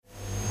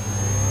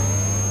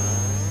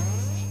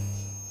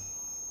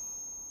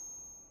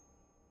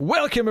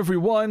Welcome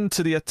everyone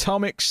to the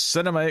Atomic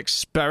Cinema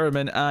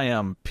Experiment. I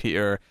am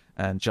Peter,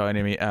 and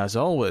joining me as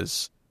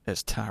always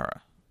is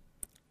Tara.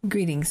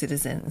 Greetings,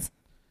 citizens.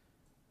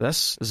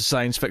 This is a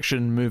science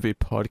fiction movie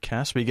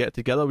podcast. We get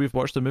together, we've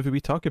watched the movie, we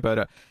talk about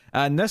it.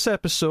 And this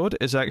episode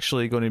is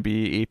actually going to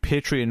be a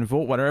Patreon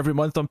vote winner every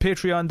month on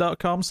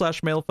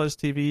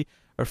patreon.com/MailFuzzTV.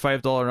 Our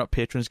 $5 and up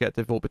patrons get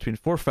to vote between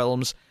 4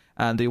 films,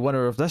 and the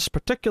winner of this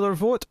particular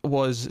vote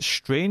was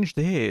Strange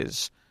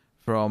Days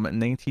from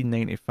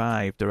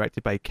 1995,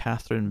 directed by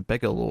Kathryn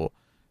Bigelow,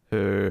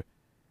 who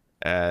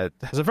has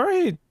a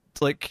very,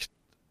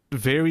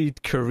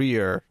 varied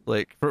career.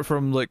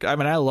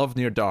 I love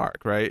Near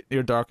Dark, right?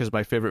 Near Dark is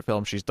my favourite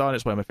film she's done.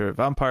 It's one of my favourite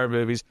vampire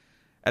movies.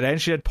 And then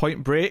she had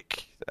Point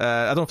Break.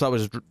 I don't know if that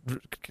was,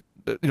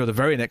 the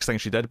very next thing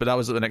she did, but that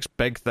was the next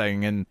big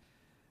thing, and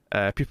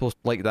people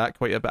like that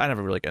quite a bit. I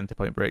never really got into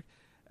Point Break.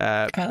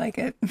 I like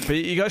it. But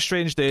you got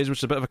Strange Days,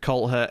 which is a bit of a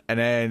cult hit, and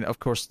then of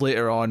course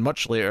later on,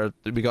 much later,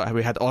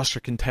 we had Oscar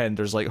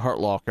contenders like Hurt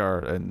Locker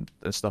and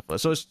stuff like that.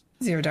 So it's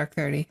Zero Dark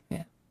 30,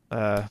 yeah.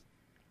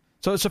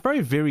 So it's a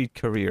very varied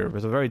career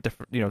with a very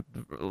different,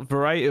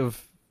 variety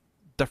of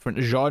different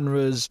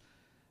genres.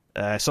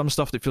 Some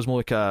stuff that feels more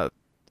like a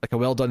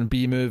well done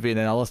B movie, and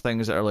then other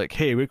things that are like,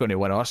 hey, we're going to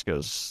win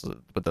Oscars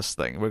with this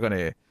thing. We're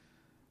going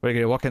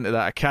to walk into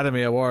that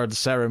Academy Awards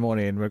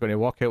ceremony, and we're going to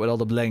walk out with all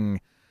the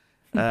bling.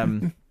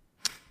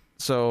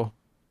 So,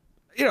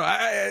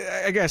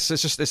 I guess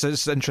it's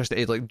just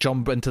interesting to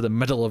jump into the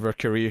middle of her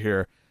career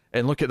here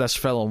and look at this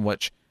film,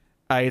 which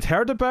I had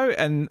heard about,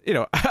 and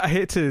I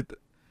hate to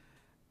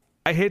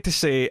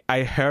say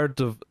I heard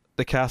of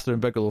the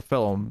Kathryn Bigelow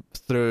film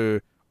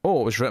through it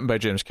was written by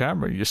James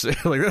Cameron. You say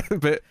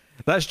but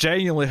that's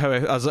genuinely how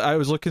I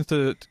was looking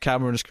through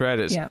Cameron's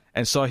credits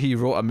and saw he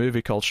wrote a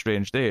movie called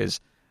Strange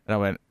Days, and I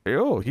went, he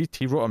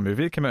wrote a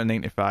movie that came out in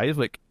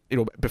 1995,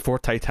 before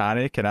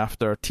Titanic and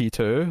after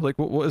T2.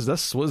 What is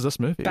this? What is this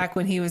movie? Back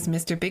when he was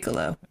Mr.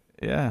 Bigelow.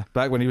 Yeah,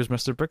 back when he was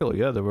Mr. Bigelow.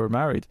 Yeah, they were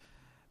married.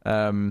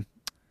 And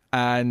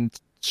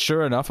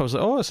sure enough, I was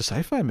like, it's a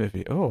sci-fi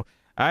movie.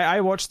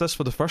 I watched this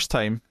for the first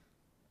time.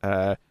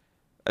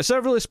 It's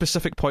a really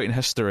specific point in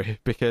history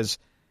because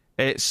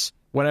it's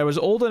when I was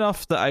old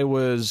enough that I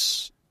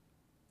was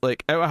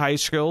out of high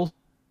school,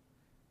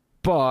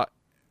 but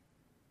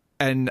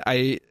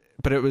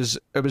it was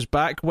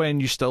back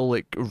when you still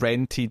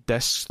rented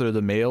discs through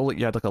the mail.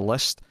 You had a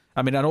list.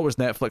 I mean, I know it was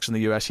Netflix in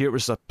the US. Here it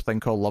was a thing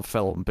called Love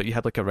Film, but you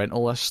had a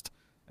rental list,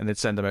 and they'd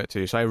send them out to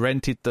you. So I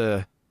rented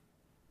the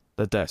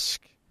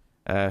disc,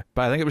 but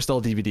I think it was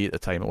still DVD at the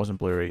time. It wasn't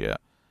Blu-ray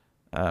yet.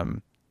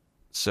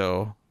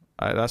 So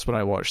that's when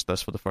I watched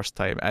this for the first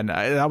time, and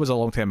that was a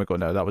long time ago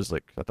now. That was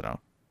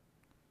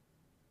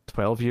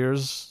 12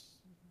 years,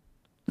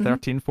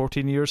 13,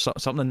 14 years,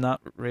 something in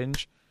that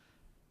range.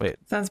 Wait,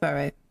 sounds about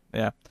right.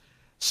 Yeah.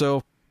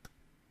 So,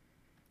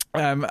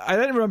 I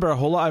didn't remember a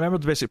whole lot. I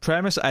remembered the basic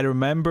premise. I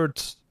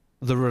remembered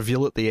the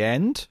reveal at the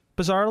end,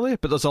 bizarrely,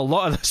 but there's a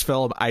lot of this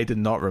film I did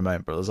not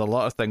remember. There's a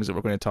lot of things that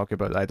we're going to talk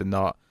about that I did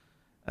not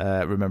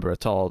remember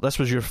at all. This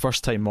was your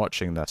first time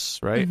watching this,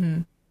 right?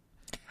 Mm-hmm.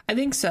 I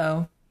think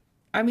so.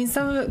 I mean,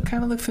 some of it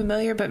kind of looked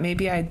familiar, but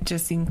maybe I'd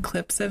just seen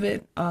clips of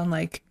it on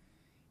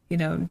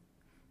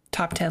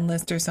top 10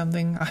 list or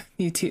something on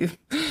YouTube.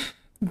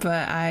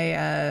 But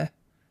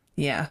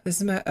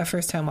this is a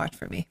first time watch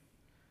for me.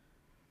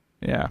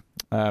 Yeah.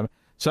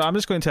 So I'm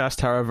just going to ask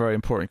Tara a very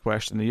important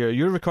question.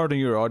 You're recording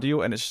your audio,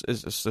 and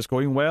it's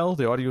going well?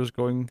 The audio is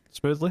going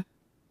smoothly?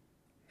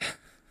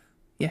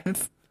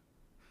 Yes.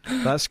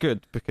 That's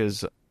good,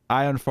 because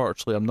I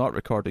unfortunately am not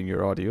recording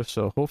your audio,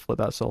 so hopefully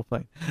that's all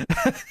fine.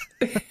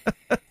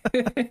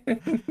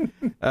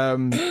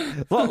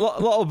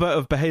 Little bit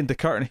of behind the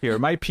curtain here.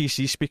 My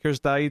PC speakers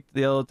died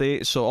the other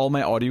day, so all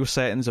my audio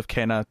settings have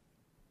kind of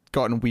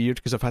gotten weird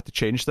because I've had to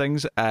change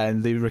things,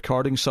 and the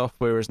recording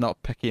software is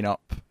not picking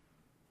up.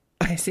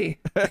 I see.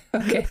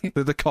 Okay.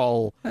 the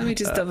call. Let me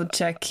just double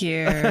check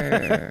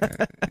here.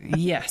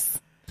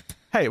 Yes.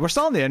 Hey, we're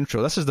still on the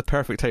intro. This is the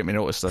perfect time to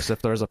notice this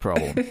if there is a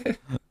problem.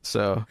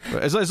 So,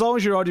 as long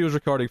as your audio is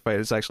recording fine,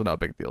 it's actually not a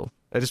big deal.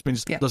 It just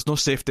means there's no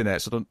safety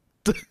net, so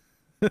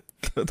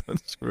don't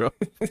screw up.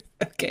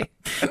 Okay.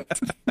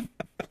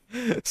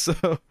 So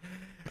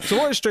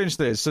what is Strange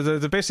Days? So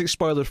the basic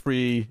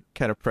spoiler-free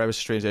kind of premise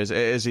of Strange Days, it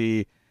is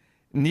a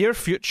near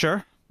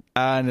future,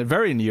 and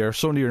very near,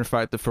 so near in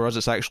fact that for us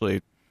it's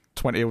actually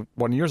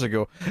 21 years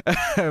ago.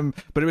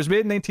 But it was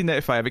made in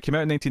 1995. It came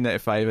out in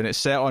 1995, and it's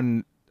set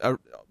on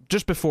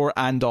just before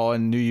and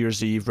on New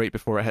Year's Eve, right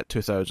before it hit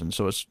 2000.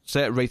 So it's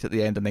set right at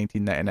the end of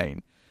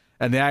 1999.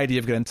 And the idea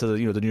of getting into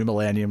the new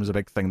millennium is a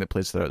big thing that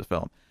plays throughout the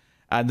film.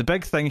 And the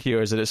big thing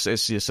here is that it's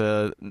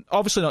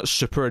obviously not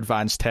super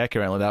advanced tech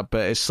or anything like that,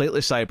 but it's slightly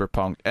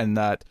cyberpunk in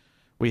that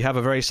we have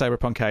a very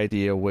cyberpunk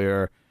idea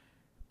where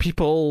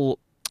people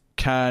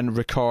can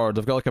record.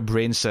 They've got a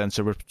brain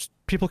sensor where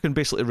people can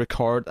basically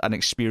record an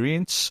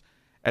experience,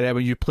 and then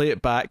when you play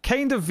it back,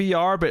 kind of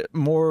VR, but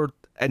more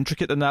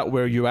intricate than that,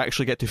 where you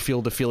actually get to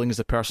feel the feelings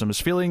the person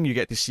was feeling. You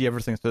get to see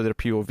everything through their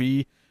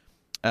POV.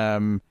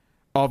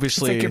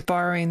 obviously... It's like you're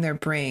borrowing their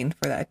brain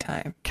for that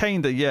time.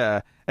 Kinda,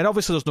 yeah. And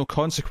obviously there's no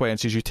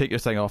consequences. You take your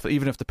thing off.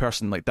 Even if the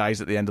person like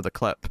dies at the end of the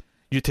clip,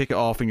 you take it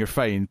off and you're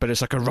fine. But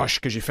it's like a rush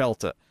because you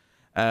felt it.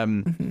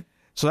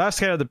 So that's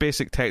kind of the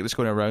basic tech that's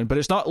going around. But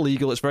it's not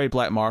legal. It's very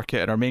black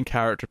market. And our main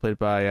character, played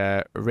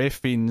by Ralph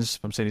Fiennes,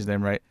 if I'm saying his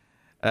name right.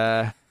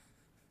 There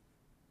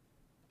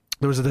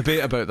was a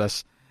debate about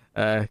this.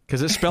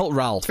 Because it's spelt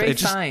Ralph. Ralph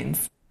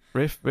Fiennes.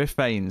 Ralph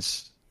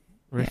Fiennes.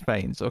 Ralph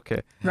Fiennes,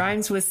 okay.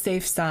 Rhymes with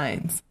safe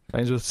signs.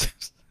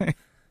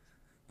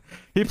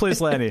 He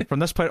plays Lenny. From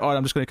this point on,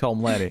 I'm just going to call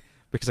him Lenny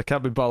because I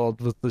can't be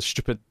bothered with the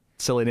stupid,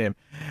 silly name.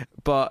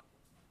 But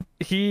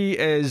he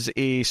is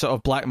a sort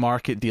of black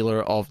market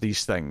dealer of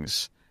these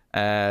things,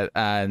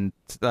 and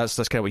that's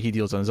kind of what he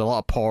deals in. There's a lot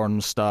of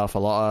porn stuff, a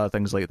lot of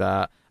things like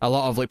that, a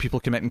lot of like people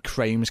committing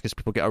crimes because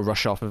people get a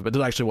rush off of it, but they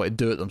don't actually want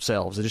to do it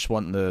themselves. They just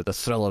want the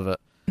thrill of it.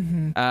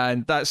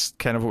 And that's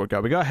kind of what we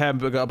got. We got him,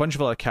 we got a bunch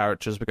of other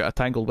characters, we got a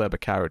tangled web of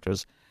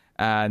characters,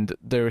 and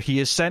he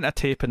is sent a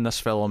tape in this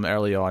film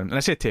early on. And I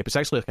say tape, it's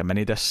actually like a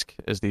mini disc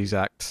is the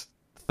exact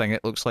thing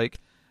it looks like.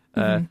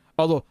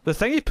 Although the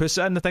thing he puts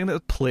it in, the thing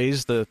that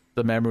plays the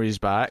memories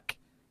back,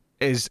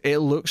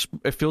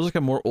 it feels like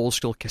a more old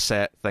school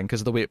cassette thing because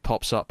of the way it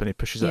pops up and he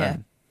pushes it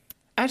in.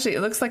 Actually,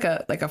 it looks like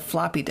a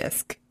floppy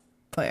disk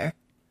player.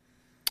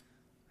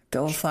 The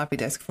old floppy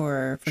disk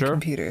for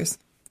computers.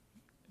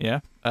 Yeah.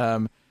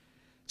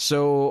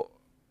 So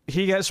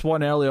he gets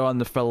one early on in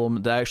the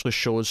film that actually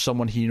shows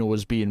someone he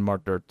knows being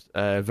murdered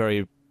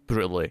very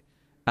brutally,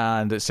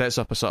 and it sets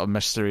up a sort of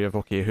mystery of,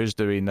 okay, who's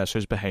doing this,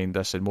 who's behind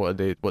this, and what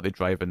they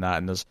drive in that.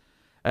 And there's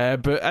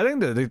but I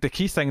think the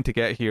key thing to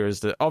get here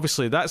is that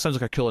obviously that sounds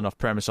like a cool enough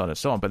premise on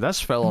its own, but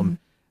this film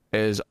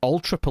is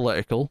ultra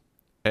political.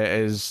 It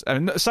is, I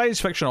mean,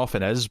 science fiction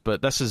often is,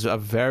 but this is a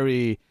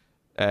very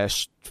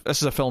this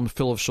is a film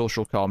full of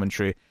social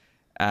commentary,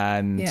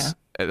 and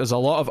there's a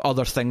lot of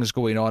other things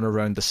going on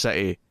around the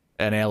city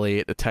in LA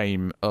at the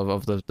time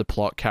of the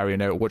plot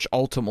carrying out, which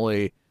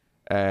ultimately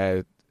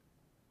I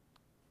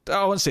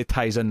wouldn't say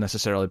ties in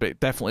necessarily, but it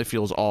definitely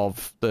feels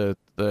of the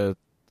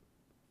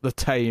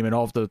time and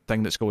of the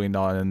thing that's going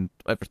on and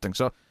everything.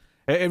 So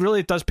it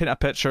really does paint a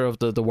picture of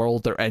the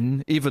world they're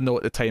in, even though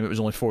at the time it was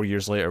only 4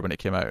 years later when it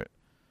came out.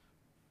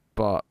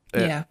 But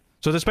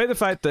so despite the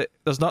fact that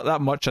there's not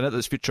that much in it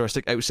that's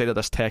futuristic outside of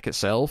this tech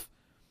itself,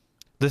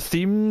 the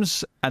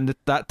themes and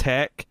that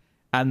tech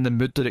and the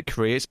mood that it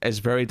creates is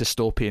very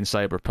dystopian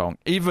cyberpunk,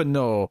 even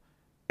though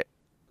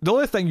the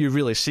only thing you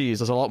really see is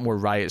there's a lot more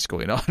riots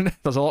going on.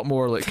 There's a lot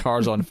more like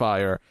cars on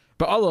fire.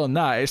 But other than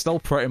that, it's still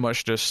pretty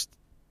much just,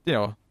 you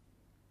know,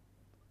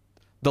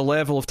 the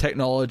level of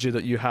technology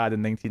that you had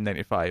in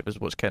 1995 is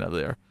what's kind of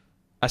there,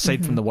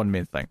 aside from the one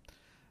main thing.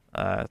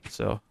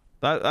 So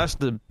that's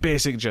the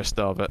basic gist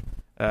of it.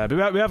 But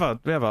we have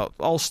a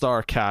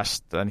all-star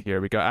cast in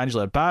here. We got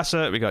Angela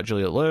Bassett, we got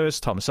Juliette Lewis,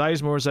 Tom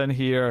Sizemore's in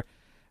here,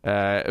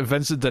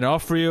 Vincent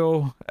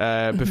D'Onofrio,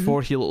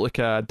 before he looked like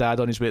a dad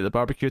on his way to the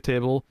barbecue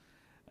table.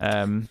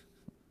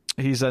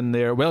 He's in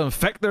there. William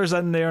Fichtner's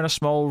in there in a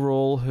small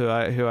role, who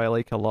I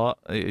like a lot.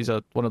 He's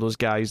one of those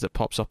guys that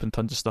pops up in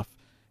tons of stuff.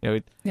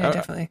 You know,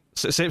 definitely.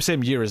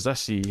 Same year as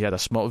this, he had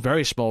a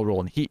very small role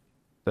in Heat,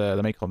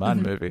 the Michael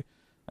Mann movie.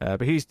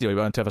 But he went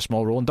on to have a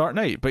small role in Dark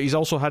Knight. But he's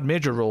also had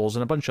major roles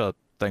in a bunch of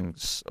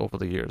things over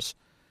the years.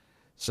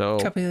 So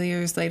a couple of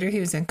years later, he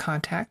was in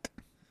Contact.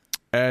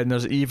 And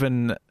there's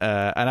even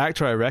an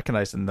actor I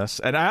recognized in this,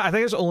 and I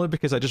think it's only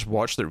because I just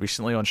watched it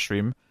recently on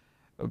stream.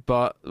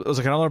 But there's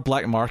like another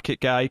black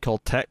market guy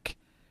called Tick,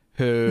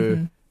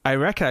 who I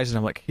recognized, and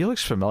I'm like, he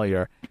looks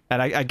familiar.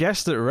 And I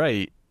guessed it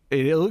right.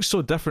 It looks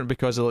so different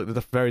because of like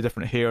the very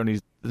different hair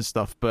and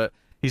stuff. But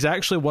he's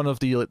actually one of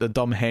the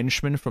dumb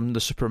henchmen from the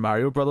Super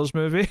Mario Brothers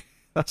movie.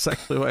 That's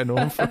actually what I know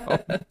him from.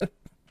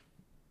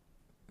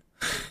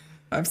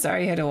 I'm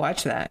sorry you had to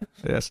watch that.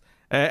 Yes.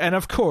 And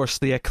of course,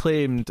 the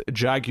acclaimed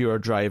Jaguar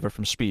driver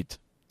from Speed,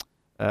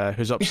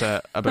 who's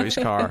upset about his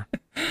car.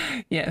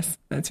 Yes,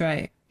 that's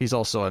right. He's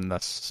also in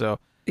this. So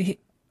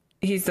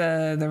he's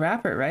the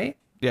rapper, right?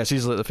 Yes,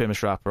 he's like the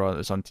famous rapper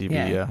that's on TV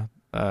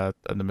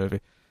in the movie.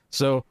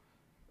 So,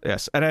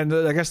 yes. And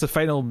then I guess the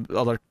final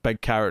other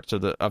big character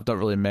that I've not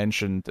really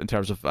mentioned in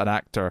terms of an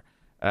actor,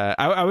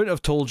 I wouldn't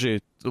have told you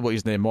what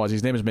his name was.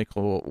 His name is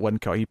Michael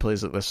Wincott. He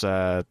plays like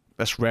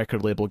this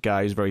record label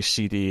guy. He's very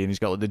seedy, and he's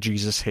got like the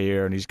Jesus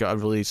hair, and he's got a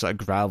really sort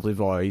of gravelly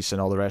voice and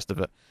all the rest of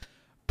it.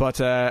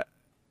 But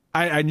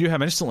I knew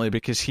him instantly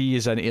because he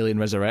is in Alien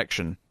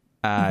Resurrection,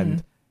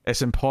 and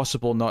it's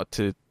impossible not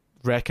to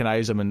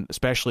recognize him, and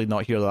especially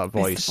not hear that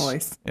voice. It's the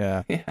voice.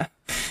 Yeah.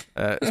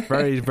 It's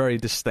very, very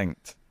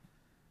distinct.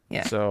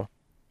 Yeah. So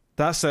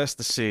that sets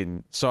the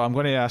scene. So I'm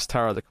going to ask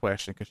Tara the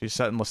question because she's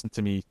sitting and listening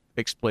to me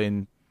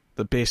explain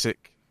the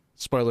basic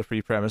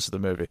spoiler-free premise of the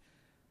movie.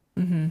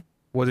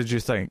 What did you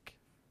think?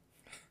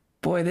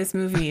 Boy, this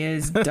movie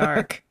is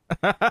dark.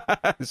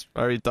 It's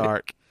very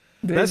dark.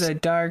 This is a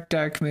dark,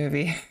 dark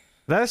movie.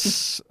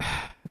 This,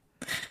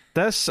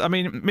 I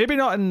mean, maybe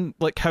not in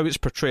like how it's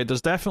portrayed.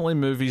 There's definitely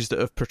movies that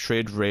have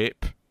portrayed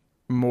rape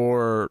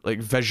more like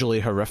visually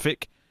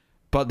horrific,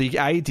 but the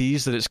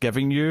IDs that it's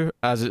giving you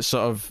as it's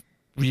sort of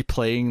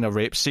replaying the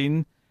rape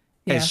scene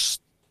is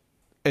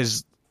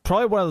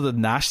probably one of the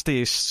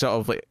nastiest sort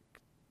of like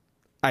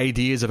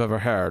ideas I've ever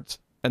heard.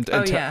 And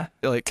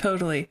like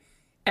totally.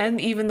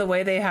 And even the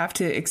way they have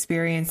to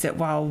experience it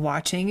while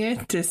watching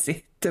it to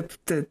see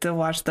to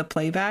watch the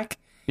playback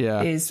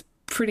is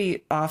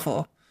pretty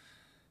awful.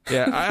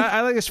 Yeah,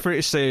 I think it's fair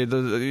to say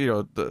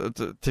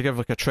to give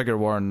like a trigger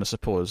warning, I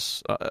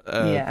suppose.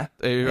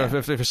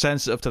 If you're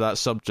sensitive to that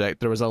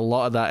subject, there was a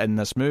lot of that in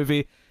this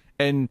movie,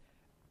 and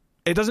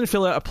it doesn't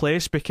feel out of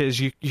place because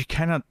you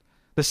kind of.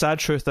 The sad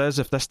truth is,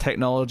 if this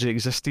technology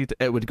existed,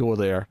 it would go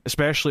there,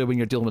 especially when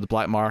you're dealing with the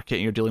black market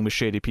and you're dealing with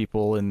shady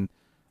people and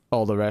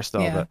all the rest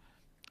of it.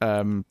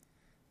 One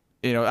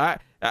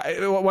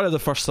of the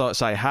first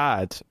thoughts I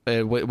had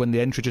when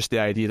they introduced the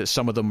idea that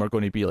some of them were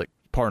going to be like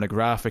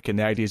pornographic, and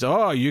the idea is,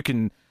 you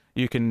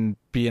can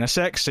be in a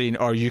sex scene,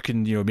 or you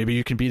can maybe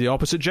you can be the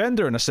opposite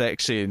gender in a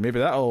sex scene. Maybe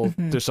that'll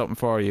do something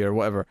for you or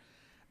whatever.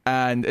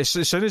 And as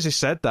soon as he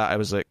said that, I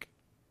was like,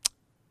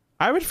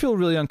 I would feel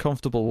really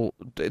uncomfortable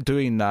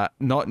doing that,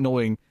 not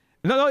knowing,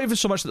 not even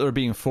so much that they're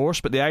being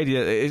forced, but the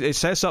idea, it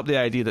sets up the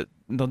idea that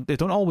they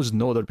don't always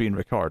know they're being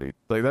recorded.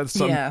 Like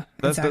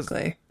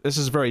exactly. This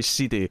is very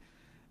seedy,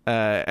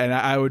 and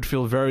I would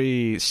feel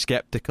very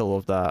skeptical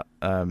of that,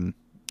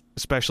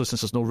 especially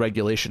since there's no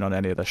regulation on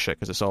any of this shit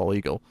because it's all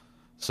legal.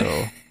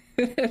 So,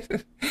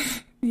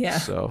 yeah.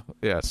 So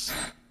yes,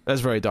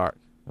 that's very dark,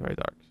 very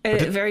dark.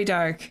 Very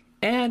dark,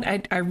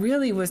 and I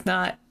really was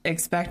not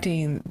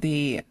expecting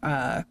the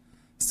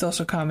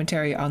social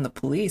commentary on the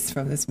police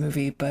from this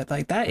movie, but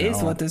like that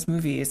is what this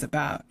movie is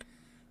about.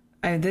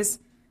 This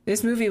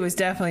movie was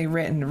definitely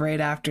written right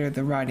after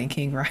the Rodney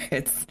King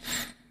riots,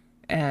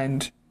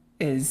 and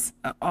is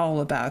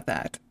all about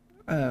that,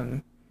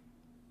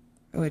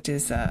 which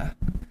is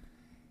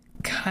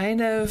kind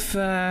of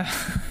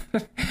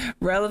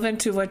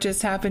relevant to what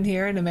just happened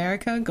here in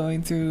America,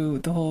 going through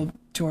the whole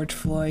George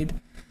Floyd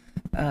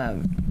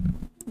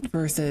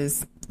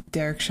versus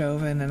Derek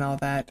Chauvin and all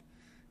that,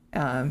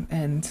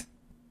 and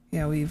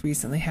we've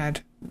recently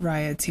had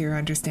riots here,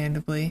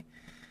 understandably.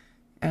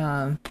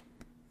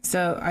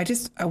 So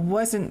I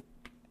wasn't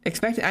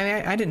expecting. I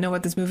mean, I didn't know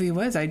what this movie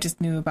was. I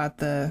just knew about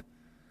the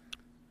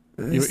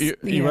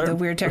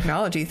weird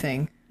technology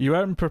thing. You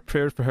weren't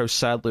prepared for how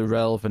sadly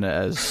relevant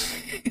it is.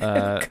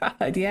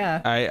 God,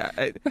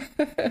 yeah.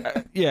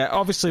 Yeah.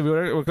 Obviously,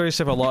 we're going to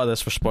save a lot of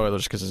this for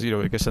spoilers because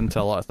it gets into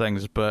a lot of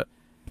things. But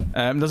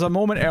there's a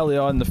moment early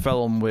on in the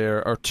film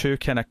where our two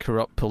kind of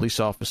corrupt police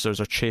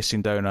officers are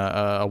chasing down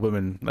a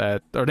woman.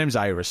 Her name's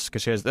Iris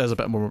because there's a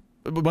bit more.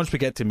 Once we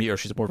get to meet her,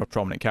 she's more of a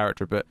prominent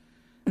character. But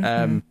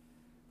at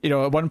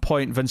one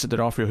point, Vincent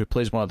D'Onofrio, who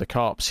plays one of the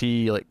cops,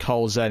 he like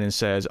calls in and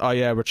says, "Oh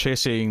yeah, we're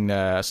chasing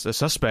a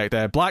suspect,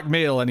 black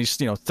male, and he's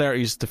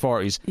 30s to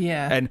 40s."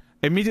 Yeah. And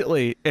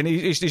immediately, and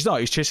he's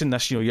chasing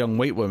this young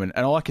white woman,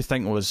 and all I could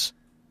think was,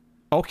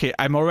 okay,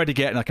 I'm already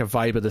getting like a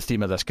vibe of the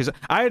theme of this because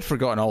I had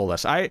forgotten all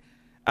this. I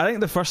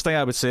think the first thing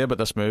I would say about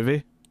this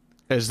movie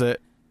is that,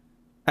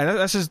 and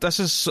this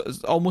is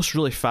almost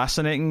really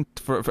fascinating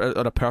for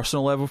at a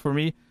personal level for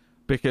me,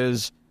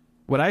 because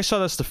when I saw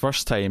this the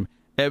first time,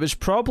 it was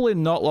probably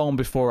not long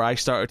before I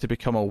started to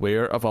become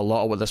aware of a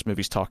lot of what this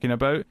movie's talking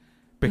about,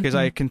 because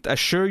I can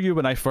assure you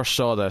when I first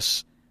saw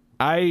this,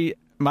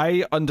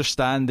 my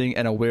understanding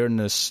and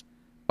awareness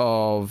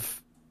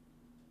of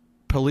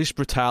police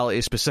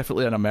brutality,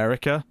 specifically in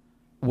America,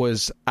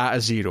 was at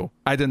a zero.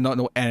 I did not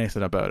know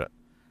anything about it.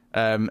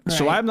 Right.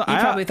 So I'm not. You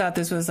probably thought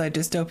this was a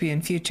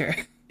dystopian future.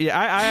 Yeah,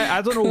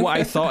 I don't know what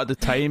I thought at the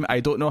time. I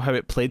don't know how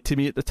it played to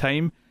me at the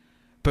time,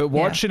 but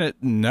watching it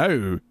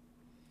now,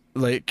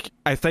 like,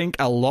 I think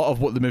a lot of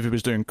what the movie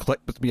was doing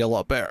clicked with me a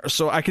lot better.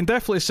 So I can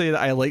definitely say that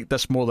I liked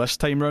this more this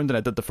time round than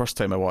I did the first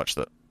time I watched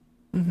it.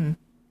 Mm-hmm.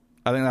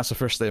 I think that's the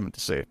first statement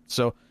to say.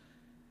 So,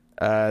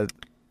 I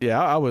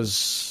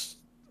was,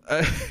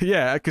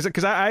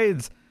 because I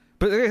had,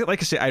 but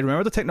like I say, I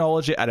remember the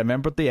technology, I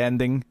remembered the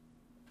ending,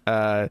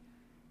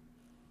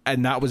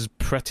 and that was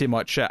pretty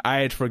much it. I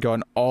had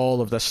forgotten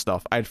all of this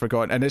stuff. I'd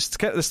forgotten, and it's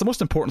the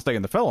most important thing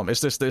in the film. It's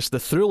the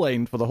through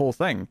line for the whole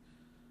thing.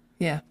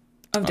 Yeah.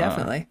 Oh,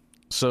 definitely.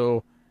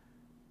 So,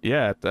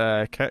 yeah,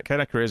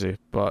 kind of crazy,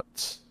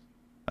 but,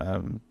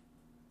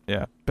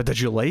 yeah. But did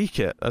you like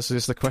it? That's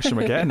just the question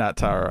we're getting at,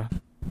 Tara.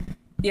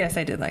 Yes,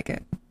 I did like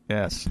it.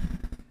 Yes.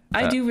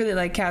 I do really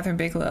like Catherine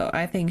Bigelow.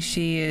 I think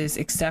she is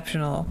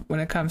exceptional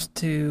when it comes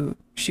to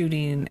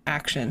shooting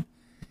action.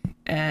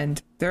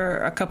 And there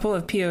are a couple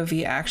of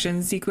POV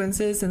action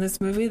sequences in this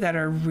movie that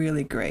are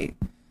really great.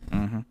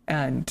 Mm-hmm.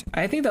 And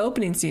I think the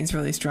opening scene's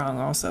really strong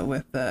also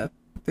with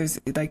there's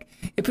like,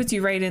 it puts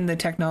you right in the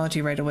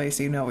technology right away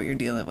so you know what you're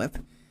dealing with.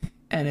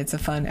 And it's a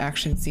fun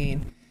action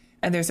scene.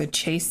 And there's a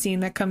chase scene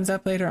that comes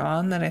up later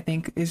on that I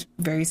think is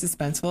very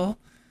suspenseful.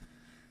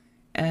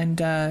 And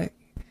I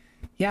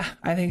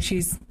think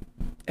she's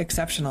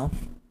exceptional.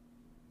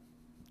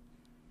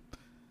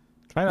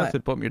 Try not to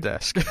bump your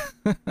desk.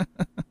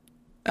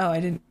 Oh,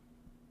 I didn't.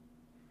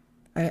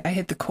 I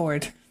hit the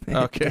cord.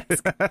 Okay.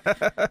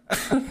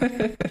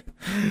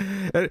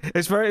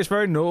 It's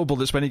very notable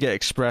that when you get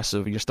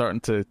expressive, you're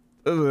starting to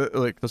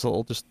like there's a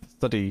little just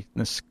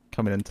steadiness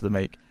coming into the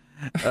mic.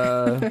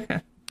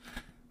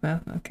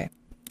 Well, okay,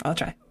 I'll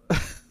try.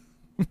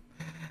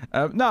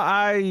 No,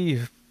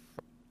 I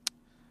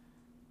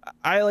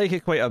like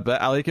it quite a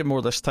bit. I like it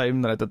more this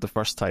time than I did the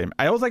first time.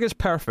 I don't think it's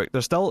perfect.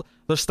 There's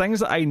things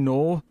that I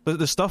know,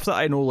 the stuff that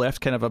I know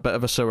left kind of a bit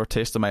of a sour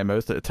taste in my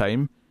mouth at the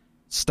time.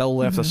 Still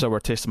left a sour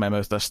taste in my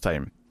mouth this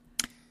time.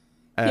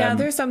 Yeah,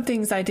 there's some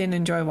things I didn't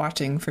enjoy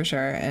watching for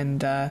sure,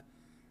 and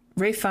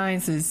Ralph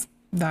Fiennes is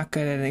not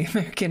good at an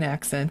American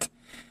accent,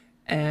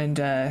 and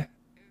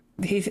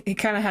he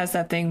kind of has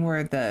that thing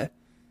where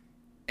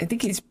I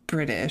think he's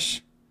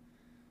British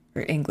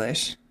or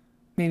English.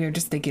 Maybe I'm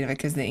just thinking of it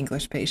because the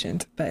English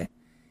Patient, but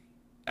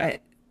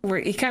where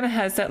he kind of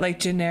has that like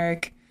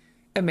generic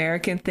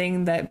American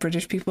thing that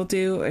British people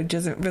do. It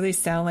doesn't really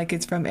sound like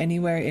it's from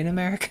anywhere in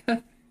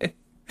America.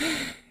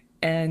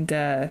 And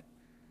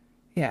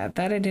yeah,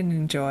 that I didn't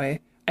enjoy.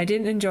 I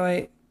didn't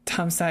enjoy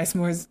Tom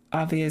Sizemore's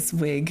obvious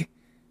wig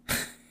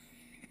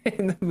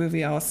in the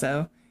movie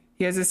also.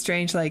 He has a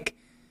strange like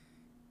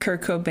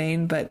Kurt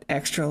Cobain but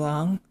extra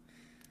long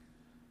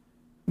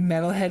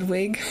metalhead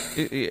wig.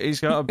 He's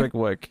got a big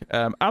wig.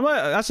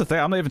 That's the thing.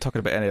 I'm not even talking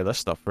about any of this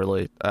stuff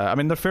really. I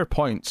mean, they're fair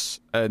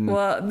points.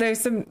 Well,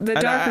 there's the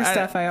darker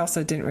stuff I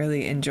also didn't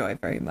really enjoy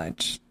very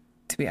much,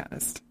 to be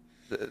honest.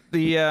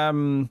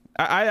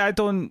 I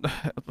don't.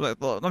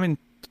 I mean,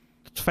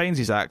 finds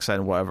his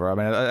accent, whatever. I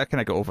mean, I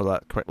kind of got over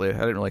that quickly. I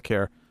didn't really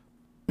care.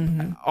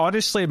 Mm-hmm.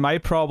 Honestly, my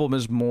problem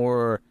is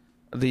more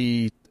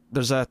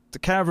there's a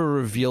kind of a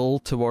reveal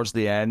towards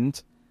the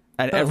end,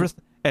 and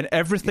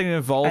everything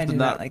involved in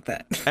that, like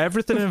that.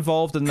 Everything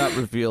involved in that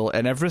reveal,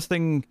 and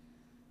everything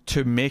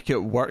to make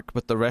it work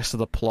with the rest of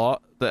the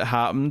plot that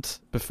happened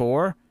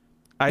before.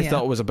 I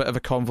thought it was a bit of a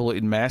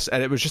convoluted mess,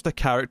 and it was just a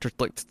character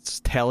like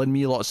telling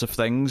me lots of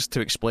things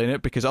to explain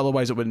it, because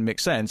otherwise it wouldn't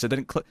make sense. It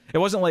didn't. It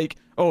wasn't like,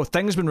 oh,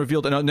 things been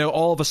revealed, and now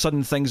all of a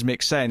sudden things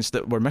make sense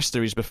that were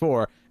mysteries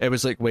before. It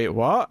was like, wait,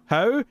 what?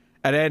 How?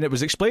 And then it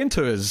was explained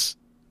to us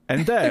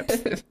in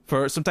depth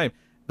for some time.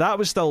 That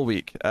was still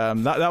weak.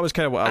 That was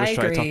kind of what I was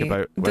trying to talk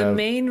about. The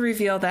main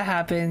reveal that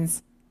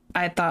happens,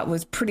 I thought,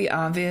 was pretty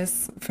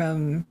obvious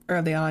from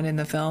early on in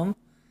the film.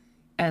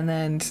 And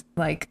then,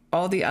 like,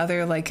 all the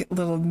other, like,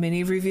 little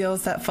mini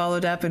reveals that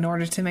followed up in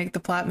order to make the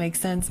plot make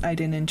sense, I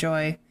didn't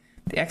enjoy.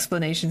 The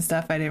explanation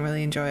stuff, I didn't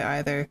really enjoy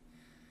either.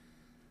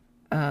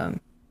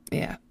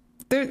 Yeah.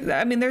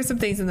 There's some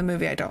things in the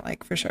movie I don't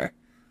like, for sure.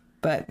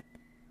 But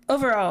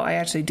overall, I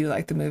actually do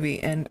like the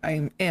movie, and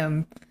I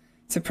am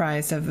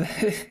surprised of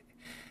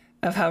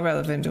of how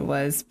relevant it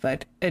was.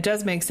 But it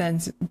does make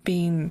sense,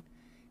 being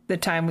the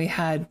time we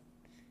had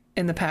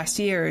in the past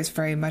year is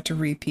very much a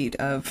repeat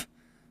of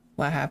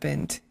what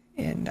happened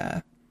in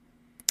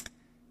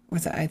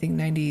was that, I think,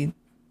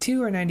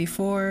 92 or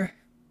 94.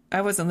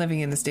 I wasn't living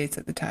in the States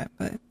at the time,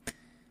 but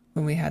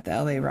when we had the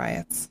LA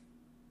riots.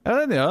 And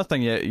then the other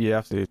thing you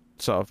have to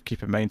sort of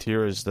keep in mind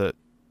here is that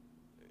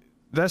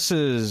this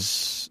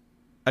is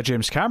a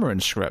James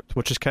Cameron script,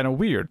 which is kind of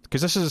weird,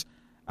 because this is,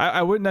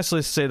 I wouldn't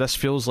necessarily say this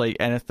feels like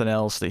anything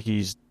else that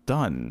he's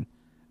done.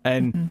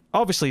 And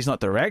obviously he's not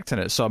directing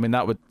it, so I mean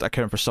that would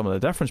account for some of the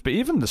difference. But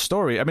even the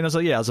story, I mean, there's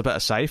a bit of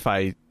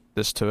sci-fi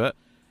this to it.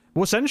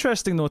 What's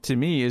interesting though to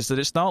me is that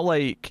it's not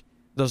like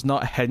there's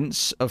not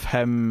hints of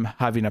him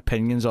having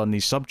opinions on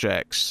these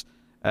subjects.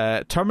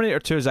 Terminator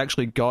 2 has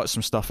actually got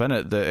some stuff in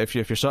it that if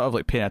you're sort of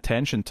like paying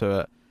attention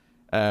to it,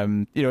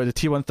 the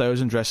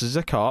T-1000 dresses as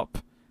a cop.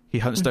 He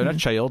hunts down a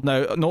child.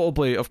 Now,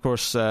 notably, of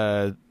course,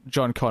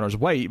 John Connor's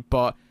white,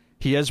 but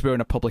he is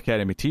wearing a Public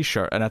Enemy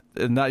T-shirt, and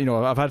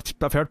that,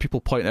 I've heard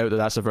people point out that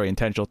that's a very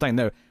intentional thing.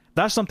 Now,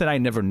 that's something I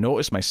never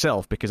noticed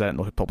myself because I didn't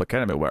know who Public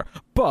Enemy were,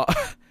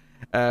 but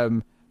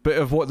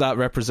of what that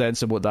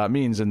represents and what that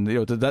means, and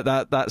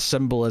that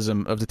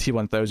symbolism of the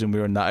T-1000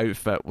 wearing that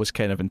outfit was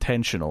kind of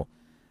intentional.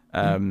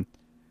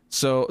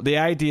 So the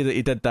idea that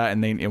he did that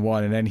in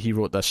 91 and then he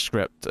wrote this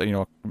script,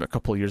 a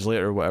couple of years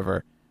later or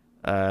whatever,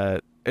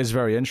 is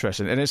very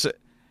interesting. And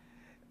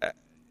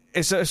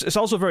it's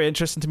also very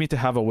interesting to me to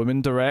have a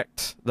woman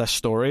direct this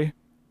story,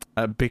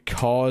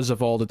 because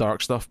of all the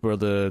dark stuff,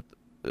 particularly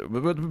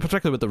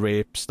with the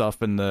rape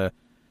stuff and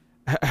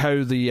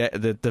how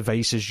the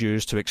device is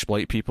used to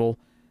exploit people.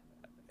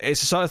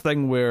 It's the sort of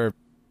thing where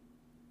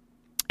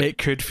it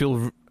could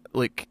feel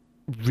like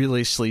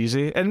really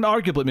sleazy, and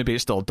arguably maybe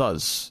it still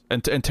does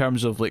in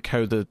terms of like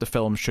how the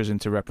film's choosing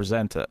to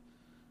represent it.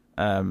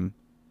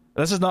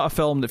 This is not a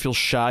film that feels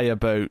shy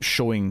about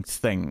showing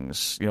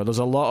things. There's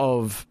a lot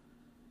of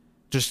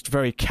just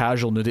very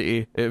casual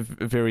nudity at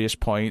various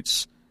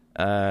points.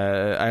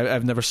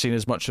 I've never seen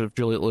as much of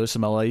Juliette Lewis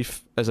in my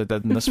life as I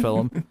did in this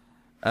film.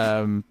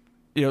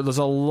 There's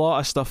a lot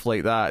of stuff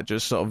like that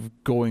just sort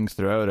of going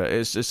throughout it.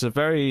 It's a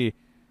very,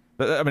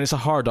 I mean, it's a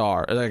hard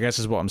R, I guess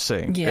is what I'm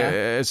saying. Yeah.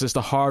 It's just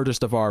the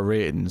hardest of R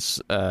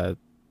ratings that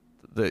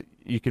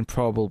you can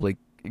probably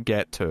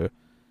get to.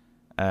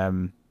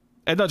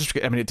 and not just,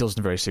 I mean, it deals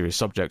in very serious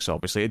subjects,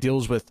 obviously. It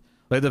deals with,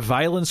 like, the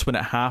violence when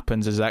it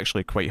happens is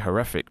actually quite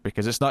horrific,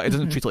 because it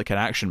doesn't treat it like an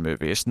action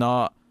movie. It's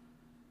not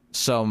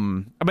I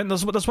mean,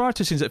 there's one or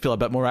two scenes that feel a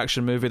bit more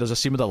action movie. There's a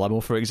scene with a limo,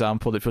 for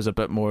example, that feels a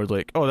bit more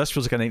like, oh, this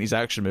feels like a 90s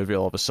action movie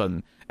all of a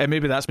sudden. And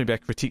maybe that's a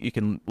critique you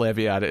can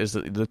levy at it, is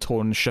that the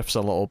tone shifts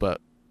a little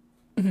bit.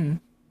 Mm-hmm.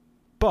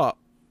 But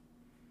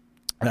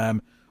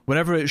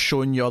whenever it's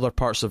showing you other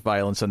parts of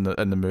violence in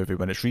the movie,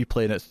 when it's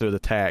replaying it through the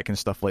tech and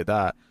stuff like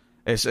that,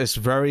 it's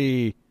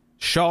very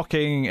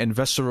shocking and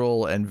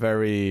visceral and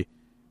very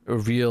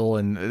real,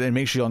 and it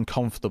makes you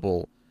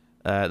uncomfortable.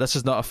 This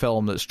is not a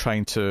film that's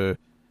trying to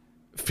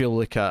feel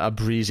like a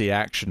breezy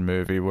action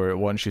movie where it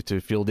wants you to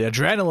feel the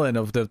adrenaline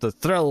of the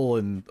thrill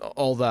and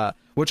all that,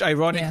 which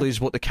ironically is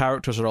what the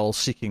characters are all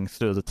seeking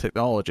through the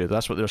technology.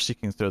 That's what they're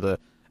seeking through the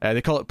they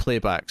call it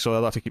playback, so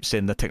I'll have to keep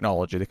saying the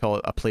technology. They call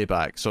it a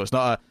playback, so it's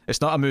not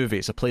a movie,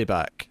 it's a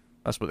playback.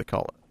 That's what they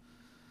call it.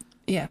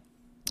 Yeah.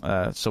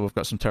 So we've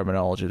got some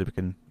terminology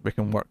that we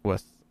can work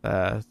with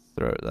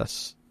throughout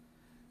this.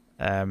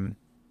 Yeah,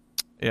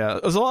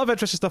 there's a lot of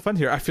interesting stuff in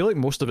here. I feel like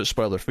most of it's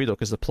spoiler free though,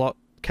 because the plot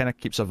kind of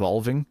keeps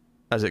evolving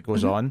as it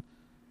goes on.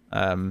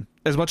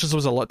 As much as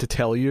there's a lot to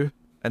tell you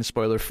in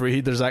spoiler free,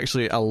 there's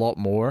actually a lot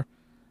more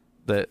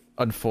that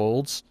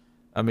unfolds.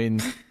 I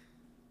mean,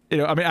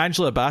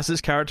 Angela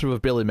Bassett's character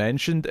we've barely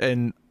mentioned,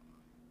 and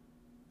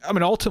I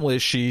mean, ultimately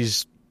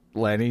she's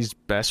Lenny's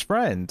best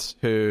friend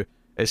who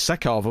is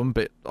sick of him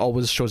but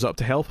always shows up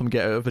to help him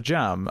get out of a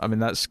jam. I mean,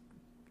 that's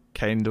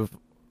kind of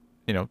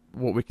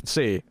what we can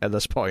say at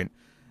this point.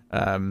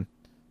 Tom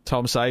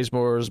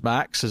Sizemore's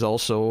Max is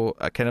also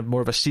a kind of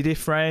more of a seedy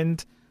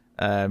friend.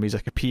 He's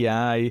like a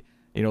PI.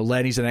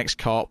 Lenny's an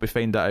ex-cop. We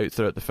find that out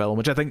throughout the film,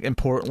 which I think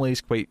importantly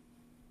is quite,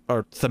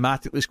 or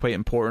thematically is quite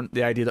important.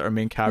 The idea that our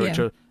main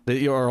character,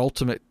 that our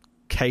ultimate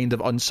kind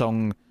of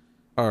unsung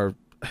or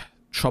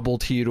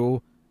troubled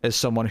hero, is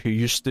someone who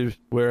used to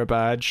wear a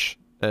badge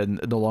and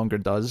no longer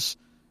does,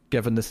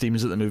 given the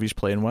themes that the movie's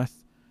playing with.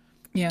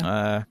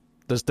 Yeah.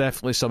 There's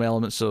definitely some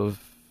elements of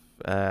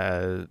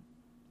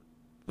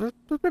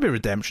maybe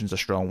redemption's a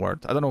strong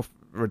word. I don't know if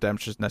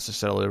redemption's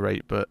necessarily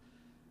right, but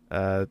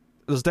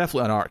there's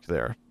definitely an arc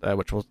there,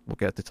 which we'll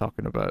get to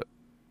talking about.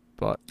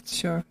 But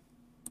sure.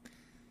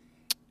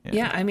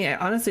 Yeah, I mean,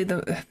 honestly,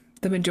 the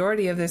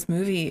majority of this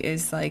movie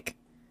is like,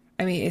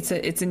 I mean, it's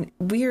a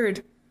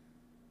weird,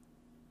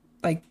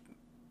 like,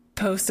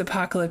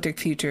 post-apocalyptic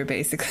future,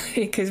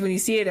 basically, because when you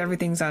see it,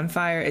 everything's on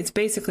fire. It's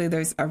basically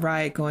there's a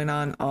riot going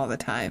on all the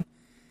time,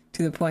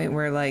 to the point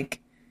where, like,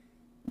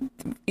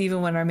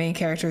 even when our main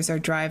characters are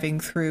driving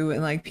through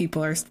and like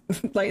people are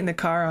lighting the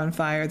car on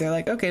fire, they're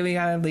like, okay, we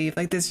gotta leave.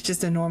 Like, this is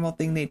just a normal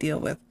thing they deal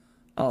with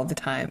all the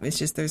time. It's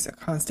just there's a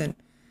constant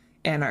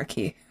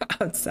anarchy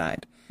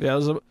outside. Yeah,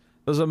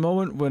 there's a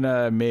moment when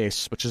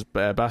Mace, which is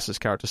Bassett's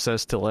character,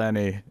 says to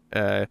Lenny,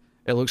 it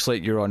looks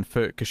like you're on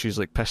foot, because she's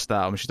like pissed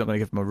at him, she's not going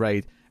to give him a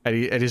ride, and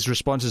his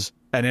response is,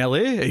 in LA?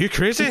 Are you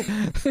crazy?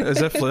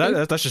 As if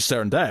that's just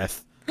certain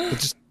death.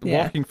 Just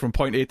walking from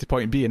point A to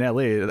point B in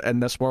LA in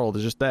this world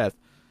is just death.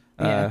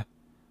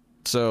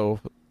 So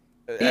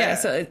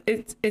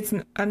it's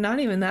not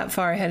even that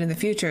far ahead in the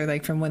future,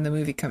 like from when the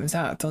movie comes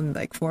out. It's only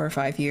like 4 or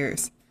 5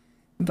 years,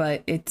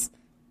 but it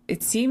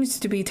seems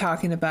to be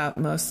talking about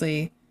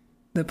mostly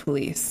the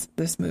police.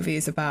 This movie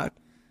is about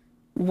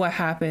what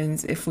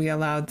happens if we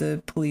allowed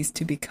the police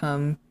to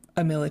become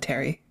a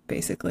military,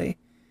 basically,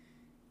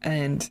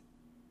 and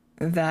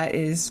that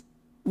is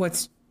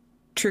what's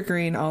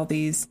triggering all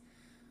these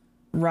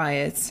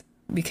riots,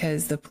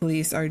 because the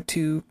police are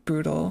too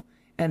brutal.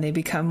 And they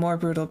become more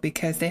brutal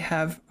because they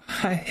have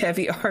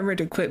heavy armored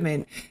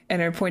equipment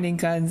and are pointing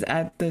guns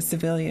at the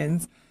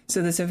civilians.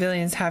 So the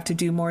civilians have to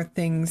do more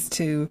things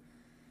to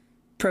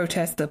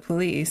protest the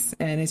police.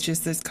 And it's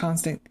just this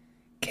constant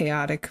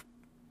chaotic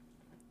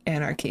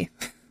anarchy.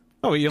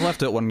 Oh, you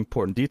left out one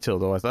important detail,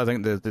 though. I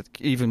think the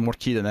even more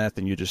key than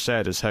anything you just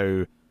said is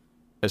how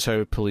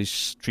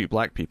police treat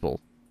black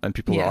people and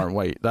people that aren't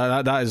white.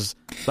 That is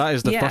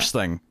the first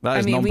thing. That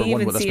is number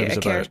one. What this movie's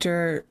about.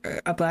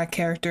 A black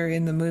character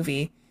in the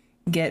movie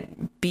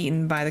get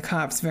beaten by the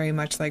cops, very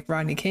much like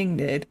Rodney King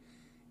did,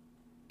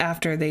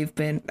 after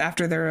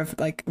they're of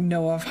like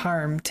no of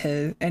harm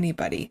to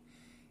anybody.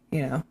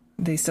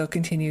 They still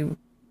continue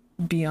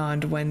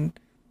beyond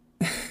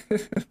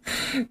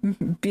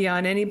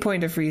any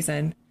point of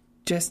reason,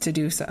 just to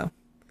do so.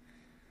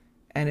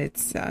 And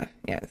it's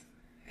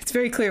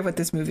very clear what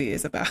this movie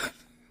is about.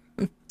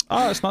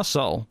 Oh, it's not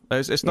subtle.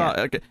 It's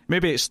not.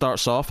 Maybe it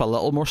starts off a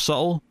little more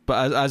subtle,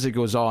 but as it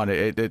goes on,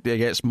 it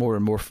gets more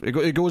and more.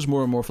 It goes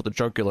more and more for the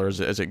jugular as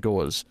it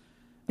goes.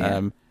 Yeah.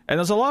 And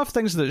there's a lot of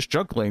things that it's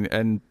juggling,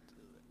 and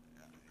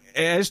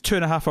it is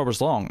 2.5 hours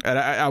long. And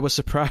I was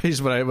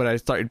surprised when I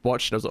started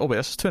watching. I was like, oh wait,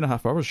 this is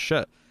 2.5 hours.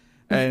 Shit.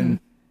 Mm-hmm. And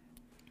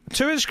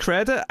to its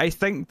credit, I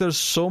think there's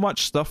so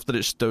much stuff that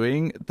it's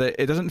doing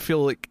that it doesn't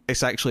feel like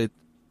it's actually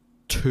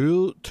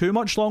too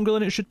much longer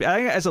than it should be. I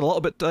think it is a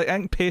little bit. I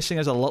think pacing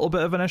is a little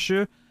bit of an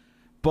issue,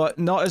 but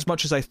not as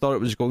much as I thought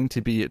it was going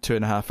to be at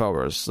 2.5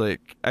 hours.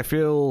 Like, I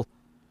feel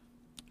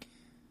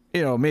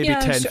maybe Yeah,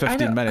 10, sure.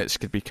 15 minutes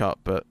could be cut,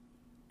 but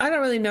I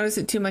don't really notice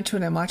it too much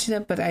when I'm watching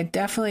it, but I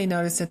definitely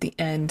noticed at the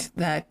end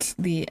that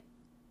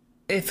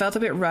it felt a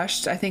bit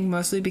rushed. I think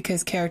mostly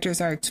because characters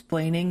are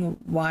explaining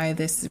why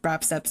this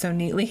wraps up so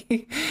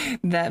neatly.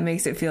 That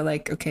makes it feel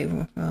like,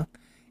 okay, well,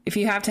 if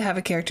you have to have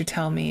a character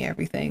tell me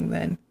everything,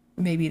 then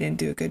maybe you didn't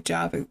do a good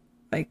job of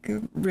like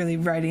really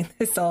writing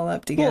this all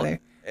up together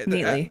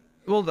neatly.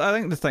 Well, I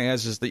think the thing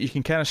is that you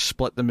can kind of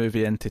split the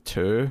movie into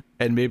two,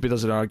 and maybe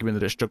there's an argument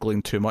that it's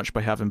struggling too much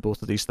by having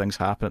both of these things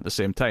happen at the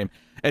same time.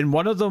 And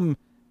one of them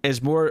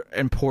is more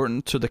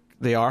important to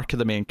the arc of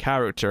the main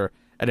character,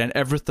 and then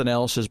everything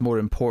else is more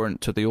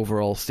important to the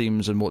overall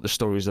themes and what the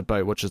story is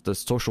about, which is the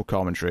social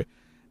commentary.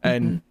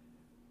 And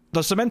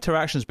there's some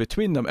interactions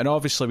between them, and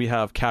obviously we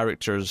have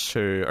characters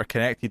who are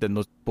connected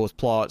in both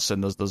plots,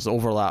 and there's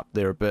overlap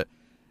there, but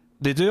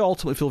they do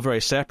ultimately feel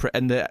very separate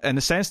in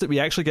the sense that we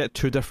actually get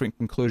two different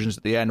conclusions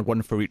at the end,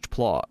 one for each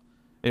plot.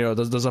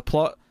 There's a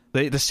plot,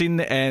 the scene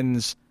that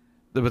ends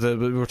we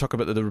were talking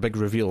about the big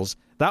reveals.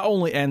 That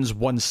only ends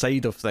one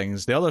side of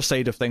things. The other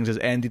side of things is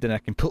ended in a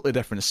completely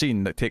different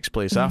scene that takes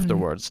place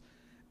afterwards,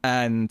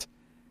 and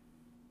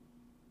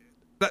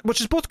which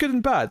is both good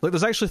and bad. Like,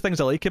 there's actually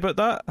things I like about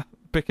that,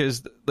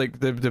 because like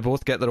they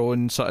both get their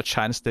own sort of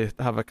chance to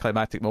have a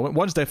climactic moment.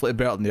 One's definitely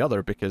better than the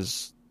other,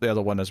 because the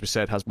other one, as we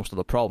said, has most of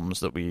the problems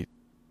that we.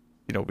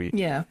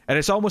 Yeah. And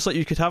it's almost like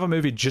you could have a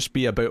movie just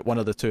be about one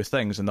of the two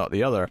things and not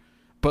the other.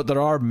 But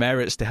there are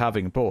merits to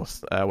having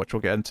both, which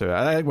we'll get into.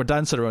 I think we're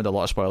dancing around a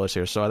lot of spoilers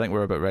here, so I think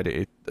we're about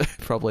ready to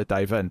probably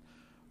dive in.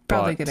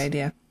 Probably a good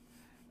idea.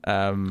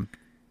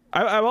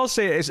 I will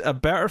say it's a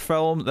better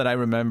film than I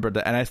remembered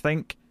it, and I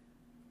think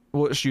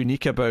what's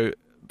unique about,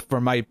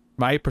 from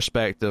my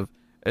perspective,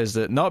 is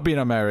that not being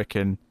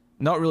American,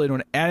 not really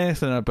knowing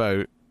anything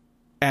about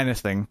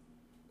anything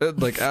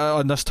like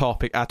on this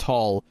topic at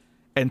all,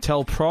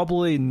 until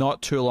probably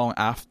not too long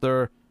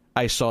after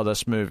I saw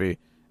this movie.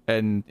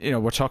 And,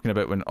 we're talking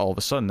about when all of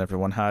a sudden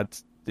everyone had,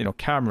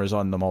 cameras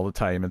on them all the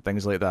time and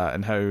things like that,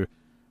 and how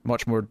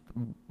much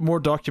more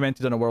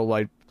documented on a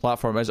worldwide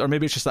platform is. Or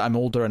maybe it's just that I'm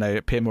older and I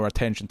pay more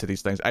attention to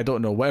these things. I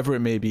don't know, whatever it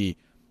may be.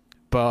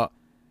 But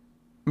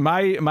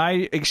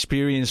my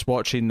experience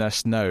watching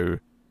this now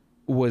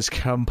was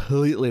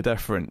completely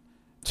different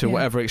to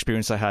whatever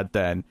experience I had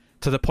then,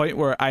 to the point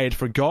where I had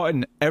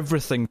forgotten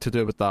everything to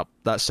do with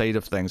that side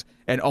of things,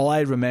 and all I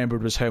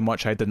remembered was how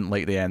much I didn't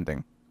like the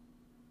ending.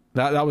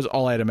 That was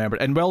all I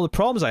remembered. And well, the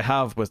problems I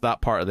have with that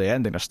part of the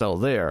ending are still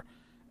there,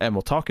 and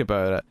we'll talk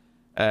about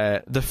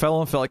it. The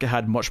film felt like it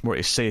had much more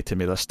to say to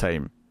me this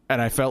time,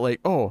 and I felt like,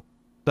 oh,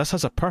 this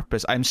has a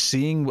purpose. I'm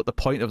seeing what the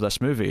point of this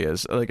movie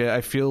is. Like,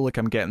 I feel like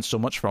I'm getting so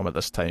much from it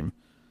this time.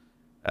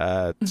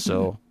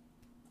 So,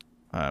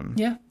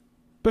 yeah.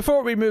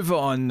 Before we move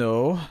on,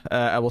 though,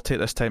 I will take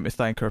this time to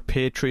thank our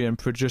Patreon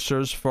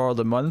producers for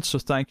the month. So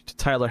thank you to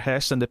Tyler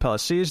Hess, Cindy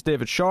Palacios,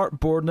 David Sharp,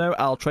 Boardnow,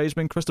 Al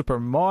Treisman, Christopher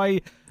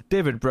Moy,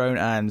 David Brown,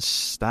 and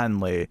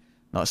Stanley.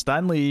 Not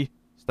Stanley,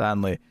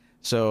 Stanley.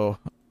 So,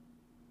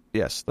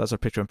 yes, that's our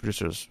Patreon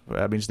producers.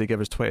 That means they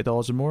give us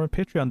 $20 or more on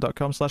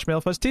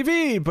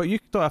patreon.com/MailFuzzTV. But you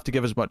don't have to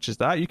give as much as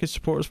that. You can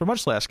support us for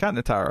much less, can't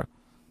you, Tara?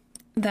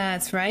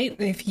 That's right.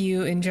 If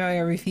you enjoy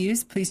our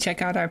reviews, please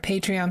check out our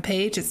Patreon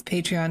page. It's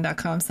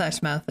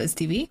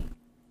patreon.com/MouthFuzzTV.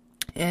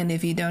 And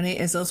if you donate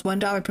as low as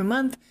 $1 per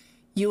month,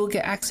 you will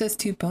get access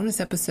to bonus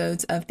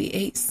episodes of The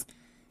Ace.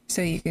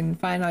 So you can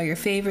find all your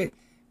favorite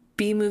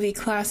B-movie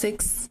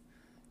classics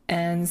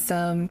and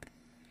some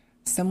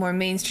more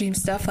mainstream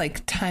stuff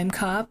like Time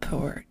Cop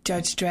or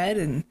Judge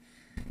Dredd.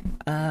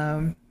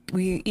 And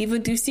we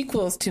even do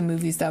sequels to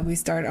movies that we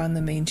start on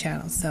the main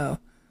channel. So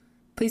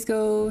please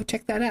go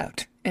check that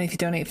out. And if you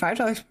donate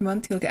 $5 per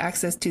month, you'll get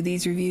access to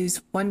these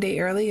reviews one day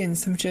early, and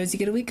some shows you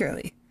get a week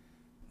early.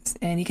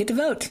 And you get to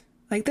vote,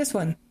 like this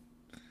one.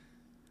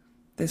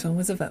 This one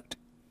was a vote.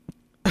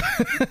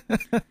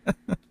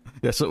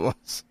 Yes, it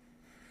was.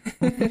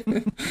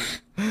 Yes,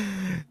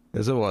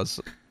 it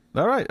was.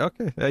 All right,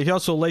 okay. You can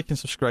also like and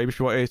subscribe if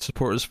you want to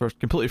support us for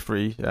completely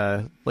free.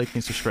 Liking,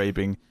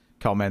 subscribing,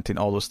 commenting,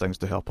 all those things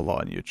to help a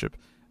lot on YouTube.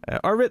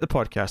 Or rate the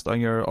podcast on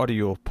your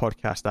audio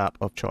podcast app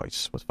of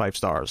choice with 5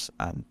 stars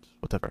and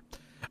whatever.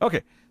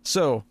 Okay,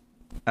 so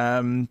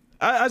as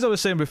I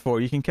was saying before,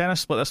 you can kind of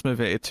split this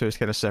movie into two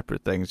kind of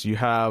separate things. You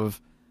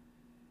have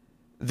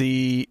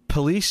the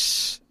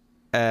police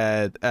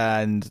and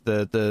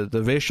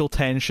the racial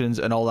tensions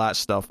and all that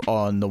stuff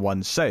on the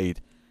one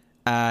side,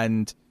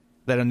 and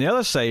then on the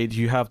other side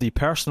you have the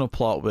personal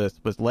plot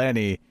with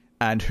Lenny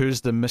and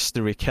who's the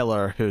mystery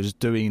killer who's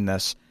doing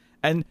this.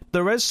 And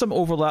there is some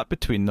overlap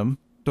between them.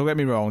 Don't get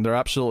me wrong, there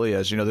absolutely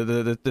is.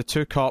 The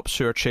two cops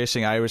who are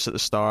chasing Iris at the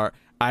start.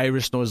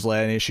 Iris knows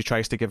Lenny. She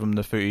tries to give him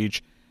the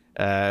footage,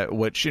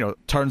 which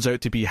turns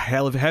out to be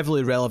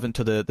heavily relevant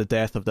to the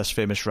death of this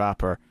famous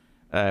rapper,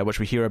 which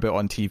we hear about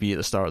on TV at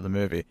the start of the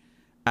movie,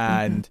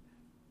 and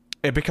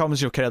it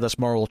becomes kind of this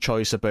moral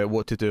choice about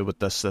what to do with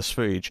this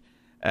footage.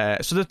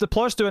 So the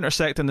plots do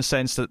intersect in the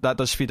sense that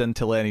does feed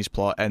into Lenny's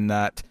plot, in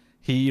that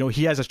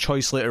he has a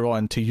choice later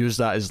on to use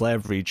that as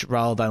leverage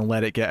rather than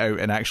let it get out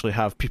and actually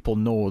have people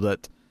know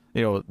that,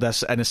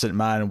 this innocent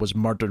man was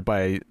murdered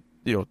by,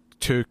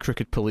 two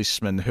crooked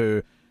policemen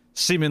who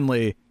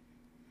seemingly,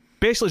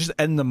 basically just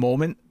in the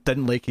moment,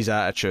 didn't like his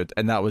attitude,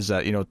 and that was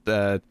it.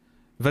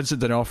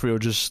 Vincent D'Onofrio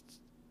just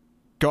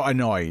got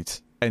annoyed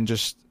and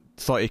just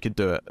thought he could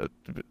do it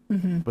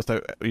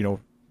without,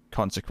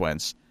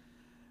 consequence.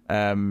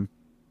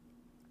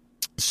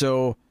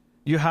 So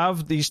you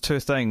have these two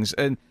things,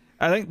 and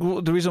I think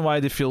the reason why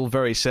they feel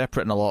very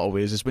separate in a lot of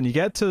ways is when you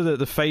get to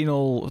the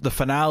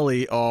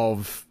finale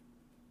of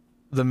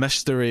the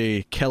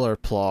mystery killer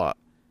plot,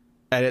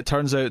 and it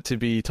turns out to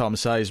be Tom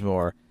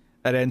Sizemore,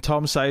 and then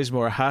Tom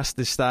Sizemore has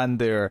to stand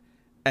there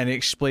and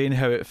explain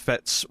how it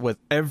fits with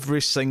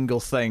every single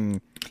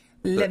thing.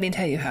 Let me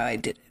tell you how I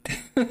did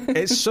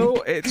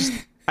it.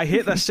 I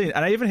hate this scene,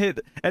 and I even hate,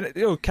 and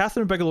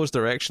Catherine Bigelow's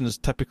direction is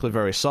typically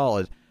very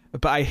solid,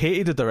 but I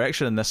hated the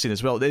direction in this scene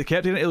as well. They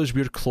kept getting those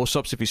weird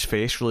close-ups of his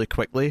face really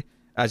quickly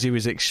as he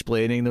was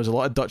explaining. There was a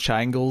lot of Dutch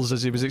angles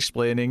as he was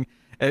explaining.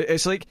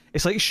 It's like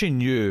she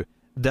knew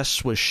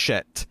this was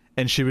shit,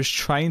 and she was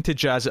trying to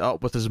jazz it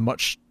up with as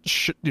much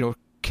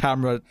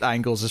camera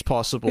angles as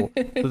possible,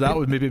 so that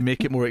would maybe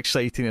make it more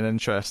exciting and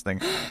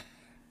interesting.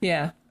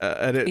 Yeah.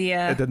 And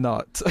it did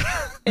not.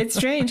 It's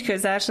strange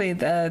because actually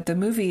the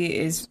movie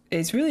is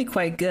really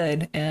quite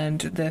good,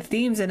 and the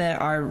themes in it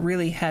are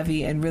really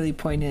heavy and really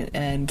poignant,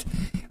 and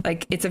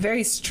like it's a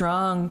very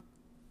strong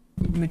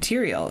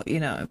material,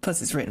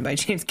 plus it's written by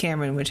James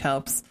Cameron, which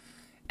helps.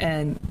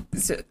 And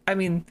so, I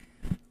mean,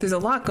 there's a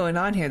lot going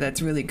on here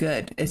that's really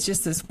good. It's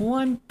just this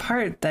one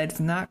part that's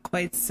not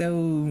quite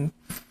so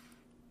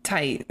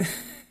tight.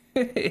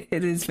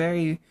 It is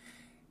very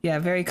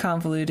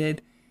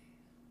convoluted.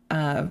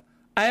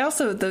 I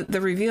also,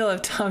 the reveal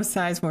of Tom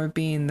Sizemore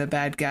being the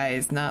bad guy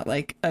is not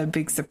like a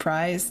big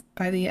surprise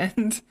by the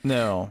end.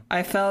 No.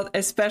 I felt,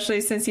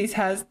 especially since he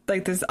has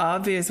like this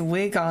obvious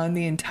wig on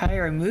the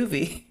entire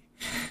movie.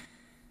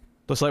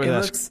 Looks like it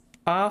looks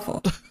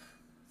awful.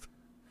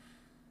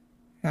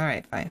 All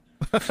right, fine.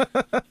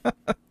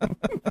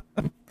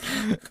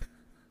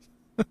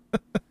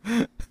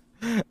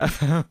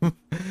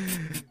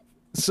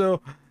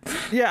 So,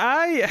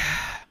 yeah,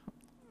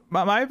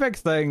 my big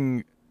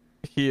thing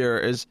here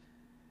is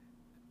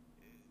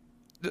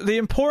the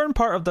important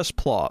part of this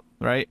plot,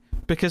 right?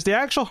 Because the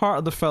actual heart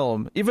of the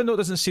film, even though it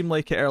doesn't seem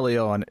like it early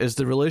on, is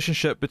the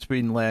relationship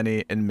between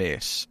Lenny and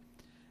Mace.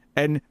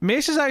 And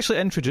Mace is actually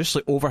introduced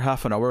like over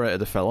half an hour out of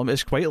the film.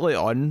 It's quite late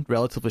on,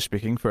 relatively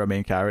speaking, for a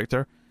main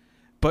character.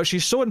 But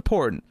she's so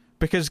important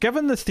because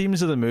given the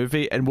themes of the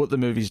movie and what the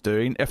movie's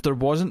doing, if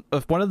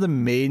one of the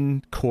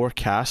main core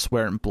cast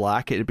weren't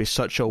black, it'd be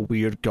such a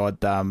weird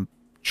goddamn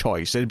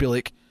choice. It'd be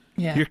like,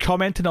 you're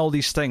commenting all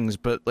these things,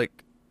 but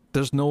like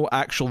there's no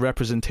actual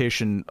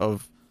representation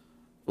of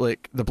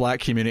like the black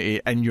community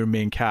in your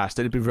main cast.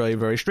 It'd be very,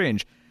 very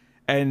strange.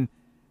 And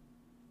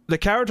the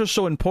character's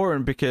so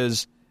important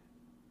because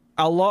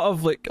a lot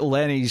of like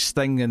Lenny's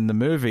thing in the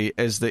movie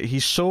is that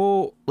he's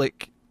so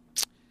like,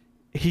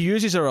 he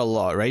uses her a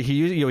lot, right?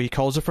 He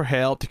calls her for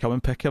help to come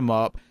and pick him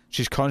up.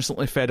 She's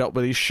constantly fed up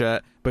with his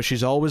shit, but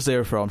she's always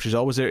there for him. She's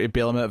always there to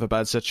bail him out of a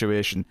bad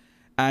situation.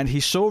 And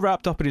he's so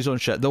wrapped up in his own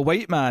shit. The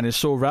white man is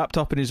so wrapped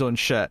up in his own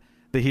shit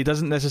that he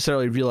doesn't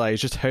necessarily realize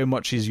just how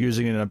much he's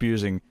using and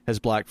abusing his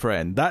black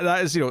friend.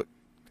 That is, in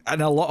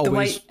a lot of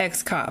ways... The white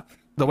ex-cop.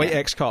 The white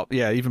ex-cop,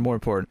 yeah, even more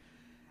important.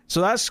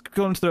 So that's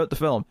going throughout the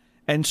film.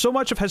 And so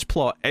much of his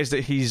plot is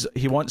that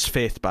he wants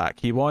Faith back.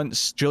 He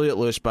wants Juliette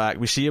Lewis back.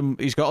 We see him,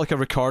 he's got like a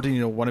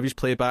recording, one of his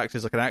playbacks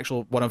is like an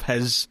actual one of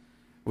his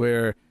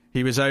where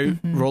he was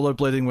out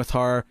rollerblading with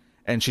her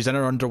and she's in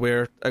her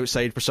underwear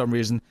outside for some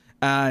reason.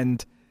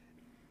 And...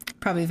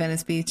 probably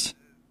Venice Beach.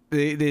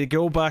 They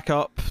go back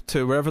up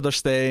to wherever they're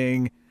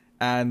staying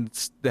and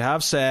they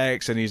have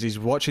sex and he's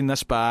watching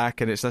this back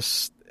and it's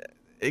this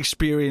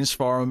experience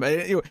for him.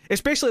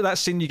 It's basically that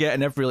scene you get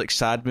in every like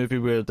sad movie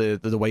where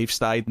the wife's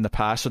died in the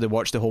past so they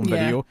watch the home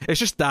video. It's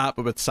just that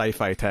but with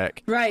sci-fi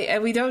tech. Right,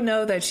 and we don't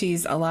know that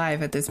she's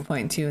alive at this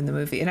point too in the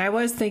movie. And I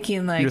was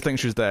thinking like... You think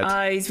she's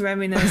dead? He's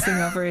reminiscing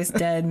over his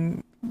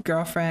dead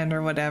girlfriend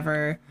or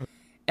whatever.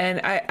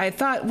 And I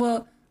thought,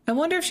 well... I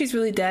wonder if she's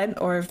really dead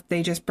or if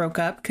they just broke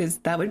up, because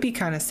that would be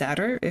kind of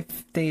sadder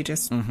if they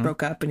just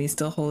broke up and he's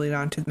still holding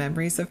on to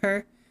memories of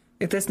her,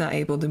 if that's not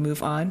able to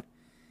move on.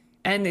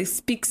 And it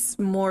speaks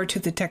more to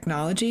the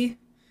technology,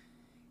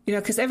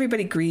 because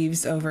everybody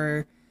grieves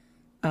over,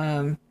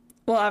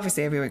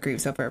 obviously everyone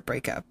grieves over a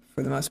breakup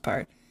for the most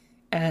part,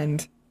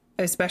 and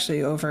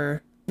especially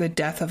over the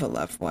death of a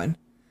loved one.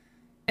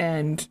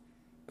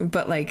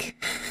 But like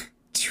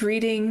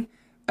treating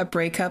a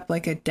breakup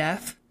like a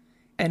death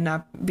and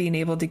not being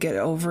able to get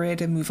over it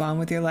and move on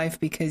with your life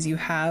because you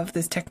have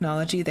this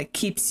technology that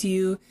keeps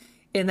you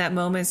in that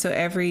moment. So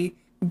every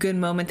good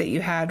moment that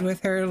you had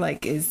with her,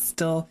 like, is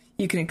still,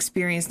 you can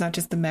experience not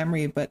just the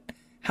memory, but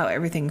how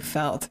everything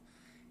felt.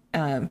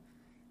 That's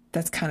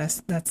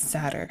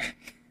sadder.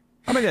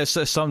 I mean,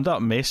 it's summed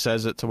up. Mace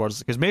says it towards,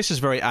 because Mace is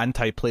very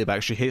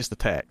anti-playback. She hates the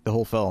tech, the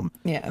whole film.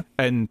 Yeah.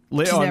 And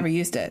later She's on, never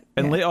used it.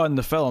 And later on in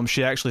the film,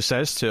 she actually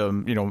says to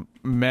him, you know,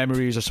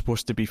 memories are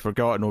supposed to be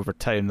forgotten over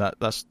time. They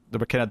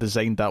were kind of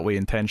designed that way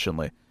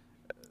intentionally.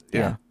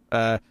 Yeah.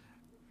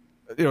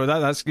 You know,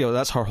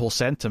 that's her whole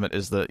sentiment,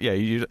 is that,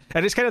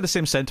 and it's kind of the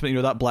same sentiment, you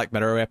know, that Black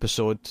Mirror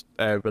episode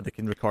where they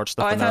can record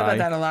stuff. I in thought their about eye.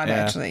 that a lot,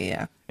 actually.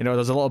 Yeah. You know,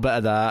 there's a little bit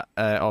of that,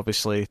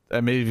 obviously.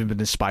 It may have even been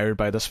inspired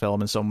by this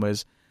film in some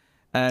ways.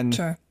 And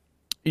sure.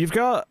 You've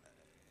got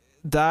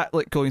that,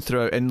 like, going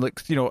through it, and,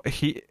 like, you know,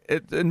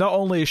 not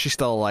only is she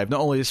still alive,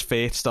 not only is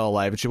Faith still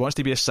alive, but she wants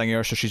to be a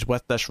singer, so she's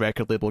with this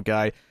record label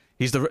guy.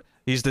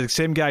 He's the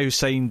same guy who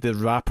signed the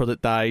rapper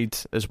that died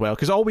as well.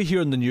 Because all we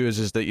hear in the news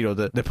is that, you know,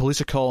 the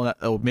police are calling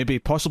it maybe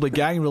possibly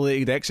gang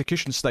related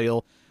execution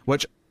style,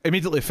 which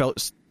immediately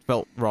felt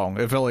wrong.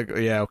 It felt like,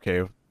 yeah,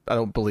 okay, I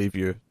don't believe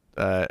you,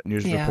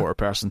 news reporter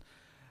person.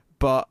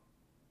 But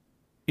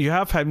you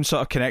have him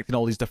sort of connecting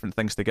all these different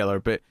things together.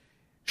 But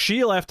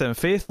she left him.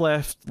 Faith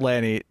left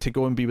Lenny to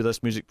go and be with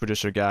this music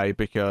producer guy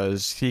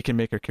because he can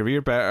make her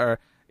career better.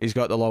 He's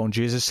got the long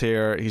Jesus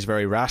hair. He's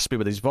very raspy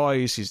with his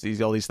voice.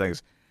 He's all these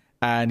things.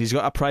 And he's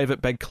got a private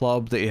big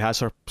club that he has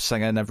her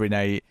sing in every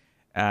night.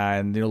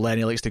 And, you know,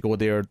 Lenny likes to go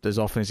there as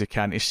often as he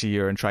can to see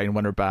her and try and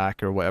win her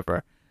back or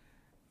whatever.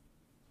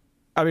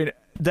 I mean,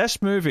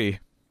 this movie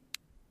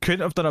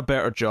couldn't have done a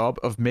better job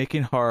of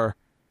making her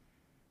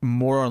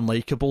more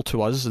unlikable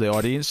to us, the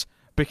audience,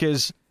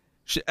 because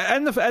she,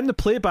 in the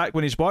playback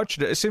when he's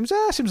watching it, it seems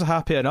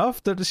happy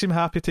enough. They seem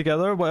happy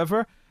together,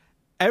 whatever.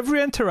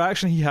 Every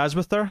interaction he has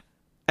with her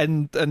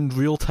in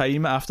real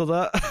time after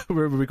that,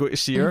 where we go to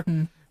see her,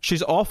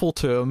 she's awful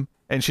to him,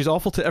 and she's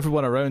awful to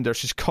everyone around her.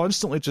 She's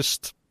constantly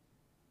just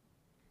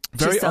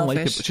very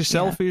unlikable. She's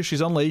selfish.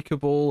 She's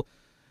unlikable.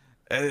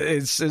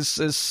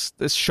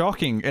 It's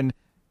shocking, and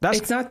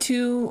it's not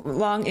too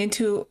long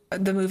into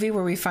the movie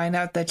where we find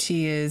out that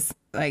she is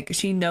like,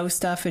 she knows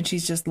stuff and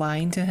she's just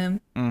lying to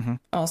him.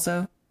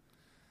 Also.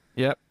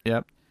 Yep.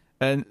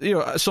 And, you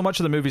know, so much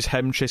of the movie's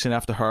him chasing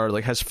after her.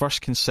 Like, his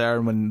first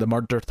concern when the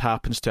murder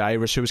happens to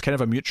Iris, who was kind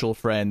of a mutual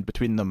friend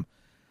between them.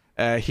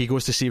 He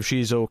goes to see if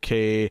she's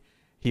okay.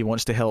 He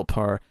wants to help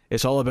her.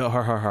 It's all about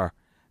her.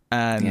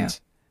 And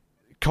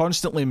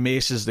constantly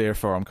Mace is there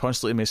for him.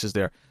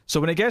 So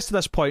when it gets to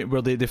this point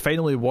where they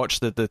finally watch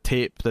the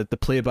tape, the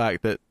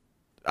playback that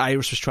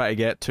Iris was trying to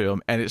get to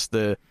him, and it's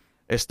the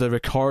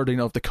recording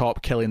of the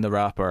cop killing the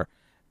rapper.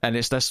 And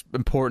it's this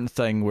important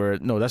thing where,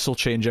 no, this will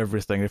change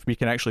everything. If we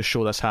can actually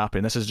show this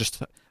happen, this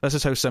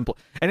is how simple.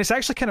 And it's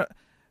actually kind of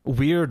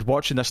weird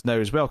watching this now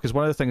as well, because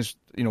one of the things,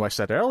 you know, I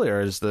said earlier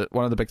is that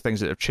one of the big things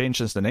that have changed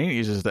since the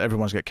 90s is that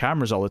everyone's got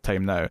cameras all the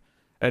time now.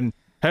 And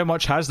how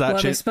much has that changed?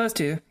 Well, they're supposed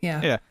to,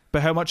 yeah. Yeah,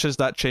 but how much has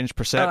that changed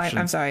perception?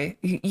 I'm sorry.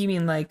 You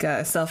mean like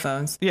cell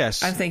phones?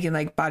 Yes. I'm thinking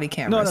like body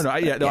cameras. No.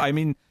 I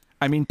mean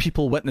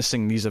people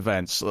witnessing these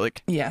events,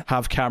 like,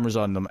 have cameras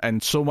on them,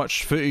 and so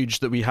much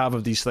footage that we have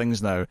of these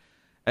things now,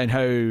 and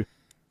how it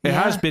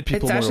has made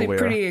people more aware. It's actually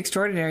pretty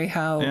extraordinary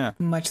how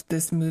much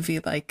this movie,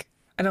 like,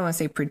 I don't want to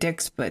say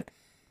predicts, but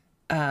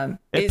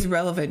is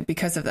relevant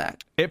because of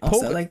that.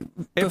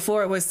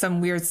 Before it was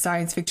some weird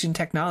science fiction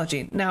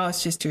technology. Now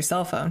it's just your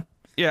cell phone.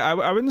 Yeah,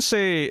 I wouldn't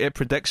say it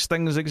predicts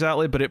things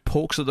exactly, but it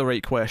pokes at the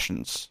right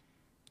questions.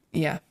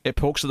 Yeah. It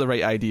pokes at the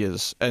right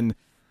ideas. And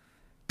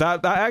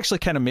that actually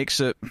kind of makes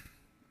it,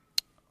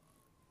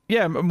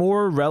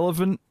 more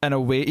relevant in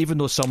a way, even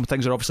though some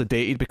things are obviously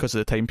dated because of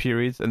the time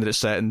period and that it's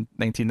set in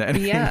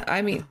 1999. Yeah,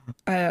 I mean,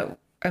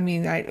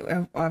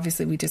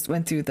 obviously we just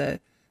went through the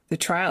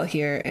trial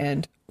here,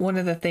 and one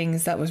of the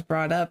things that was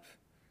brought up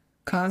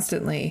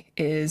constantly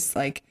is,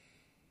 like,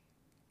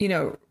 you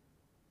know,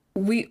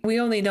 we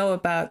only know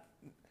about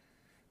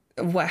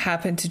what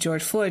happened to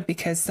George Floyd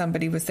because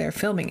somebody was there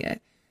filming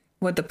it.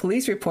 What the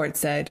police report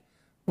said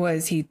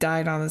was he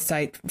died on the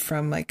site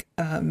from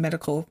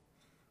medical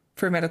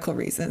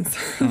reasons.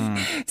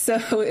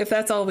 So if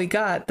that's all we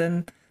got,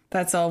 then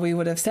that's all we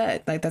would have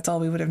said. Like, that's all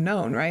we would have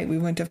known, right? We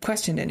wouldn't have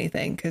questioned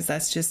anything because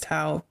that's just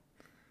how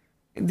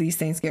these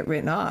things get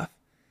written off.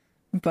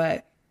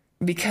 But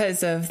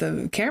because of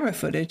the camera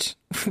footage,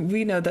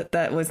 we know that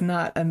that was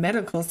not a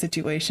medical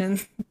situation.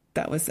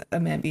 That was a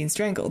man being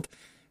strangled.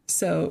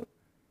 So,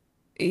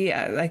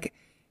 yeah, like,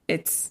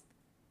 it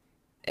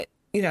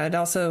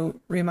also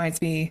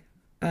reminds me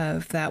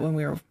of that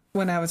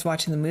when I was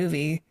watching the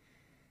movie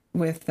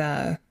with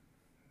the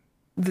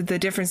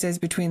differences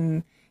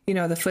between, you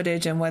know, the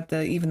footage and what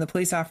even the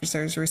police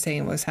officers were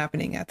saying was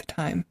happening at the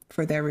time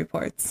for their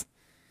reports.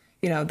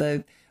 You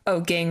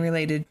know,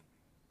 gang-related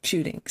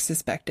shooting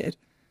suspected.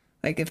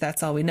 Like, if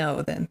that's all we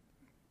know, then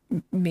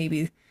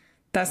maybe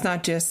that's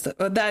not just,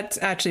 that's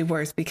actually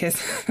worse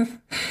because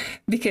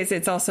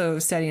it's also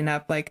setting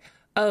up like,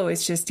 oh,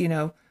 it's just, you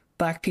know,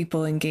 black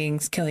people in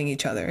gangs killing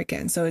each other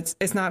again. So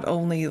it's not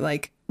only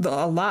like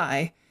a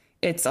lie,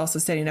 it's also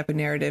setting up a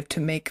narrative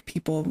to make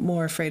people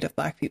more afraid of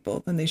black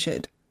people than they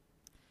should.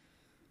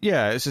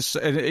 Yeah, it's just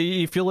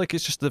you feel like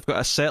it's just they've got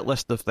a set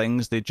list of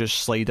things they just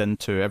slide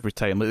into every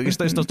time. Like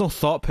there's no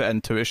thought put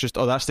into it. It's just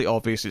that's the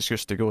obvious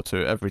excuse to go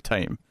to every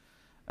time.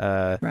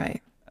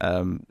 Right.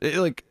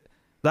 Like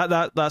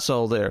that's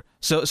all there.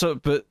 So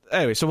but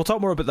anyway, so we'll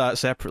talk more about that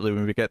separately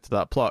when we get to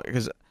that plot,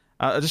 because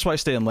I just want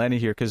to stay on Lenny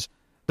here, because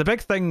the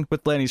big thing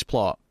with Lenny's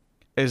plot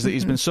is that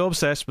he's been so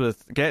obsessed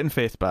with getting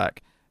Faith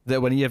back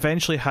that when he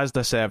eventually has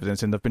this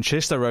evidence and they've been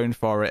chased around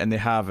for it and they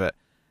have it,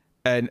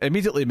 and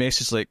immediately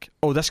Mace is like,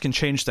 oh, this can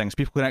change things.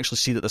 People can actually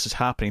see that this is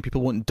happening.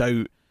 People won't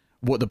doubt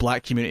what the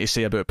black community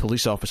say about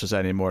police officers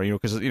anymore,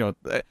 because,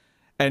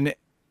 and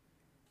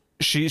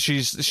she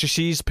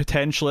sees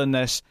potential in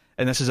this,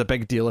 and this is a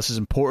big deal. This is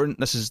important.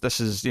 This is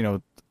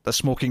a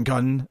smoking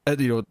gun,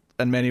 in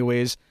many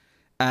ways.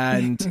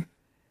 And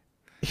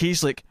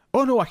he's like,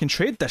 oh no, I can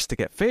trade this to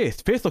get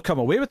Faith. Faith will come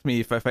away with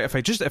me if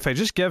I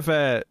just give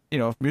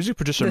music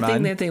producer the man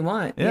thing that they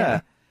want.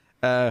 Yeah.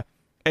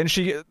 And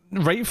she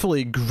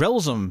rightfully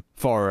grills him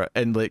for it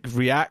and like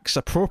reacts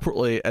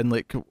appropriately and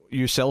like,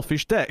 you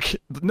selfish dick.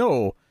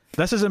 No,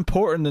 this is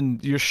important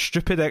than your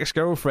stupid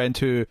ex-girlfriend,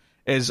 who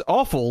is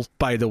awful,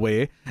 by the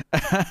way,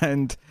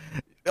 and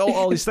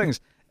all these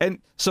things. And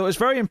so it's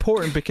very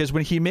important, because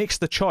when he makes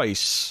the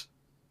choice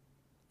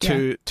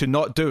to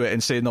not do it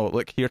and say, no,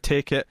 look, here,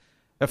 take it.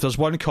 If there's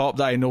one cop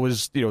that I know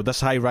is, this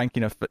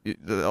high-ranking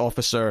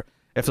officer,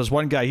 if there's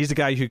one guy, he's the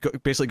guy who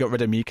basically got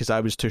rid of me because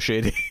I was too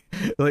shady.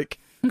 Like,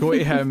 go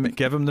to him,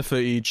 give him the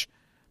footage,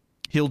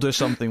 he'll do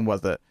something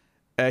with it.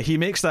 He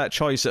makes that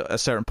choice at a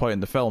certain point in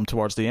the film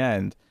towards the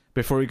end,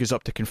 before he goes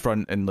up to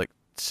confront and like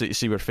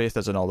see where Faith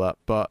is and all that.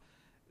 But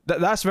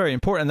that's very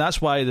important, and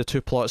that's why the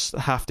two plots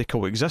have to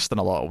coexist in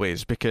a lot of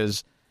ways,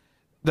 because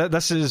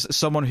this is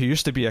someone who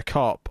used to be a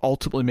cop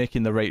ultimately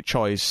making the right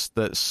choice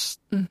that's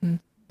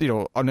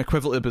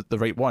unequivocally the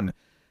right one.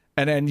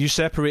 And then you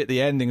separate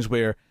the endings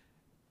where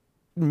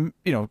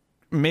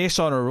Mace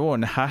on her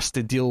own has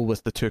to deal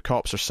with the two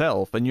cops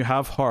herself, and you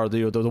have her,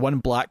 the one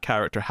black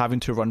character, having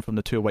to run from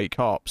the two white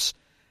cops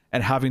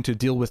and having to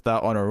deal with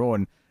that on her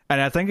own.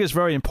 And I think it's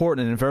very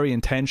important and very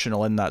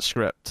intentional in that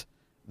script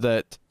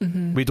that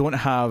we don't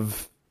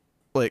have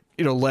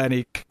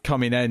Lenny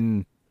coming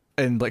in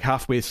and like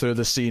halfway through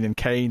the scene and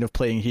kind of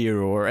playing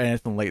hero or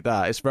anything like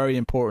that. It's very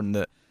important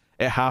that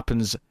it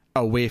happens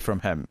away from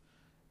him,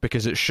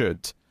 because it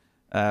should.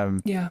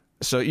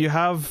 So you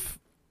have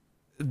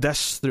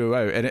this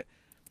throughout, and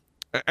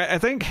I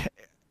think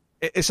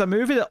it's a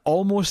movie that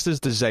almost is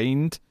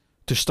designed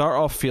to start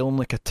off feeling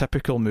like a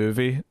typical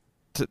movie,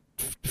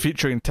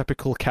 featuring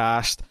typical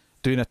cast,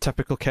 doing a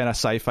typical kind of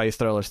sci-fi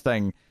thriller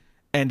thing,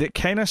 and it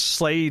kind of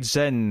slides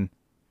in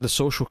the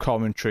social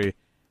commentary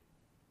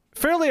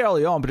fairly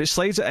early on, but it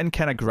slides it in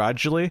kind of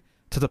gradually,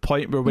 to the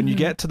point where when you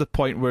get to the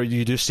point where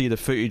you do see the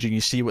footage and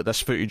you see what this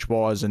footage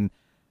was and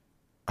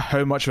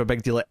how much of a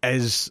big deal it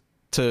is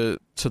to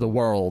the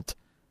world,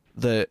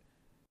 that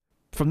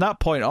from that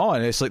point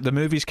on, it's like the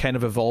movie's kind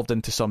of evolved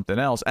into something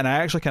else. And I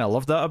actually kind of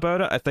love that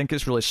about it. I think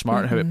it's really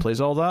smart how it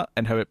plays all that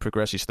and how it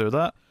progresses through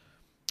that.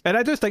 And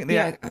I do think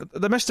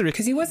the mystery...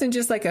 Because he wasn't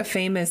just like a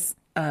famous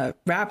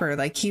rapper.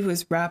 Like, he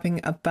was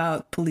rapping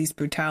about police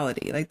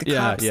brutality. Like, the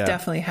cops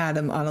definitely had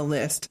him on a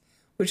list,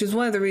 which is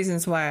one of the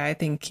reasons why I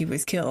think he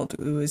was killed. It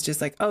was just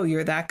like, oh,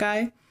 you're that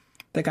guy?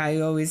 The guy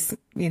who always,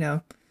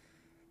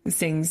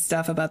 sings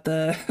stuff about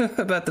the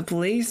about the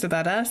police,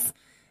 about us?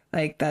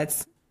 Like,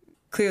 that's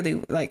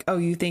clearly like, oh,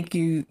 you think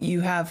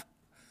you have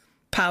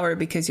power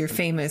because you're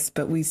famous,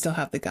 but we still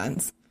have the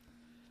guns.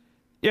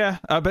 Yeah,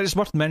 but it's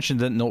worth mentioning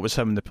they didn't know it was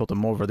him and they pulled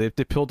him over. They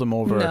pulled him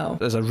over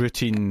as a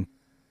routine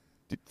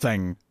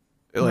thing.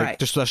 Like,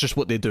 that's just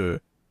what they do.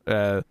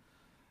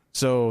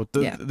 So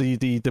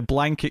the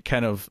blanket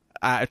kind of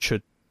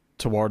attitude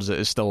towards it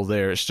is still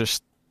there. It's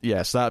just,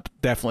 yes, that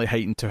definitely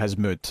heightened to his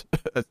mood,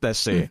 let's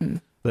say,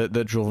 that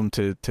drove him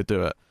to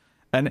do it.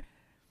 And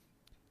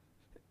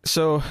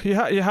so you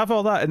have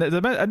all that,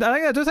 and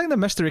I do think the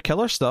mystery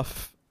killer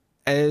stuff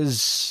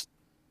is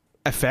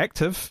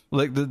effective.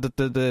 Like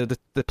the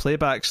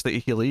playbacks that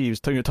he leaves,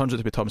 it turns out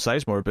to be Tom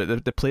Sizemore, but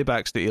the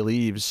playbacks that he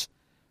leaves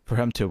for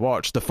him to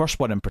watch, the first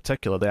one in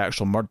particular, the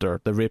actual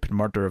murder, the rape and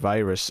murder of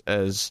Iris,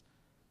 is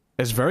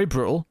very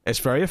brutal. It's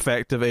very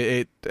effective.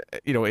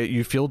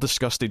 You feel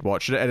disgusted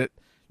watching it, and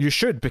you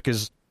should,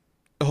 because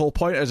the whole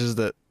point is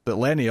that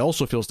Lenny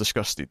also feels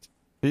disgusted.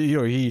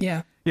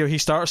 He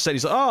starts saying,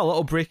 he's like, oh, a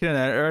little breaking and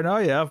enter, and oh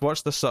yeah, I've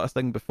watched this sort of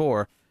thing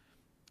before,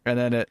 and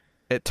then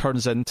it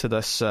turns into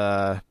this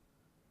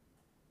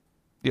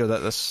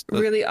this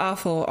really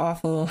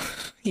awful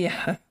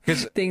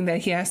thing that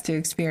he has to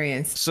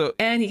experience. So,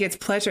 and he gets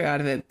pleasure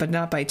out of it, but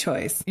not by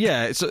choice.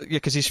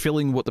 Because he's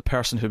feeling what the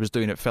person who was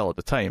doing it felt at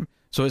the time.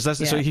 So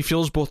so he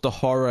feels both the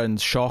horror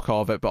and shock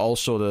of it, but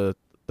also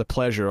the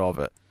pleasure of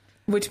it,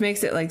 which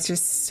makes it like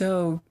just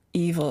so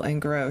evil and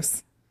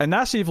gross. And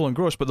that's evil and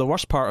gross, but the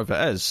worst part of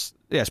it is,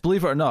 yes,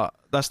 believe it or not,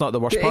 that's not the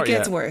worst part yet. It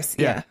gets worse.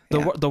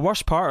 The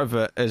worst part of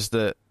it is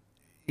that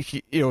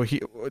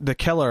the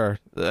killer,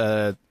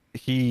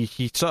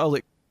 he sort of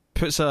like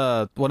puts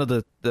one of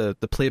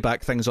the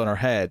playback things on her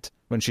head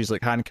when she's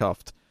like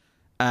handcuffed,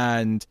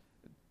 and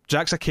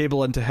jacks a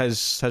cable into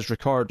his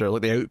recorder,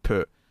 like the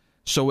output.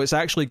 So it's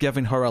actually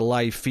giving her a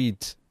live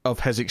feed of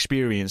his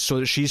experience, so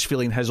that she's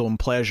feeling his own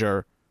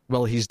pleasure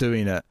while he's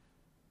doing it.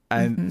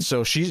 And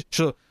so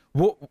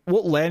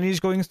what Lenny's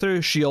going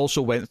through, she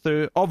also went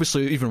through.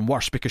 Obviously, even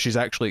worse because she's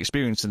actually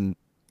experiencing,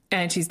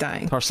 and she's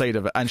dying. Her side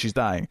of it, and she's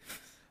dying.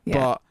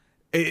 Yeah.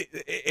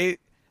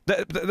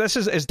 But this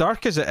is, as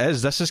dark as it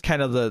is, this is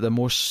kind of the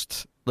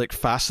most like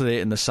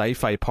fascinating the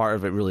sci-fi part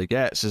of it really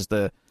gets, is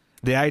the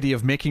idea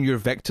of making your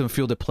victim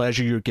feel the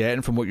pleasure you're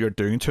getting from what you're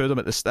doing to them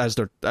as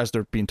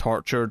they're being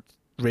tortured,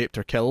 raped,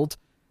 or killed,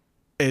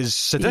 is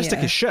sadistic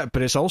as shit.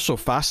 But it's also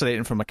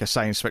fascinating from like a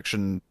science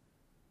fiction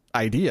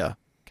idea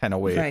kind of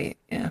way, right?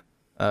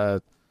 Yeah.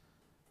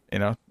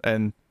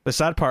 And the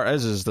sad part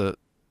is that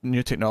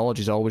new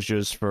technology is always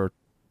used for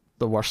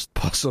the worst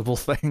possible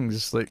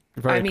things, like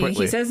very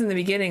quickly. He says in the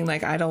beginning,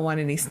 like, I don't want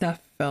any snuff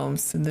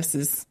films, and this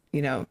is,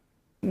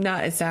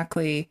 not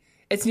exactly,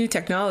 it's new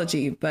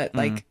technology, but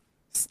like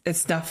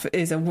snuff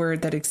is a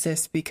word that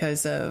exists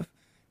because of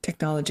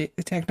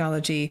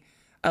technology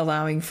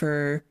allowing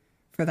for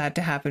that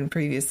to happen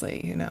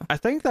previously. I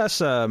think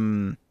that's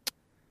an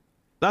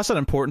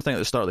important thing at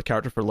the start of the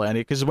character for Lenny,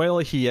 because while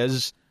he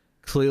is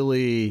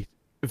clearly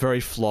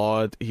very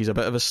flawed, he's a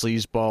bit of a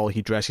sleazeball,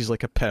 he dresses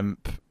like a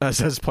pimp,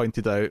 as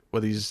pointed out,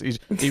 with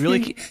he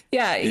really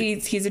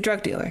he's a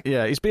drug dealer.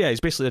 He's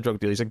basically a drug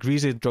dealer. He's a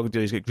greasy drug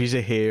dealer. He's got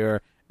greasy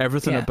hair.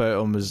 Everything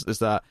about him is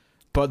that.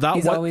 But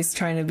he's always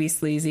trying to be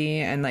sleazy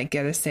and like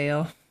get a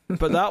sale.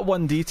 But that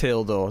one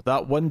detail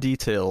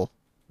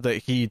that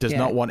he does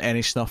not want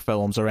any snuff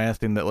films or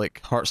anything that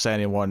like hurts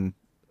anyone,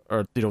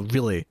 or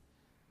really,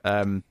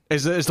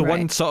 is the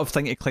one sort of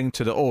thing to cling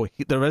to.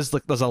 There's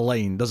a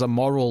line, there's a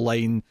moral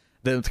line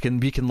that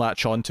we can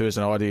latch onto as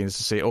an audience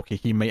to say, okay,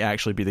 he might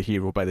actually be the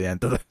hero by the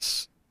end of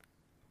this.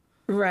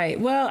 Right.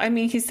 Well,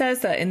 he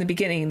says that in the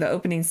beginning, the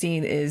opening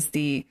scene is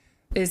the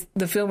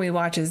film we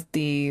watch is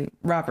the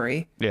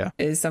robbery. Yeah.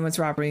 Is someone's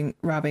robbing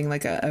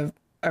like a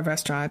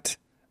restaurant,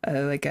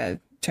 like a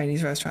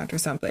Chinese restaurant or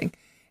something.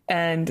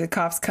 And the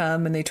cops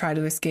come and they try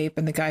to escape,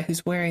 and the guy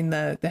who's wearing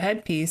the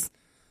headpiece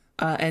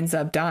ends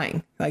up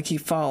dying. Like, he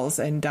falls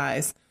and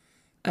dies.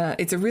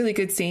 It's a really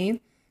good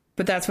scene.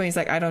 But that's when he's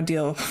like, I don't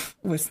deal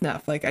with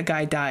snuff. Like, a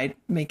guy died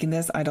making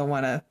this. I don't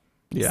want to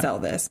sell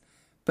this.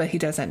 But he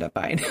does end up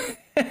buying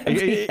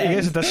he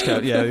gets a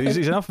discount. Yeah, he's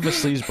enough of a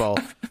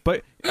sleazeball.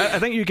 But I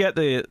think you get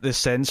the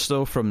sense,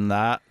 though, from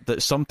that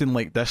something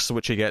like this,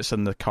 which he gets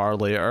in the car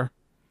later,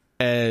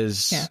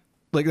 is... Yeah.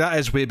 Like, that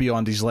is way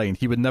beyond his line.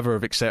 He would never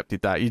have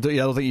accepted that. I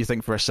don't think you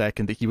think for a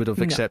second that he would have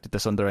accepted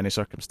this under any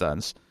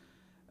circumstance.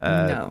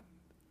 No.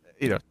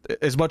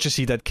 As much as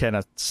he did kind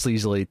of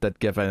sleazily did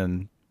give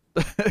in...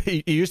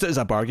 he used it as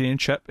a bargaining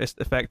chip,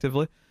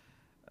 effectively,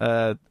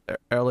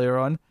 earlier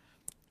on.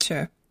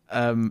 Sure.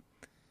 But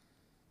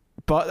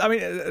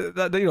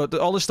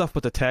all the stuff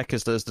with the tech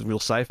is the real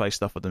sci-fi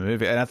stuff of the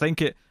movie, and I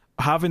think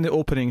having the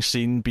opening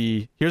scene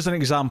be, here's an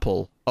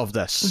example of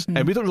this,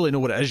 and we don't really know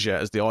what it is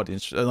yet as the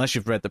audience, unless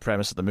you've read the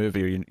premise of the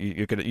movie or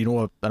you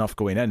know enough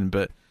going in,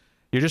 but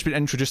you're just being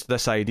introduced to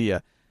this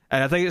idea.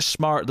 And I think it's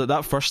smart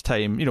that first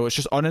time, it's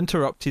just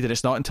uninterrupted, and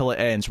it's not until it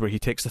ends where he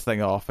takes the thing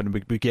off and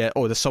we get,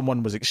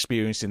 someone was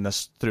experiencing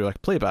this through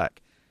like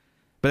playback.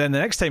 But then the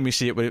next time we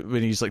see it,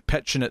 when he's like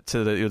pitching it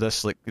to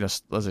this like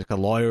there's like a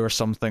lawyer or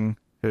something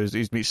who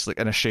meets like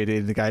in a shady,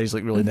 and the guy's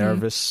like really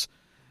nervous,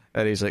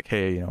 and he's like,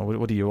 hey,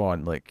 what do you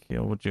want? Like,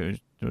 would you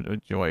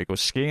want to go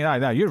skiing?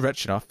 Nah, you're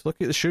rich enough. Look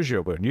at the shoes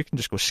you're wearing. You can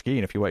just go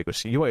skiing if you want to go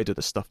skiing. You want to do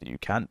the stuff that you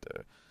can't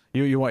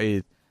do. You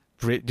want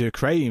to do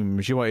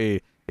crimes. You want to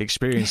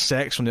experience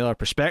sex from the other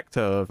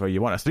perspective, or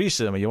you want a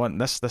threesome, or you want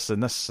this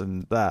and this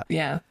and that.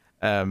 Yeah.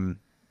 And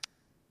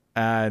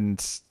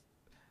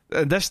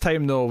this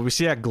time, though, we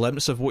see a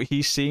glimpse of what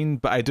he's seen,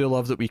 but I do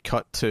love that we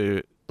cut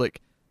to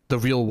like the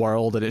real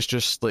world, and it's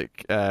just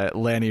like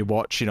Lenny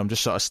watching him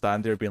just sort of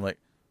stand there being like,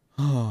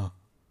 oh,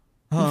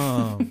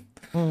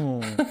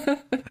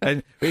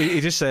 and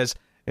he just says,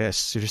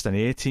 yes, you're just an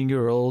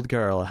 18-year-old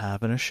girl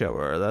having a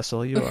shower, that's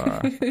all you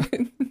are.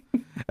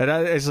 And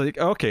it's like,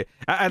 okay,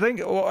 I think,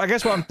 I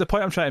guess the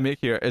point I'm trying to make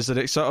here is that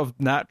it sort of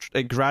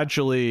it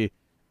gradually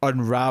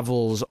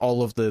unravels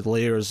all of the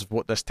layers of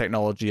what this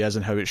technology is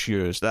and how it's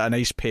used at a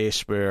nice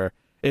pace where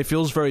it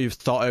feels very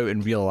thought out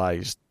and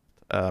realized.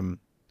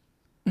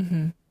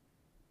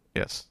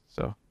 Yes,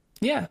 so.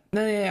 Yeah,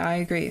 I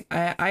agree.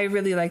 I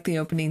really like the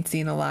opening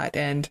scene a lot,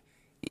 and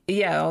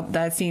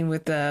that scene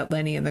with the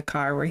Lenny in the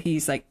car where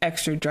he's like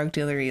extra drug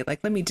dealery, like,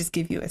 let me just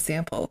give you a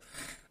sample.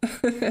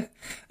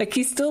 Like,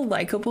 he's still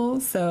likable,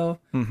 so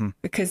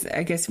because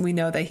I guess we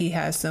know that he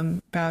has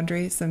some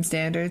boundaries, some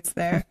standards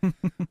there,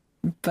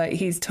 but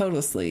he's total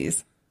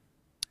sleaze.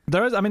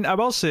 There is, I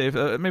will say,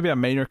 maybe a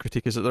minor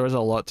critique is that there is a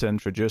lot to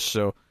introduce.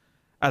 So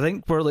I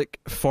think we're like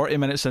 40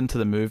 minutes into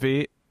the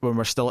movie, when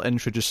we're still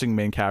introducing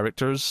main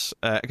characters,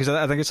 because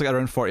I think it's like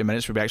around 40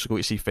 minutes where we actually go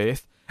to see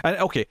Faith. And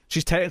okay,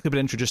 she's technically been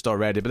introduced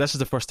already, but this is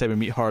the first time we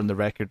meet her and the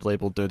record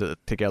label do it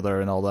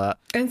together and all that.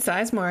 And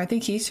Sizemore, I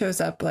think he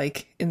shows up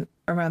like in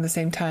around the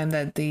same time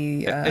that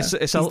he's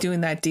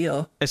doing that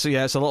deal. It's a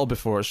little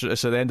before. It's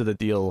at the end of the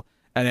deal,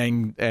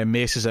 and then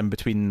Mace is in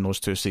between those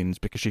two scenes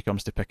because she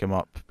comes to pick him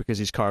up because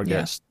his car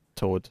gets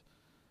towed,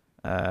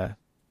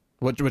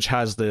 which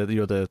has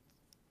the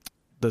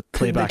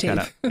playback in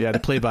it. Yeah, the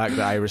playback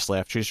that Iris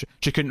left.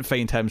 She couldn't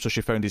find him, so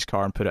she found his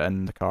car and put it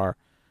in the car.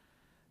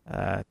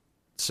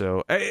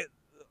 So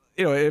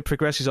it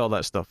progresses all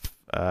that stuff.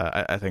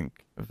 I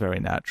think very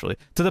naturally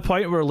to the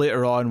point where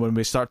later on, when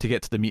we start to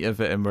get to the meat of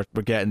it, and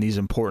we're getting these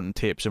important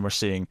tapes, and we're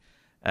seeing.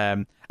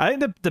 I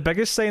think the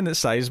biggest sign that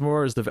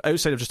Sizemore is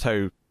outside of just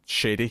how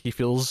shady he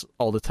feels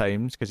all the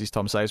time because he's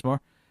Tom Sizemore.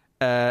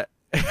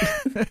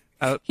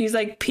 He's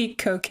like peak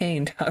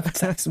cocaine Tom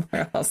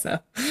Sizemore also.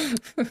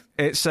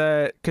 It's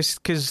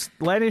because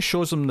Lenny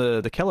shows him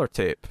the killer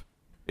tape.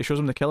 He shows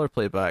him the killer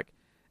playback,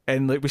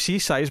 and like we see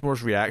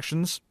Sizemore's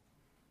reactions,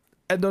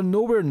 and they're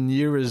nowhere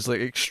near as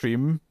like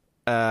extreme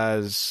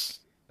as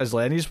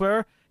Lenny's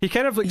were. He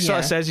kind of like sort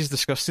of says he's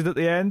disgusted at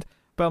the end,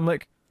 but I'm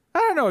like, I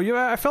don't know.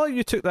 I felt like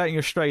you took that in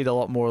your stride a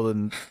lot more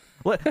than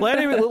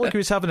Lenny. Looked like he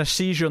was having a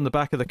seizure on the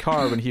back of the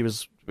car when he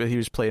was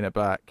playing it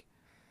back.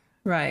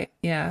 Right.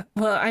 Yeah.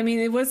 Well, I mean,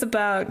 it was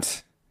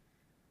about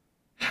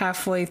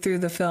halfway through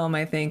the film,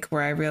 I think,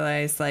 where I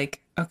realized,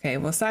 like, okay,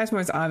 well,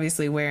 Sizemore's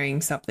obviously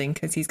wearing something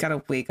because he's got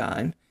a wig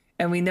on,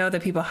 and we know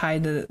that people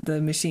hide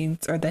the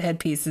machines or the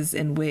headpieces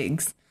in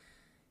wigs,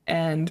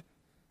 and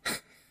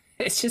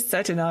it's just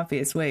such an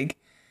obvious wig,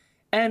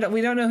 and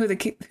we don't know who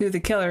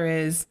the killer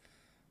is,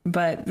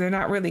 but they're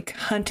not really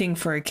hunting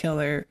for a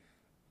killer,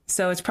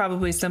 so it's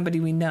probably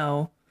somebody we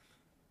know.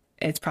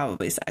 It's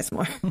probably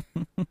Sizemore.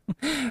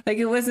 Like,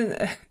 it wasn't.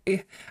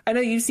 I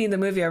know you've seen the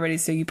movie already,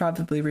 so you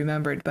probably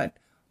remembered, but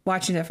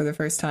watching it for the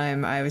first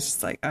time, I was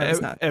just like, I was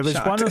not. It was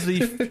shocked. One of the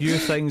few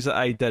things that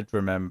I did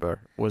remember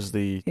was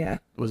the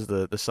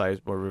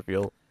Sizemore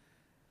reveal,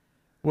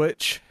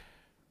 which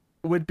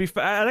would be.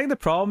 I think the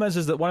problem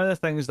is that one of the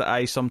things that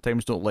I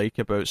sometimes don't like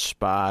about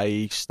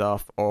spy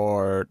stuff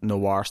or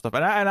noir stuff,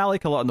 and I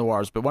like a lot of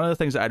noirs, but one of the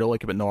things that I don't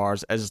like about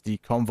noirs is the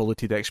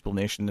convoluted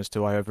explanation as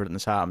to why everything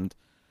has happened.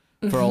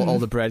 For all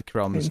the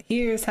breadcrumbs. And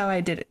here's how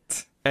I did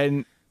it.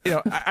 And,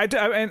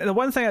 and the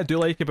one thing I do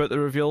like about the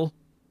reveal,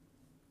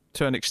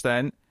 to an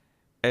extent,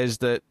 is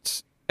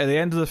that at the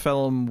end of the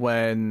film,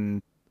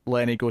 when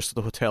Lenny goes to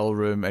the hotel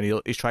room and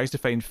he tries to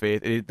find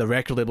Faith, the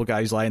record label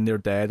guy's lying there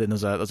dead, and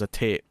there's a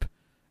tape,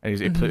 and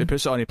he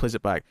puts it on, he plays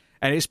it back,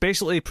 and it's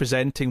basically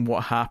presenting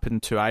what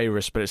happened to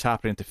Iris, but it's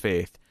happening to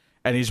Faith,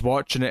 and he's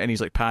watching it and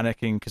he's like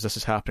panicking because this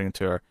is happening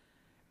to her.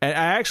 And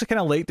I actually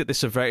kind of liked that they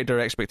subverted her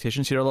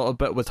expectations here a little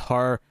bit with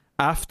her.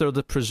 After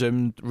the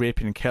presumed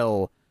rape and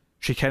kill,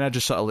 she kind of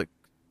just sort of like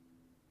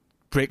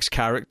breaks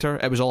character.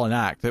 It was all an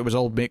act. It was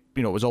all it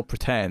was all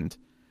pretend.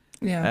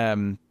 Yeah.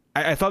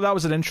 I thought that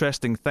was an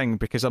interesting thing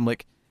because I'm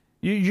like,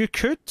 you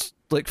could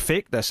like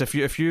fake this if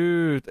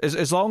you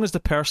as long as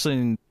the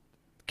person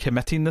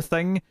committing the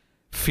thing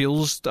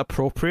feels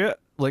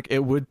appropriate, like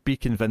it would be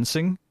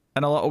convincing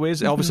in a lot of ways.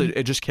 Mm-hmm. Obviously,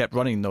 it just kept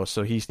running though,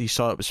 so he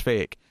saw it was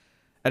fake,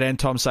 and then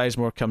Tom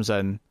Sizemore comes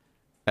in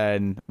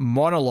and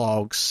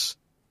monologues.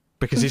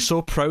 Because he's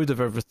so proud of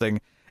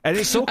everything, and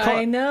it's so.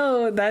 I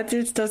know that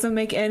just doesn't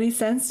make any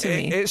sense to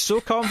me. It's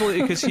so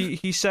convoluted because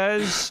he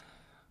says,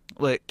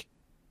 like,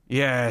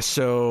 yeah,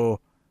 so,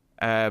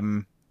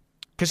 because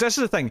this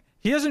is the thing,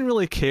 he doesn't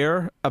really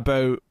care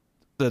about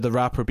the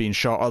rapper being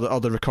shot or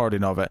the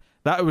recording of it.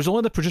 That it was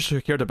only the producer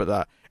who cared about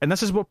that, and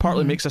this is what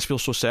partly makes us feel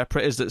so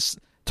separate. Is that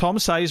Tom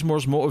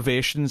Sizemore's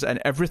motivations and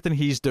everything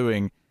he's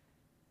doing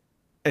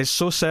is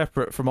so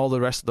separate from all the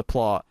rest of the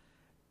plot.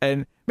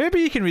 And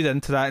maybe you can read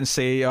into that and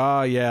say,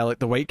 oh yeah, like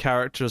the white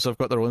characters have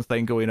got their own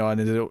thing going on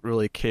and they don't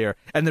really care.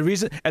 And the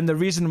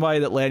reason why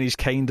that Lenny's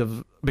kind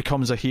of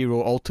becomes a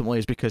hero ultimately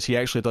is because he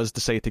actually does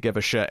decide to give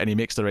a shit and he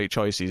makes the right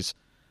choices.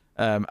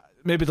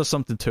 Maybe there's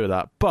something to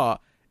that,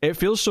 but it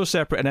feels so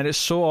separate, and then it's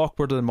so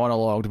awkward in the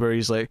monologue where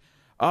he's like,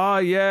 oh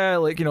yeah,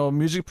 like,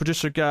 music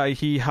producer guy,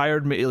 he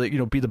hired me to,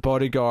 like, be the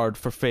bodyguard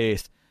for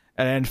Faith.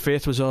 And then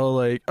Faith was all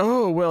like,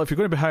 oh well, if you're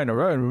going to be hanging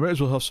around, we might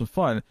as well have some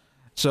fun.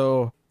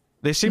 So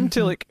they seem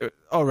to like,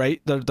 all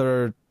right,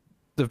 they've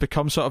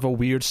become sort of a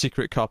weird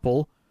secret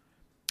couple,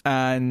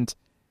 and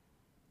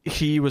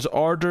he was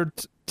ordered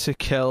to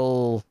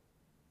kill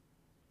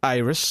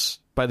Iris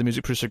by the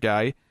music producer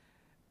guy,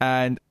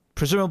 and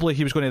presumably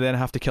he was going to then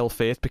have to kill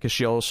Faith because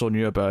she also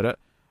knew about it.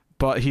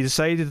 But he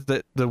decided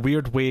that the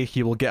weird way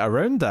he will get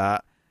around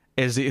that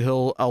is that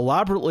he'll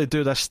elaborately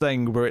do this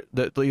thing where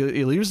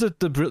he leaves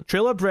the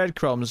trail of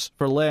breadcrumbs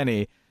for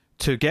Lenny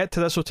to get to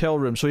this hotel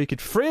room so he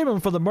could frame him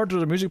for the murder of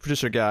the music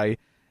producer guy,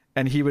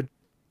 and he would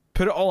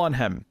put it all on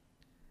him,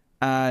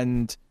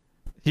 and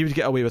he would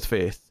get away with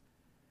Faith.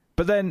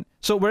 But then,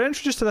 so we're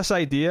introduced to this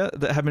idea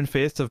that him and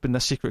Faith have been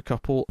this secret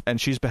couple, and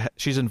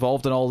she's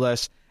involved in all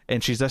this,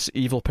 and she's this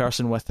evil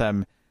person with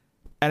him.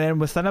 And then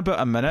within about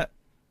a minute,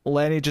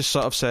 Lenny just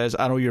sort of says,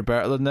 "I know you're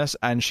better than this,"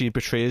 and she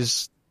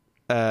betrays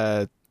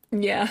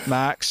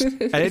Max,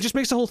 and it just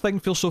makes the whole thing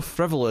feel so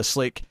frivolous.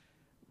 Like,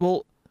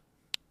 well,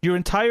 your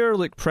entire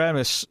like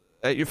premise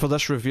for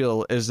this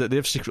reveal is that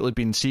they've secretly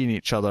been seeing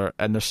each other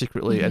and they're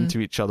secretly into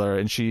each other,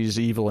 and she's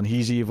evil and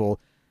he's evil.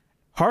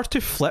 Hard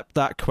to flip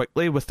that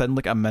quickly within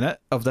like a minute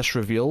of this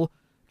reveal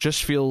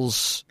just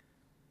feels,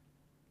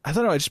 I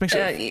don't know, it just makes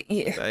it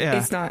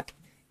it's not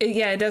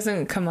it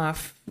doesn't come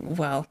off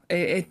well.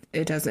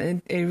 It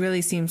doesn't. It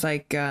really seems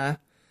like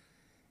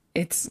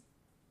it's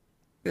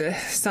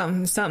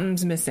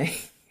something's missing.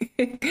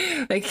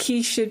 Like,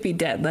 he should be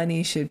dead.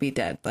 Lenny should be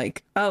dead.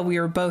 Like, oh, we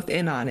were both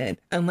in on it.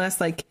 Unless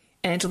like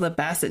Angela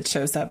Bassett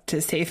shows up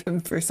to save him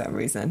for some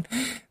reason,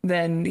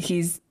 then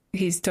he's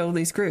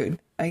totally screwed.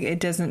 Like, it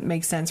doesn't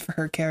make sense for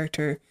her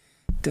character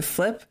to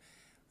flip,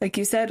 like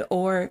you said.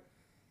 Or,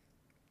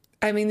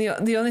 I mean,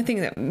 the only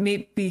thing that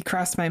maybe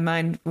crossed my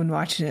mind when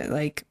watching it,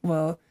 like,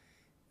 well,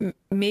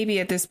 maybe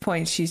at this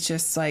point she's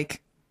just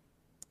like,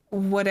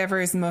 whatever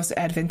is most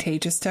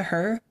advantageous to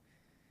her.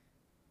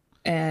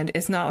 And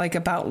it's not like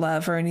about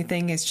love or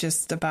anything. It's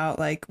just about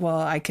like, well,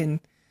 I can,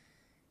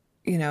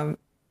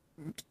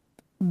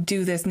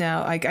 do this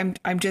now. Like,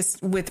 I'm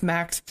just with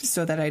Max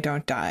so that I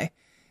don't die.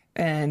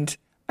 And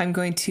I'm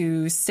going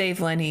to save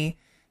Lenny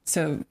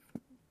so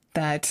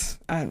that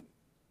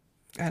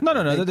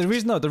No.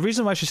 The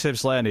reason why she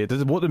saves Lenny,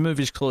 what the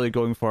movie's clearly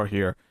going for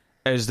here,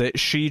 is that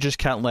she just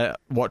can't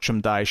watch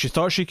him die. She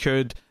thought she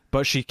could,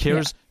 but she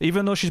cares. Yeah.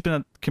 Even though she's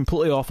been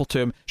completely awful to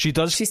him, she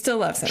still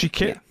loves him. She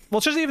cares. Yeah.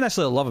 Well, she doesn't even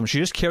necessarily love him. She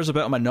just cares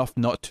about him enough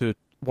not to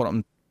want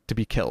him to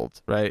be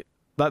killed. Right?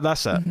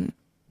 That's it. Mm-hmm.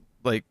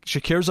 Like, she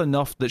cares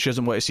enough that she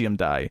doesn't want to see him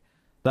die.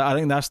 I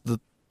think that's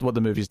what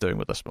the movie's doing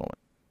with this moment.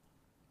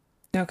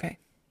 Okay.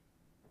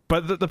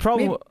 But the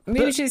problem...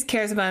 Maybe she just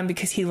cares about him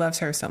because he loves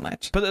her so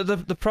much. But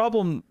the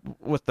problem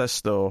with this,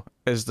 though,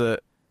 is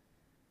that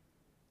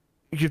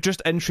you've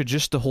just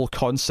introduced the whole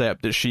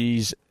concept that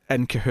she's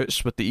in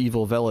cahoots with the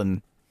evil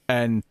villain.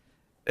 And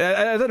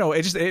I don't know,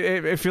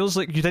 it feels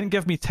like you didn't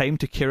give me time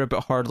to care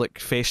about her, like,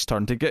 face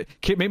turn, to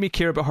make me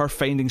care about her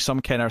finding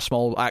some kind of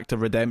small act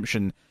of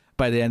redemption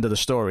by the end of the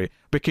story,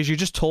 because you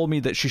just told me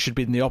that she should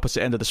be in the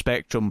opposite end of the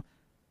spectrum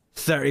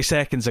 30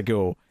 seconds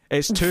ago.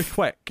 It's too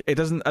quick. It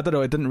didn't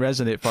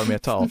resonate for me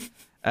at all.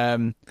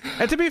 And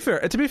to be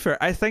fair,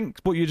 I think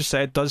what you just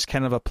said does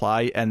kind of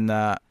apply in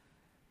that,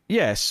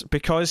 yes,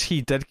 because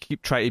he did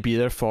keep trying to be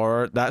there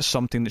for her, that's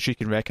something that she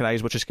can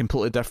recognise, which is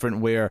completely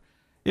different where,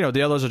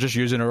 the others are just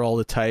using her all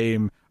the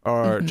time,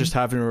 or just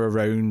having her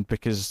around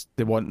because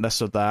they want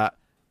this or that,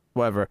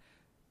 whatever.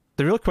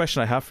 The real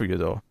question I have for you,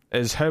 though,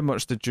 is how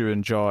much did you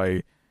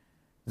enjoy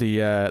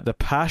the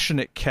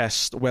passionate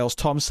kiss whilst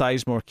Tom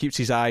Sizemore keeps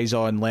his eyes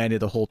on Lenny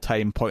the whole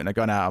time, pointing a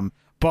gun at him,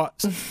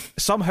 but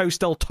somehow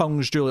still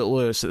tongues Juliette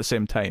Lewis at the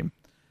same time?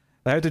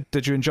 How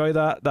did you enjoy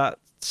that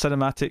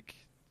cinematic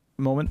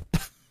moment?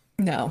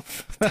 No,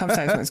 Tom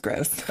Sizemore's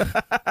gross.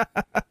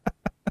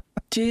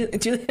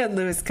 Juliette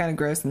Lewis is kind of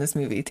gross in this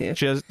movie too.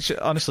 She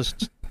honestly,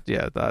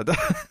 yeah.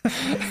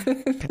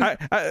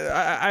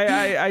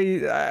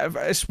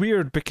 It's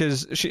weird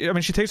because she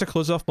takes her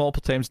clothes off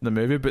multiple times in the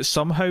movie, but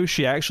somehow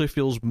she actually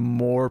feels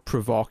more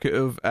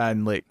provocative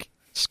and like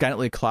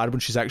scantily clad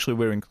when she's actually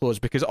wearing clothes,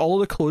 because all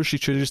of the clothes she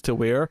chooses to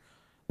wear,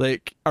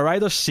 like, are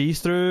either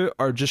see-through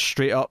or just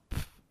straight up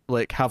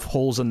like have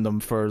holes in them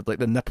for like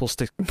the nipples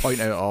to point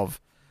out of.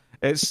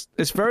 It's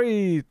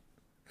very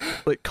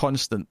like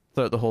constant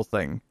throughout the whole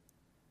thing.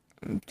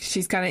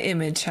 She's got an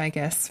image, I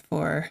guess,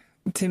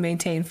 to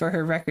maintain for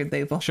her record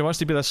label. She wants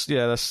to be this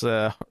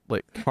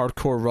like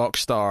hardcore rock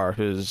star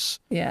who's...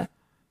 Yeah.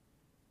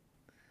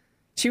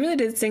 She really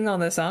did sing all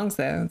the songs,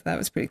 though. That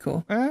was pretty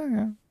cool.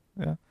 Yeah.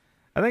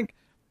 I think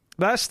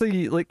that's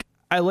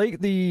I like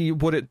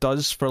what it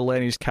does for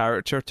Lenny's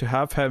character to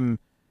have him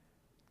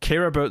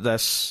care about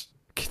this,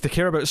 to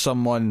care about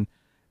someone,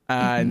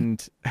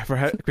 and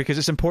because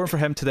it's important for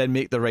him to then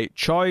make the right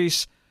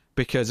choice,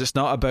 because it's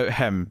not about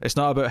him. It's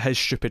not about his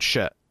stupid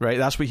shit, right?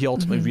 That's what he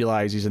ultimately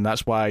realizes, and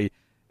that's why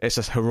it's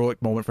this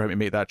heroic moment for him to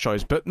make that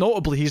choice. But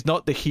notably, he's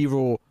not the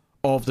hero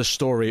of the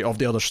story, of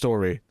the other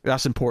story.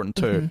 That's important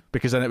too,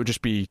 because then it would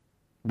just be,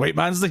 white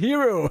man's the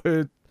hero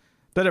who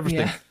did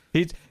everything.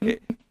 Yeah.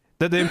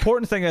 The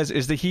important thing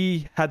is that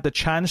he had the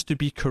chance to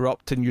be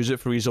corrupt and use it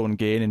for his own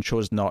gain and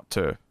chose not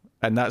to.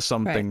 And that's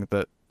something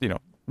that,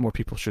 more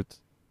people should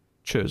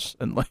choose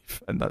in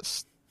life. And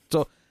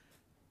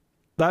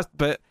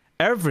but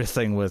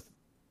everything with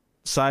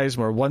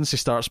Sizemore, once he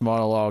starts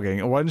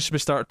monologuing, once we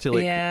start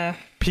to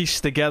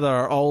piece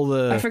together all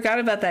the... I forgot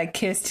about that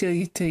kiss till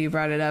you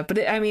brought it up. But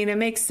it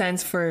makes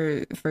sense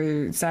for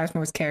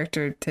Sizemore's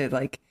character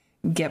to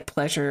get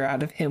pleasure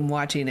out of him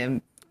watching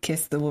him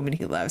kiss the woman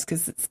he loves,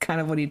 because it's kind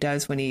of what he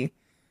does when he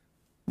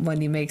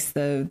makes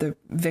the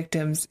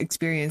victims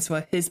experience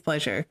his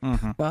pleasure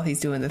while he's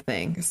doing the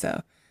thing.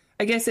 So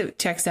I guess it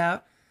checks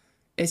out.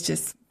 It's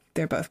just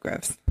they're both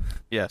gross.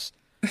 Yes.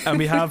 And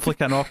we have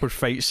an awkward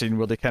fight scene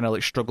where they kind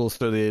of struggle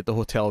through the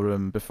hotel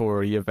room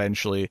before he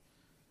eventually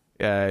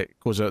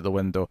goes out the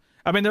window.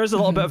 I mean, there's a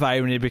little bit of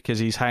irony because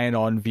he's hanging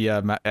on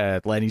via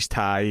Lenny's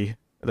tie.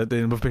 We've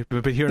been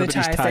hearing about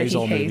these ties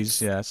all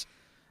movies, yes.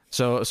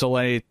 So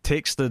Lenny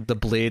takes the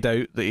blade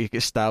out that he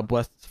gets stabbed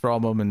with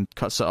from him and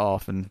cuts it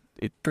off, and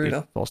he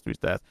falls to his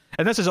death.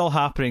 And this is all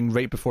happening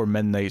right before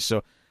midnight.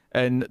 So,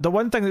 and the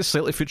one thing that's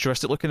slightly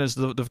futuristic looking is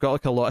they've got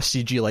like a lot of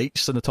CG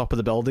lights on the top of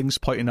the buildings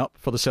pointing up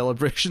for the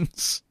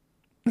celebrations.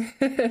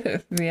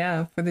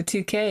 Yeah, for the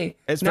 2K.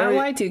 It's not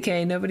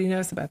Y2K. Nobody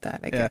knows about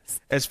that. I guess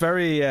it's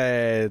very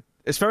 90s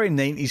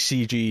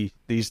CG.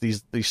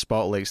 These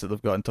spotlights that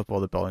they've got on top of all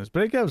the buildings,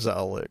 but it gives it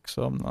a look.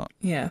 So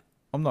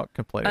I'm not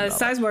complaining.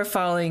 Sizemore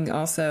falling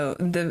also,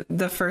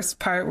 the first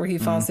part where he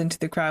falls into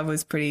the crowd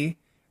was pretty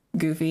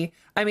goofy.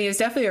 I mean, it was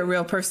definitely a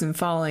real person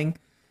falling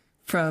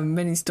from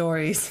many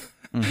stories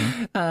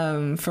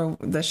for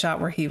the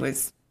shot where he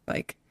was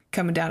like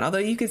coming down. Although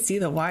you could see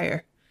the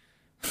wire,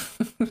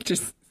 which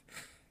is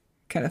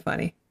kind of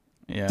funny.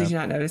 Yeah. Did you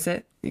not notice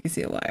it? You can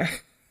see a wire.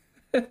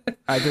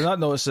 I did not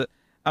notice it.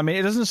 I mean,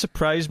 it doesn't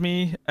surprise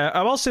me.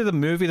 I will say the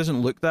movie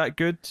doesn't look that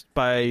good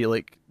by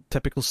like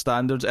typical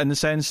standards, in the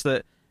sense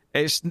that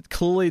it's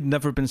clearly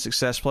never been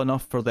successful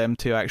enough for them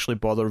to actually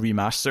bother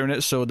remastering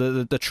it. So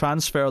the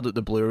transfer that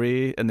the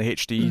Blu-ray and the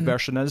HD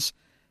version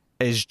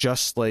is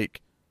just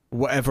like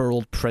whatever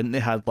old print they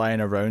had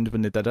lying around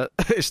when they did it.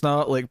 It's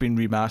not like being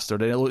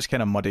remastered, and it looks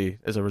kind of muddy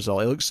as a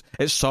result.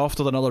 It's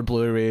softer than other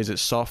Blu-rays.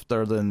 It's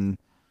softer than,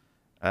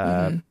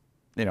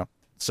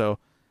 So,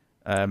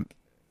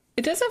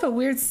 it does have a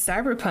weird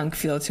cyberpunk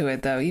feel to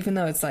it, though, even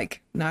though it's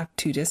like not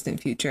too distant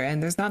future,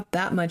 and there's not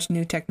that much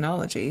new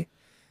technology.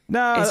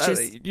 No,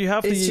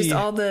 it's just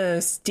all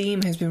the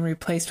steam has been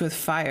replaced with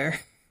fire.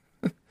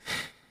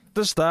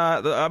 There's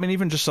that. I mean,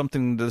 even just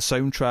something. The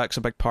soundtrack's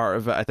a big part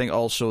of it. I think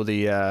also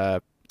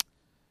the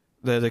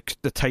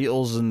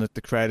titles and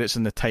the credits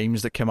and the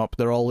times that come up.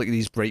 They're all like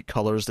these bright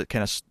colors that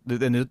kind of.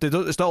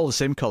 It's not all the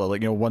same color.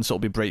 Like, once it'll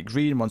be bright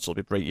green, once it'll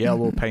be bright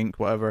yellow, pink,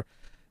 whatever.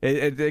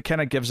 It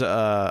kind of gives it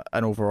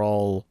an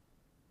overall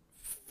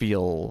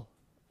feel,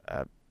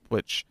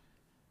 which,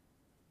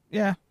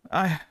 yeah.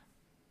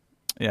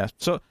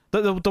 So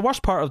the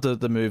worst part of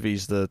the movie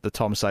is the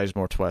Tom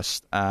Sizemore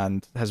twist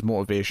and his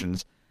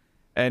motivations,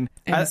 and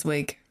his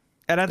wig.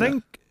 And I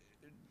think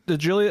the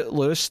Juliette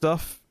Lewis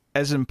stuff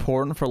is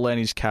important for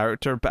Lenny's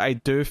character, but I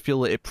do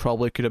feel that it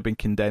probably could have been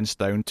condensed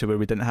down to where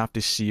we didn't have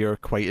to see her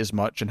quite as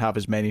much and have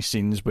as many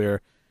scenes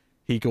where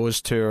he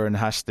goes to her and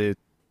has to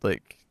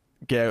like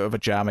get out of a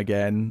jam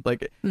again.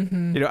 Like, I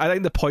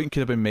think the point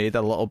could have been made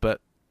a little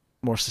bit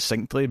more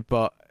succinctly,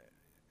 but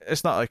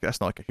that's not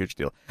like a huge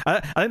deal. I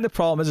think the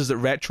problem is that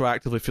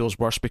retroactively feels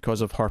worse because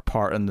of her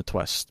part in the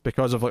twist,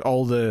 because of like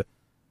all the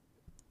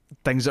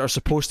things that are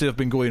supposed to have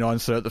been going on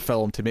throughout the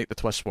film to make the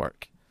twist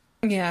work.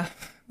 Yeah,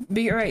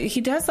 but you're right.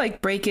 He does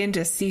like break in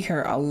to see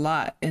her a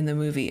lot in the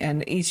movie,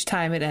 and each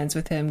time it ends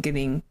with him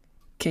getting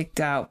kicked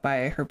out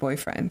by her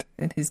boyfriend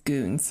and his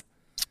goons.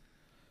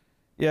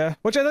 Yeah,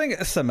 which I think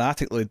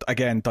thematically,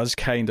 again, does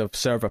kind of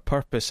serve a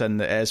purpose in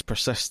that it is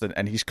persistent,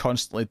 and he's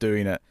constantly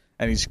doing it,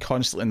 and he's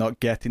constantly not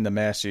getting the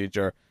message.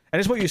 And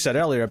it's what you said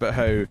earlier about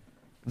how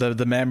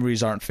the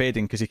memories aren't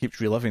fading because he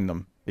keeps reliving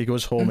them. He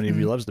goes home and he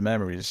relives the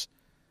memories.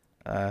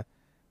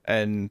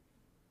 And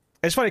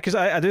it's funny because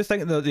I do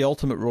think that the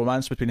ultimate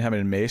romance between him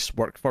and Mace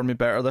worked for me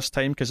better this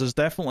time, because there's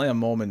definitely a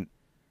moment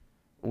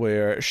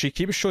where she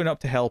keeps showing up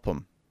to help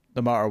him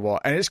no matter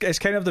what. And it's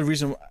kind of the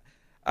reason...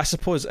 I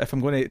suppose if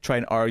I'm going to try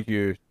and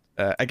argue,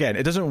 again,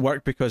 it doesn't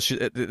work because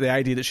the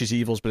idea that she's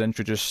evil has been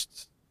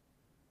introduced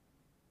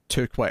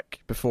too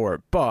quick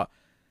before. But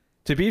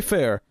to be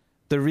fair,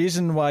 the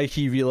reason why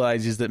he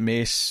realizes that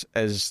Mace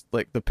is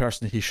like the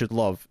person he should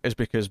love is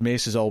because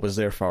Mace is always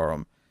there for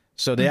him.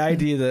 So the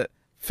idea that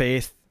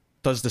Faith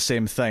does the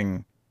same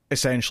thing,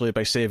 essentially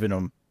by saving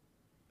him,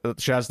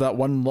 she has that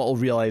one little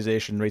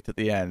realization right at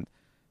the end.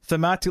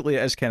 Thematically,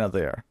 it is kind of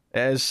there.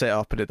 It is set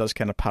up, and it does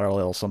kind of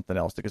parallel something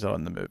else that goes on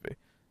in the movie.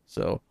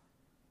 So,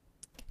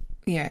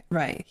 yeah,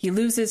 right. He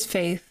loses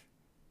faith,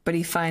 but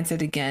he finds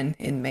it again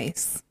in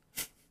Mace.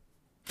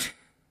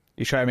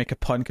 You try to make a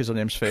pun because her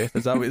name's Faith.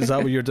 Is that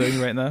what you're doing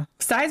right now?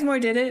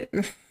 Sizemore did it.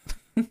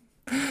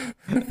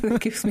 That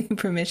gives me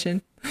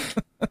permission.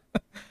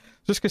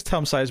 Just because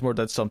Tom Sizemore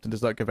did something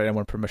does not give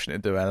anyone permission to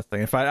do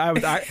anything. In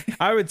fact,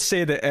 I would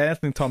say that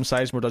anything Tom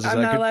Sizemore does is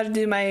I'm not allowed to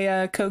do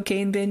my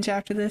cocaine binge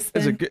after this.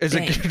 Is a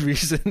good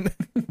reason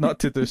not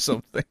to do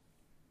something.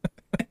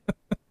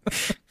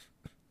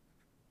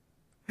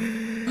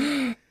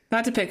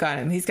 Not to pick on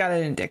him. He's got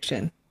an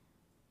addiction.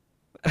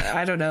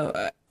 I don't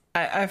know.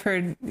 I've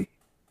heard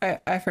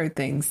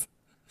things.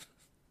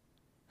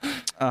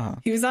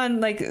 He was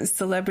on like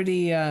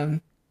celebrity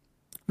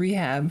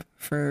rehab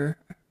for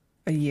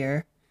a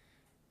year.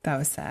 That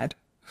was sad.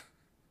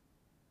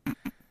 Is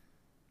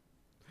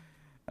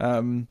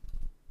that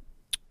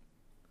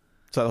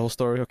the whole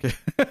story? Okay.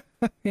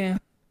 Yeah.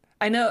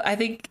 I know. I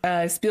think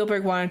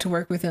Spielberg wanted to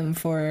work with him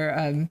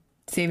for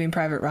Saving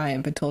Private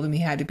Ryan, but told him he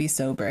had to be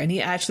sober. And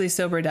he actually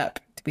sobered up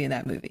to be in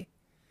that movie.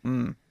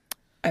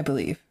 I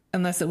believe.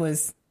 Unless it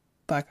was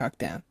Black Hawk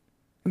Down.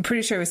 I'm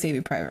pretty sure it was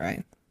Saving Private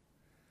Ryan.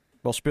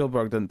 Well,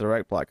 Spielberg didn't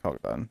direct Black Hawk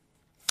then.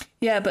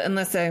 Yeah, but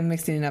unless I'm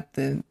mixing up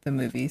the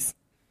movies.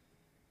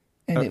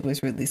 And it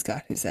was Ridley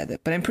Scott who said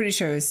it. But I'm pretty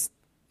sure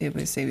it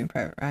was Saving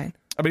Private Ryan.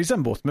 I mean, he's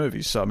in both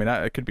movies, so I mean,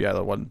 it could be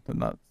either one in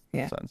that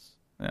sense.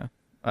 Yeah.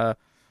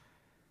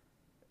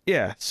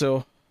 Yeah,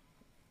 so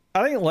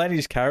I think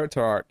Lenny's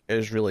character arc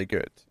is really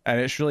good, and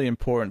it's really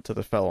important to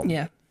the film.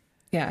 Yeah.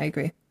 Yeah, I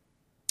agree.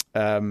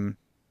 And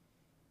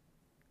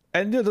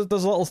there's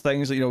little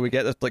things that, we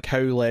get this, like how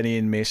Lenny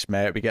and Mace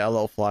met. We get a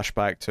little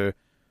flashback to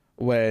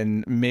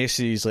when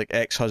Macy's like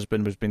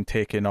ex-husband was being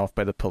taken off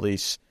by the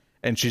police,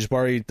 and she's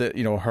worried that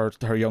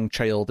her young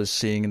child is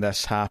seeing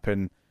this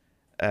happen.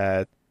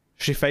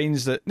 She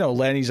finds that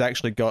Lenny's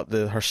actually got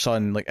her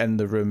son like in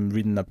the room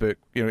reading a book.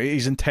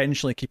 He's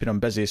intentionally keeping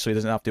him busy so he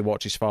doesn't have to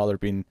watch his father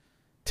being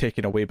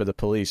taken away by the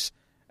police.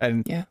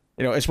 And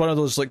it's one of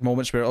those like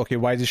moments where, okay,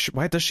 why does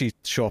she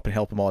show up and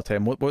help him all the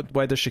time?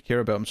 Why does she care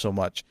about him so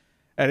much?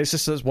 And it's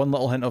just this one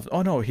little hint of,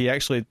 oh no, he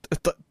actually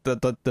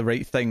did the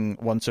right thing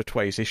once or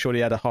twice. He showed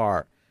he had a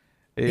heart.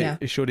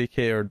 He showed he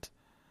cared.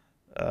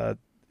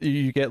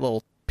 You get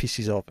little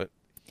pieces of it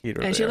here or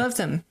and there. She loves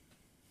him.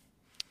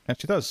 And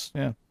she does,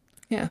 yeah.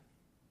 Yeah.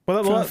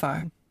 Well, from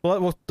afar.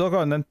 Well, go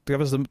on then. Give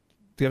us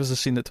the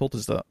scene that told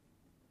us that.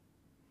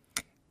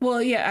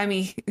 Well, yeah. I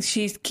mean,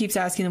 she keeps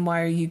asking him,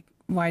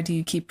 why do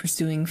you keep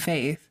pursuing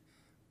Faith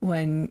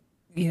when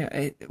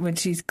when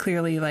she's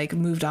clearly like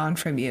moved on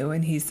from you?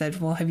 And he said,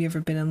 well, have you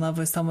ever been in love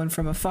with someone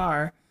from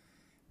afar,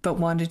 but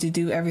wanted to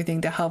do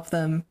everything to help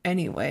them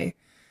anyway?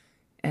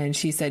 And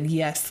she said,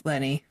 yes,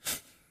 Lenny,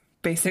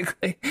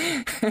 basically.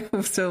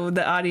 So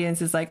the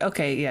audience is like,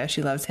 okay, yeah,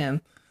 she loves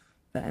him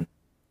then.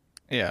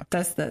 Yeah.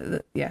 That's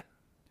yeah.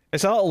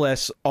 It's a little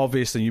less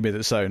obvious than you made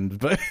it sound,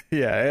 but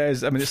yeah, it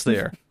is. I mean, it's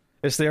there.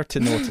 It's there to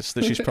notice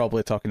that she's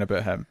probably talking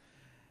about him.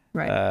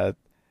 Right.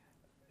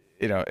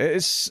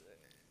 It's...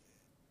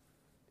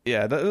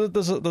 Yeah,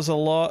 there's a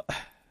lot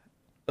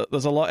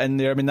in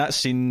there. I mean, that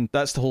scene,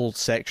 that's the whole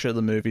section of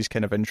the movie is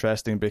kind of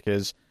interesting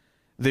because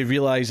they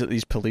realize that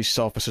these police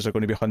officers are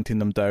going to be hunting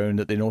them down,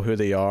 that they know who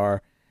they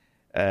are,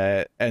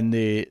 and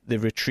they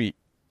retreat.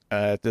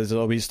 There's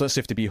always, let's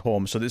have to be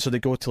home, so they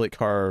go to like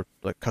her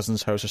like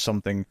cousin's house or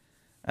something.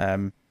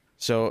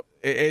 So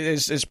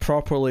it's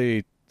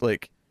properly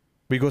like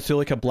we go through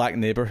like a black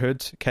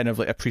neighborhood, kind of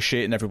like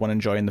appreciating everyone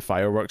enjoying the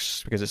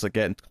fireworks because it's like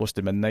getting close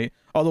to midnight.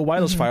 Although why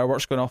there's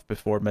fireworks going off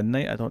before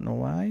midnight, I don't know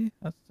why.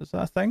 Is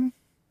that a thing?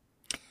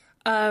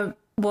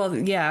 Well,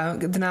 yeah,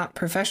 they're not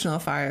professional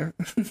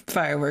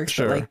fireworks,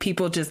 sure. But like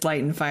people just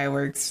lighting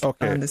fireworks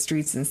on the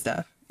streets and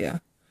stuff. Yeah.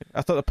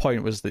 I thought the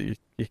point was that you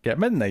get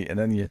midnight and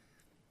then you...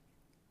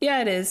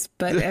 Yeah, it is.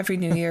 But every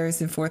New Year's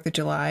and 4th of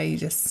July, you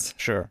just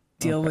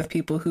deal with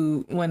people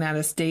who went out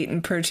of state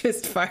and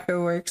purchased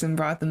fireworks and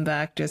brought them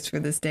back just for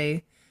this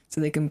day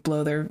so they can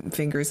blow their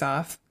fingers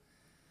off.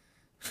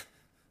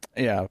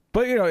 Yeah,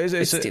 but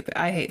it's stupid.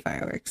 I hate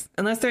fireworks.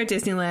 Unless they're at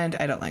Disneyland,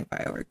 I don't like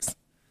fireworks.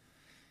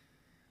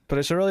 But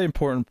it's a really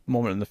important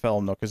moment in the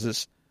film, though,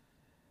 because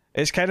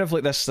it's kind of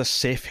like this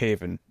safe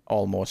haven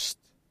almost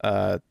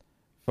for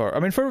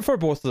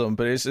both of them.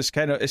 But it's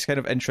kind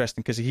of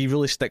interesting because he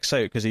really sticks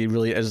out because he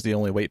really is the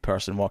only white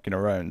person walking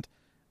around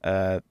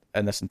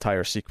in this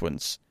entire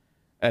sequence,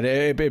 and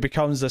it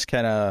becomes this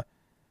kind of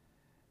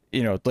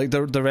like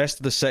the rest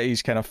of the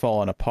city's kind of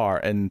falling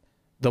apart, and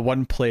the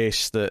one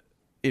place that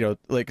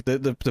like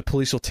the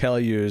police will tell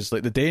you is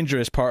like the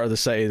dangerous part of the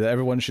city that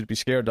everyone should be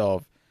scared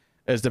of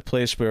is the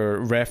place where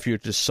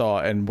refuge is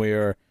sought and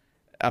where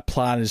a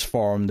plan is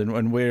formed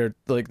and where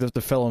like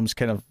the film's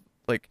kind of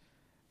like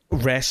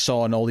rests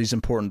on all these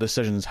important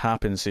decisions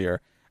happens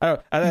here. I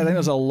think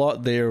there's a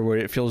lot there where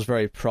it feels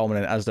very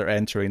prominent as they're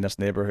entering this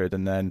neighborhood,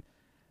 and then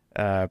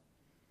it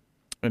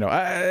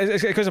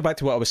goes back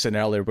to what I was saying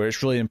earlier, where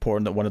it's really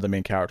important that one of the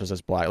main characters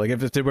is black. Like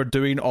if they were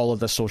doing all of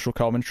this social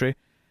commentary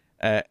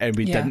and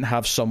we didn't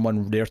have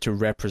someone there to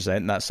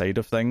represent that side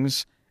of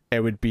things, it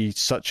would be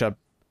such a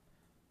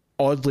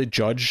oddly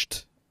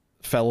judged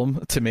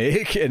film to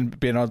make and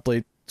be an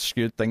oddly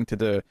skewed thing to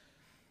do.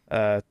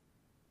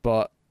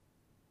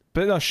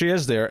 But no, she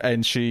is there,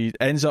 and she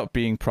ends up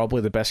being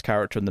probably the best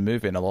character in the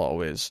movie in a lot of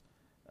ways,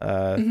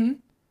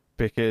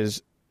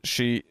 because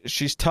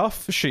she's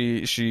tough.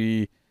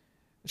 She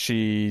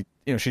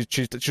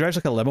drives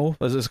like a limo.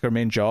 This is her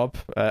main job,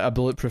 a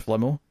bulletproof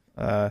limo.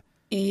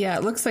 Yeah,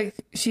 it looks like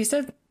she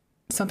said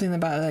something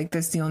about like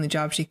this is the only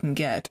job she can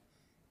get,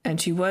 and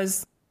she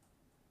was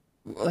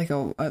like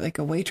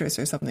a waitress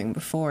or something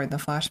before in the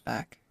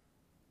flashback.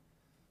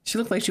 She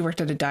looked like she worked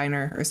at a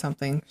diner or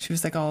something. She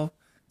was like all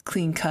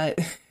clean cut.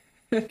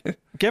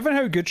 Given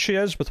how good she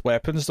is with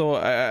weapons, though,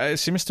 it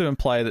seems to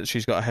imply that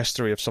she's got a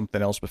history of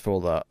something else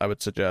before that, I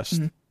would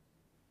suggest.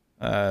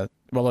 Well,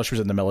 she was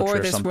in the military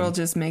or this something. world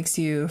just makes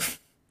you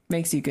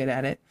good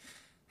at it.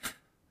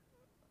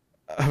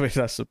 I mean,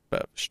 that's a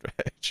bit of a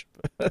stretch.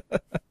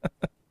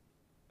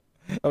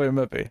 I mean,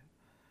 maybe.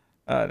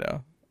 I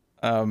don't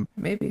know.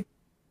 Maybe.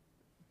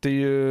 Do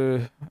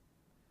you...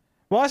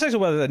 Well, that's actually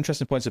one of the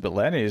interesting points about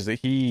Lenny is that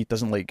he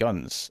doesn't like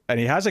guns, and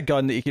he has a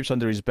gun that he keeps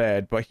under his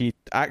bed, but he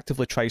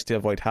actively tries to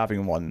avoid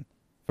having one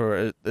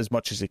for as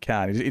much as he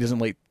can. He doesn't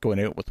like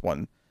going out with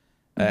one,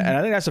 and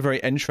I think that's a very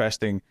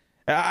interesting.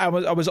 I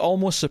was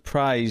almost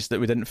surprised that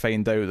we didn't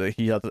find out that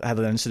he had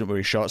an incident where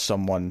he shot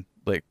someone,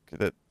 like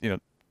that,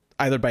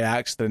 either by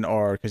accident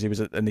or because he was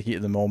in the heat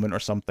of the moment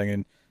or something,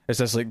 and it's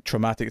this like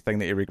traumatic thing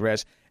that he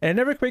regrets, and it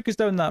never quite goes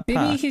down that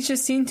path. Maybe he's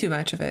just seen too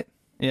much of it.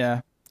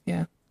 Yeah.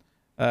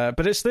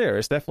 But it's there.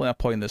 It's definitely a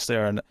point that's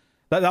there, and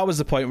that was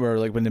the point where,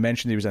 like, when they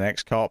mentioned he was an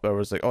ex-cop, I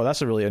was like, oh,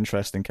 that's a really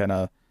interesting kind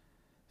of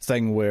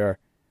thing where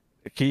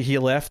he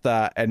left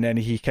that, and then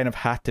he kind of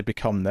had to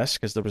become this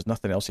because there was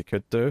nothing else he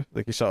could do.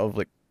 Like, he sort of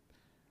like.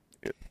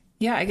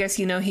 Yeah, I guess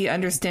he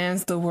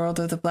understands the world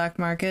of the black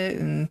market,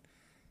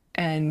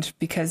 and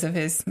because of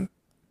his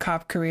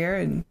cop career,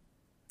 and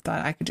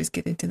thought I could just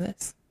get into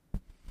this.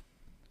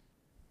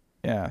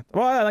 Yeah,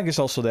 well, I think it's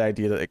also the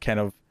idea that it kind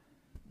of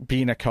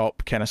being a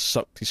cop kind of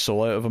sucked his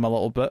soul out of him a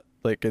little bit,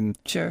 like, and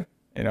sure,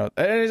 and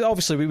it's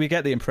obviously we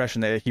get the impression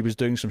that he was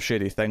doing some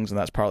shady things, and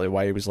that's partly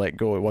why he was let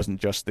go. It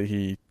wasn't just that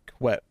he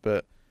quit,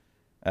 but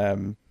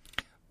well,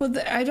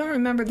 I don't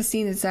remember the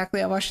scene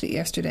exactly. I watched it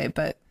yesterday,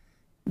 but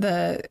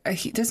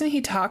doesn't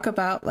he talk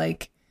about,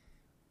 like,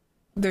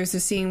 there's a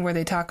scene where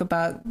they talk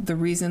about the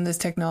reason this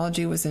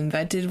technology was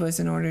invented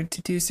was in order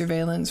to do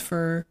surveillance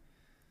for.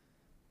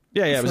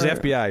 Yeah, it was the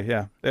FBI.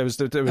 Yeah, it was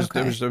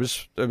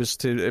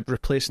to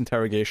replace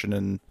interrogation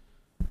and,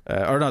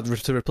 or not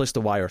to replace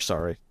the wire.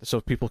 Sorry,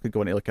 so people could go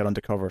into like an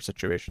undercover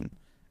situation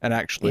and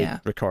actually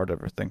record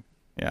everything.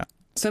 Yeah.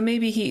 So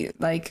maybe he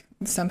like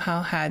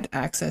somehow had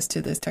access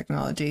to this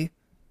technology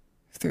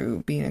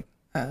through being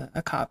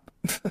a cop.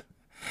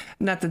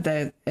 Not that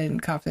the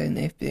cop and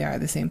the FBI are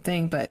the same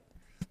thing, but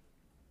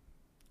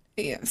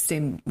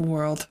same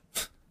world.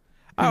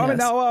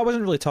 No, I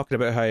wasn't really talking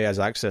about how he has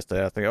access to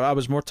anything. I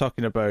was more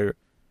talking about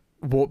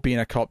what being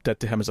a cop did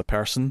to him as a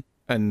person,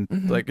 and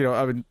like,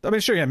 I mean,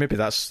 sure, yeah, maybe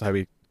that's how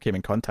he came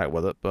in contact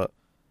with it, but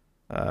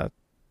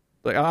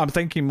like, I'm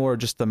thinking more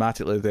just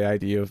thematically the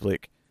idea of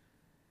like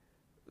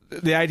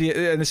the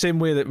idea in the same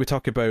way that we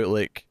talk about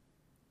like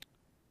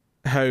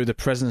how the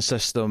prison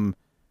system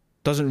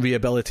doesn't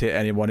rehabilitate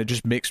anyone. It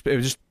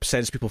just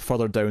sends people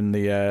further down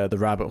the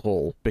rabbit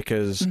hole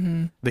because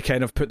they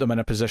kind of put them in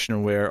a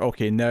position where,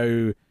 okay,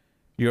 now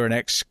you're an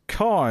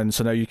ex-con,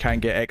 so now you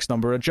can't get X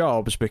number of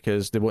jobs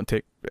because they won't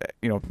take,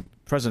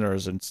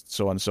 prisoners and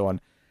so on and so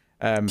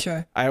on.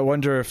 Sure. I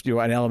wonder if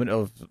an element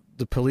of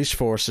the police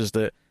force is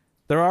that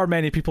there are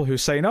many people who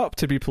sign up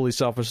to be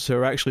police officers who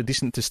are actually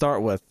decent to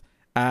start with,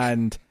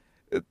 and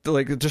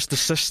like just the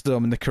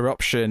system and the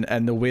corruption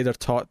and the way they're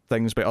taught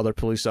things by other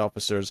police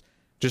officers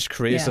just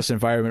creates this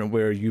environment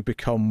where you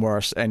become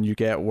worse and you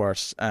get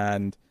worse,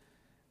 and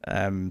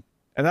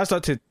that's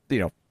not to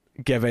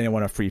give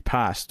anyone a free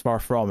pass, far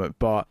from it,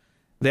 but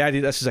the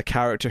idea this is a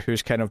character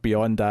who's kind of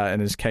beyond that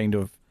and is kind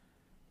of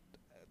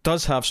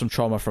does have some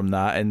trauma from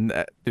that, and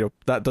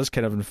that does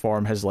kind of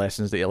inform his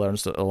lessons that he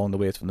learns along the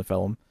way from the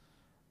film.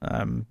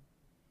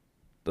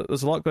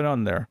 There's a lot going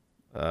on there.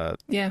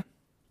 Yeah,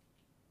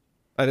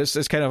 and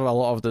it's kind of a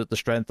lot of the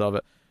strength of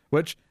it,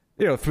 which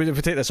if we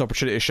take this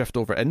opportunity to shift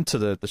over into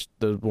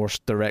the more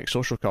direct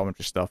social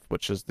commentary stuff,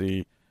 which is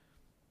the.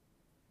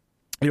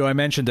 I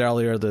mentioned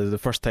earlier the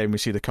first time we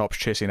see the cops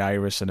chasing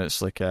Iris, and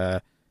it's like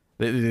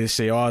they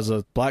say, oh, as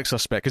a black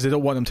suspect, because they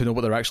don't want them to know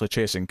what they're actually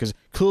chasing, because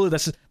clearly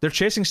they're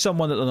chasing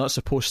someone that they're not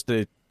supposed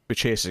to be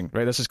chasing,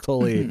 right? This is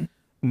clearly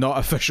not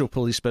official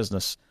police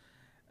business,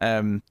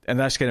 and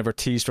that's kind of a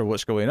tease for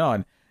what's going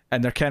on,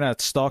 and they're kind of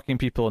stalking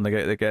people, and they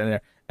get in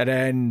there, and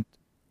then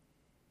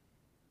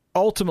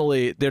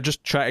ultimately they're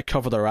just trying to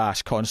cover their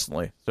ass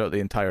constantly throughout the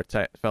entire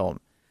film,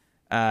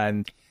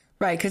 and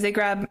right, because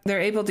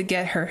they're able to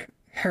get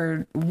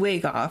her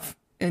wig off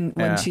and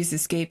when she's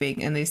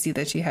escaping, and they see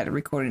that she had a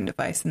recording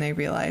device, and they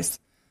realize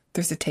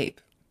there's a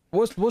tape.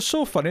 What's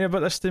so funny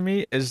about this to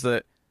me is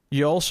that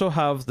you also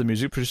have the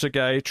music producer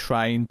guy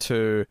trying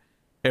to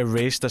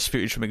erase this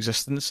footage from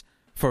existence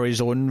for his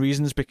own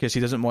reasons, because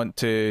he doesn't want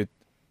to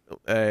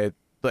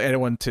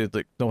anyone to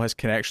know his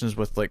connections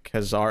with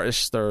his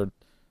artist or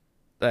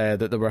that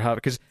they were having.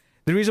 Because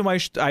the reason why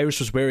Iris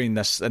was wearing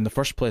this in the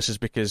first place is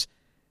because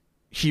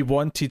he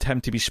wanted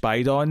him to be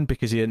spied on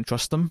because he didn't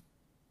trust them.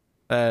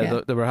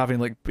 They were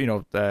having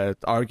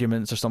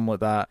arguments or something like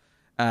that,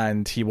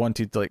 and he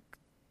wanted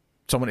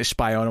someone to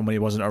spy on him when he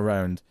wasn't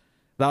around.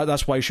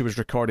 That's why she was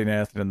recording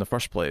anything in the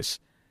first place.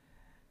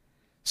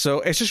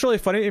 So it's just really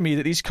funny to me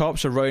that these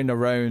cops are running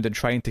around and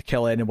trying to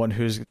kill anyone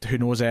who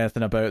knows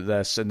anything about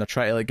this, and they're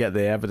trying to get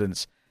the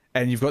evidence.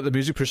 And you've got the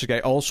music producer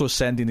guy also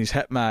sending these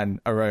hitman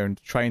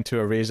around trying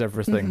to erase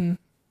everything.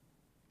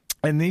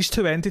 And these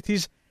two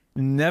entities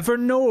never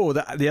know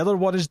that the other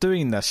one is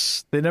doing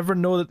this. They never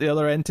know that the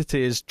other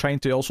entity is trying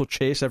to also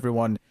chase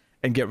everyone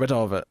and get rid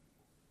of it.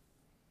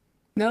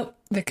 Nope,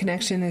 the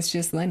connection is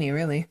just Lenny,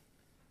 really.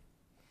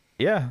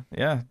 Yeah.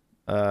 And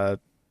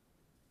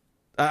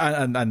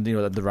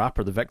the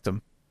rapper, the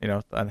victim,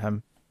 and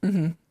him,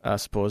 I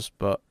suppose.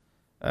 But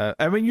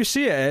And when you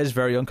see it, it is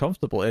very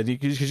uncomfortable,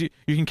 because you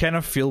can kind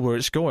of feel where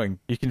it's going.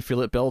 You can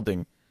feel it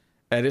building.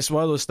 And it's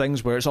one of those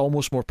things where it's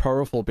almost more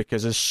powerful,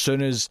 because as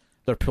soon as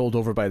they're pulled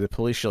over by the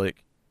police, you're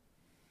like,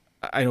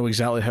 I know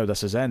exactly how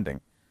this is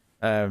ending.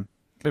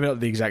 Maybe not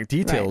the exact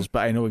details, but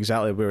I know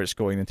exactly where it's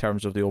going in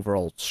terms of the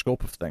overall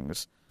scope of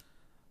things.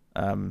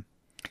 Right,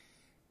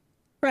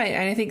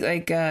 and I think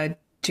like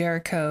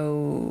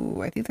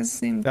Jericho, I think that's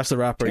his name. That's the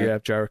rapper,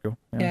 Jericho.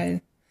 Yeah.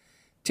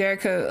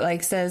 Jericho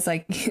like says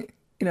like, you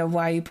know,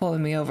 why are you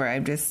pulling me over?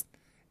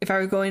 If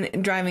I were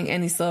driving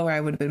any slower, I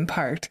would have been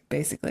parked,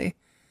 basically.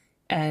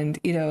 And,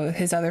 you know,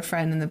 his other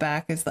friend in the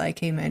back is like,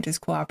 hey man,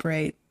 just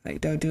cooperate,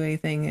 like don't do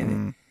anything,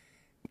 and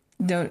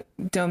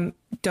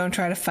don't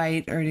try to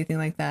fight or anything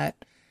like that.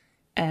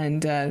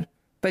 And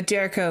but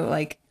Jericho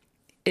like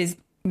is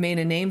made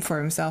a name for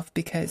himself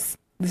because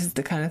this is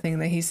the kind of thing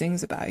that he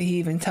sings about. He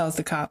even tells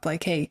the cop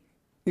like, hey,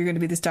 you're going to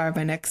be the star of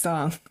my next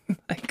song.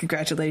 Like,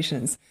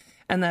 congratulations.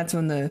 And that's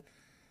when the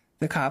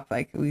cop,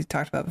 like we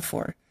talked about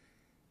before,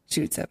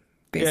 shoots him,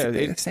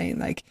 basically saying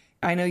like,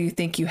 I know you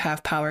think you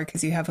have power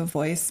because you have a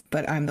voice,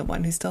 but I'm the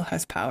one who still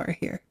has power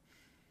here,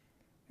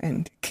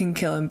 and can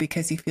kill him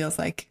because he feels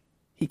like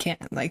he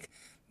can't. Like,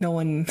 no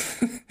one,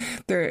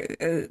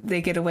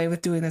 they get away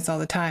with doing this all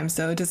the time,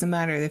 so it doesn't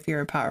matter if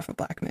you're a powerful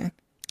black man.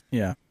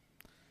 Yeah.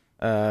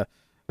 But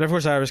of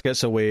course, Iris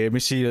gets away, and we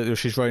see that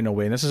she's running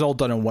away, and this is all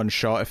done in one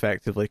shot,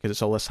 effectively, because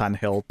it's all this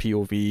handheld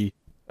POV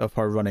of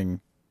her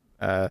running,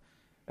 and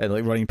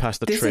like running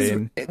past the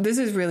train. This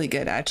is really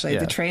good, actually.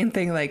 The train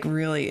thing, like,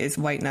 really is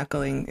white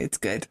knuckling. It's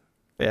good.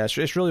 Yeah,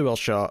 it's really well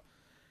shot.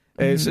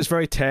 It's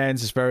very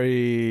tense. It's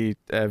very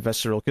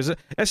visceral, because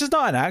this is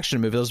not an action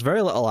movie. There's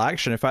very little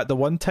action. In fact, the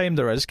one time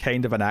there is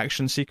kind of an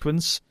action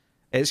sequence,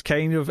 it's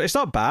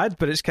not bad,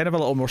 but it's kind of a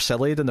little more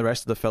silly than the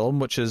rest of the film,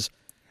 which is,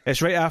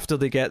 it's right after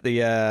they get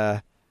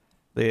the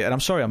and I'm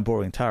sorry I'm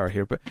boring Tara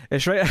here, but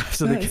it's right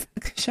after they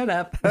shut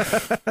up.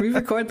 We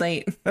record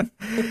late.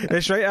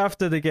 It's right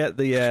after they get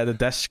the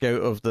disc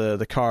out of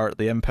the car at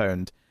the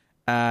impound,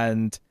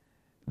 and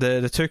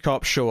the two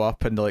cops show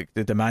up and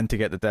they demand to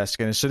get the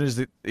disc, and as soon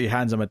as he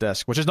hands them a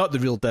disc, which is not the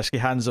real disc, he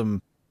hands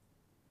them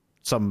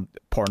some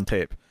porn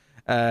tape.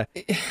 I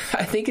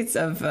think it's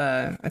of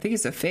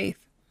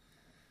Faith.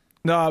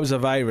 No, it was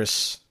of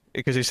Iris,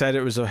 because he said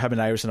it was him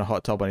and Iris in a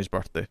hot tub on his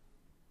birthday.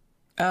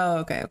 Oh,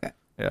 okay.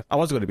 Yeah, I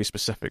wasn't going to be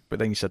specific, but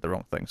then you said the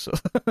wrong thing, so...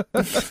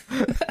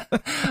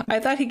 I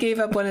thought he gave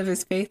up one of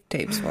his Faith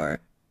tapes for her.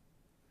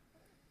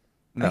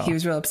 No. Like, he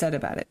was real upset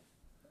about it.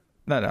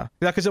 No. Yeah,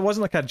 because it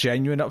wasn't like a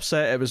genuine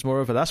upset, it was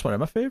more of a, that's one of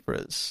my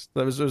favourites.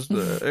 It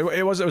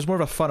was more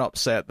of a fun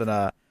upset than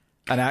an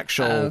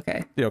actual... Oh,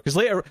 okay. You know, because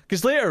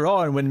later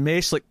on, when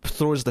Mace, like,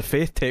 throws the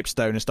Faith tapes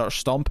down and starts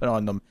stomping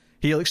on them,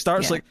 he, like,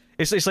 starts, like...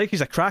 It's like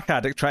he's a crack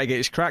addict trying to get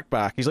his crack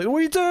back. He's like, what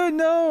are you doing?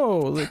 No!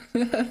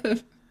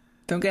 Like...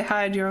 Don't get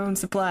high on your own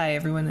supply.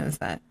 Everyone knows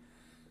that.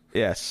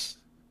 Yes,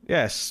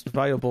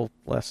 valuable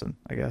lesson,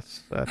 I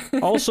guess.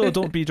 Also,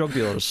 don't be drug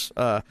dealers.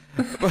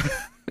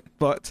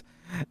 But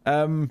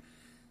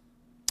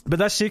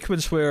that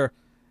sequence where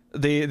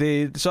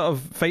they sort of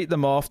fight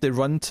them off, they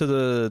run to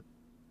the,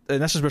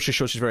 and this is where she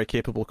shows she's very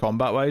capable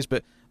combat-wise,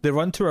 but they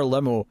run to her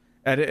limo,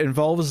 and it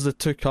involves the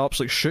two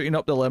cops like shooting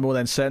up the limo,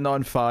 then setting it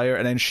on fire,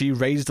 and then she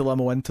rides the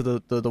limo into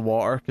the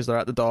water because they're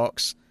at the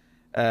docks.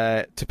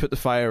 To put the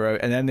fire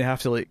out, and then they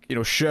have to, like, you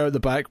know, shoot out the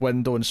back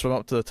window and swim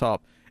up to the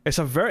top. It's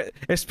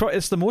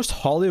the most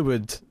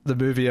Hollywood the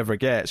movie ever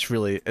gets,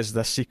 really, is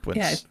this sequence.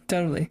 Yeah,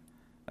 totally.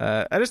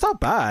 And it's not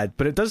bad,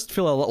 but it does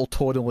feel a little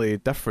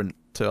tonally different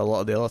to a lot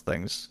of the other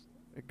things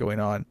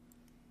going on.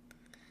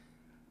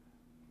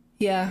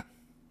 Yeah.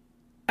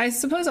 I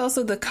suppose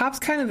also the cops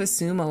kind of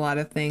assume a lot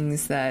of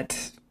things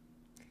that,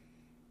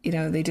 you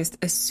know, they just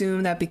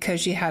assume that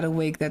because she had a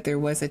wig that there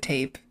was a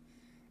tape,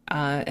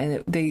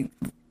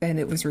 and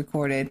it was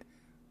recorded,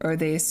 or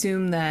they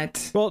assume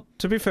that... Well,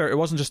 to be fair, it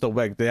wasn't just a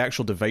wig. The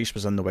actual device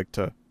was in the wig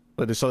too.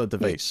 Like, they saw the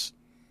device.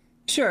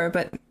 Sure,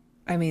 but,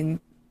 I mean,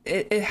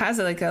 it has,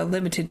 like, a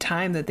limited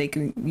time that they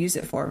can use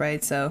it for,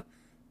 right? So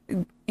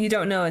you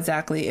don't know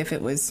exactly if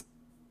it was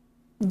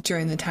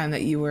during the time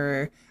that you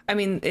were... I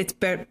mean, it's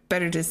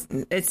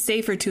it's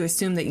safer to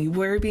assume that you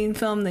were being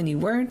filmed than you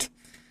weren't,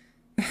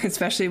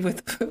 especially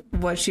with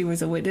what she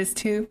was a witness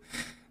to.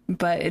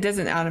 But it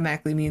doesn't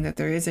automatically mean that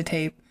there is a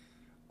tape.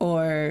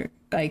 Or,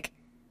 like,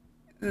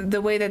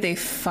 the way that they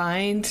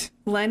find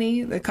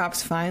Lenny, the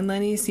cops find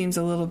Lenny, seems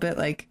a little bit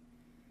like,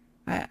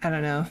 I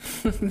don't know.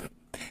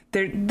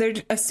 They're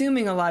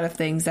assuming a lot of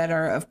things that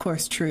are, of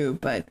course, true,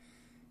 but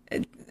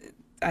I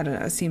don't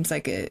know. It seems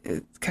like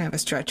it's kind of a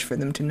stretch for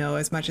them to know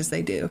as much as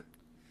they do.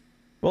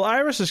 Well,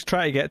 Iris is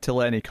trying to get to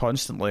Lenny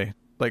constantly,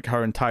 like,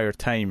 her entire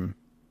time,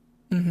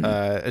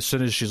 as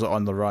soon as she's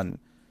on the run.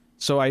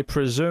 So I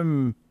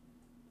presume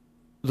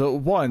that,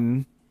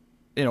 one...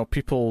 you know,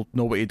 people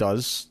know what he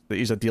does, that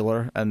he's a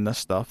dealer and this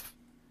stuff.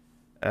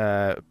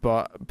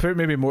 But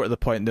maybe more to the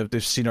point,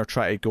 they've seen her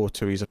try to go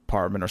to his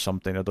apartment or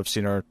something, or they've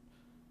seen her,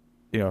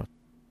 you know,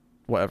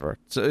 whatever.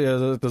 So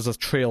yeah, there's a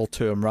trail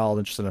to him rather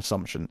than just an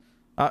assumption.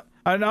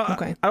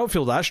 Okay. I don't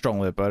feel that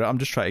strongly about it. I'm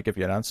just trying to give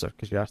you an answer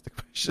because you asked the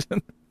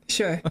question.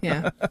 Sure.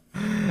 Yeah.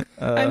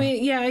 I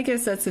mean, yeah, I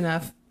guess that's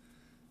enough.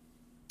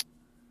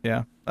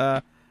 Yeah.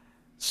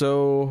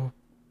 So.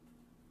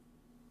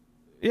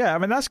 Yeah, I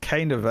mean that's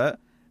kind of it.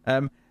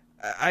 Until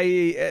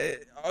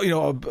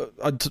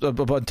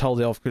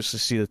they of course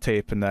see the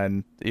tape and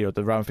then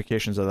the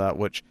ramifications of that,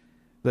 which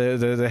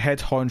the head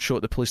honcho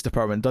at the police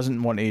department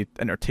doesn't want to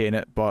entertain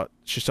it, but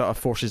she sort of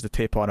forces the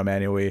tape on him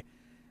anyway.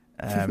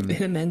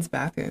 In a men's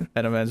bathroom.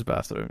 In a men's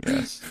bathroom,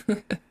 yes.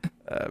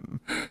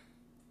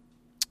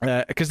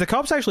 Because the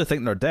cops actually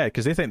think they're dead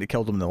because they think they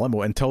killed him in the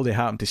limo until they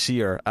happen to see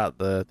her at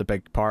the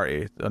big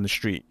party on the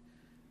street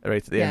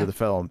right at the end of the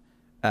film,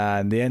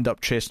 and they end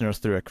up chasing her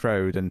through a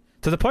crowd, and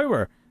to the point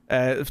where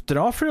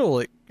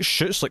D'Onofrio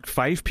shoots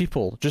 5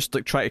 people just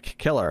try to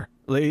kill her.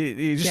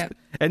 He just,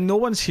 and no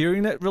one's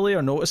hearing it really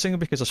or noticing it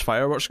because there's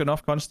fireworks going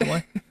off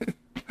constantly.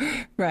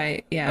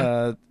 Right.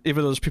 Yeah.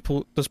 Even though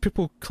there's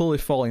people clearly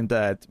falling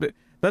dead. But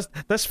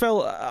this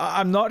film,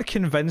 I'm not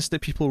convinced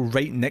that people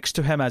right next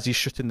to him as he's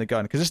shooting the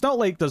gun, because it's not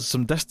like there's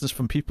some distance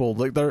from people.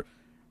 They're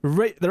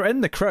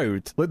in the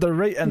crowd. They're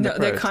right in the crowd.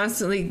 They're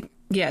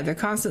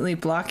constantly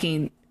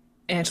blocking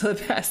Angela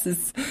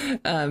Bass's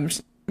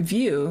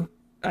view.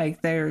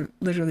 They're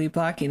literally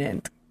blocking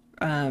it.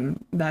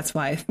 That's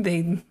why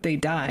they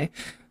die.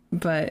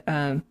 But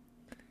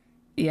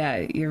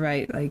yeah, you're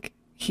right.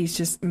 He's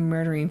just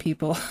murdering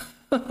people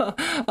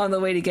on the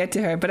way to get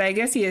to her. But I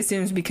guess he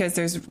assumes because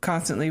there's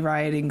constantly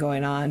rioting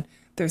going on,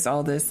 there's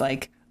all this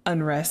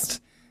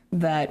unrest,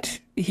 that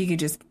he could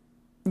just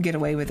get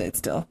away with it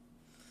still.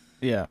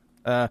 Yeah.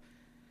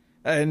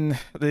 And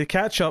they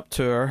catch up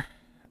to her.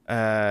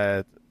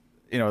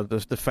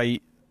 The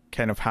fight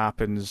kind of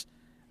happens,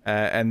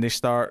 and they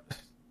start,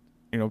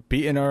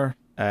 beating her.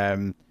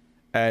 And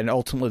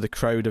ultimately the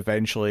crowd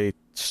eventually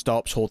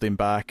stops holding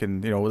back,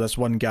 and this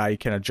one guy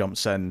kind of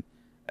jumps in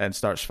and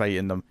starts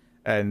fighting them,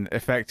 and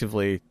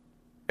effectively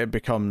it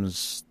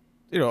becomes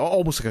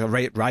almost like a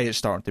riot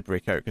starting to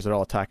break out because they're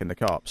all attacking the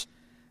cops,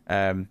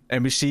 and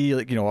we see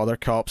other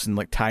cops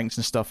and tanks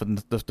and stuff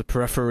and the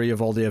periphery of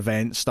all the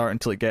events starting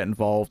to get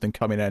involved and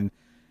coming in,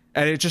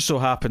 and it just so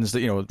happens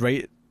that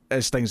right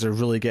as things are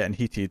really getting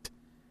heated,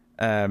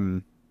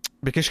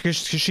 because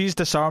she's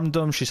disarmed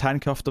them, she's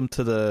handcuffed them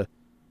to the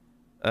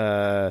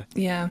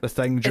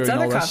thing during it's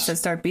other all this. cops that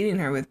start beating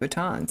her with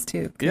batons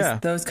too, because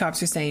those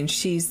cops are saying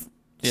she's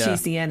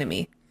the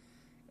enemy,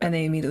 and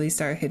they immediately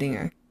start hitting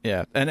her.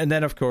 And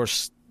then of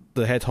course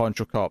the head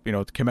honcho cop,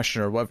 the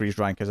commissioner, whatever his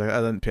rank is, I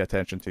didn't pay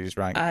attention to his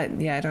rank. I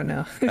don't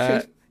know.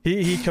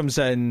 he comes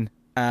in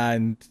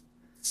and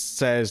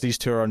says these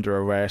two are under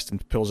arrest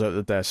and pulls out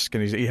the disc,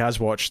 and he has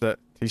watched it,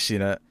 he's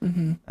seen it.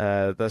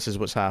 This is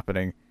what's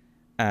happening,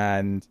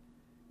 and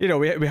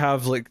we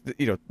have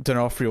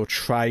D'Onofrio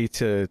try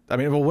to.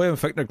 William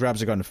Fichtner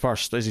grabs a gun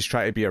first as he's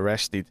trying to be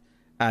arrested,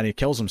 and he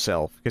kills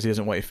himself because he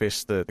doesn't want to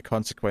face the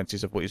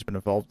consequences of what he's been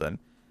involved in.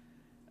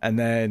 And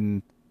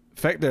then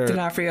Fichtner,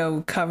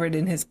 D'Onofrio covered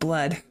in his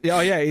blood.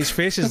 His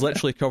face is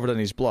literally covered in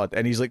his blood,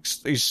 and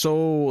he's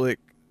so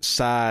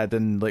sad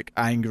and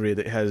angry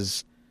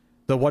that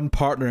the one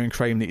partner in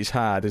crime that he's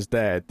had is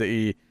dead, that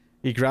he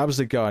grabs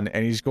the gun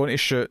and he's going to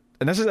shoot.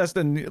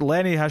 And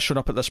Lenny has shown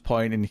up at this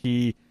point, and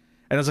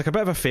there's a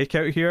bit of a fake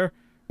out here,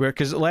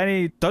 because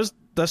Lenny does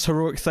this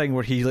heroic thing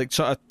where he sort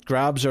of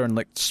grabs her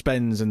and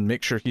spins and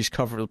makes sure he's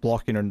covered,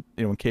 blocking her,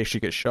 in case she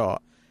gets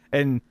shot.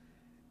 And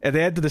at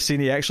the end of the scene,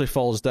 he actually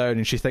falls down,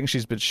 and she thinks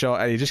she's been shot,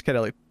 and he just kind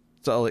of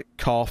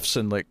coughs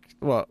and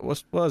what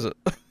is it?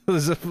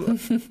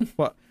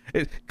 What?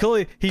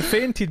 Clearly, he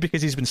fainted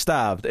because he's been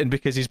stabbed and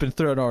because he's been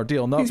through an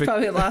ordeal. He's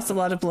probably lost a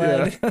lot of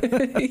blood.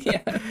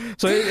 Yeah.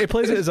 So he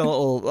plays it as a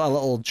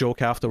little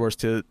joke afterwards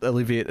to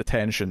alleviate the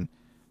tension,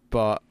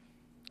 but.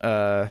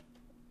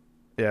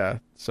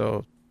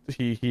 So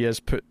he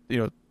has put,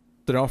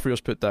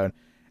 D'Onofrio's put down,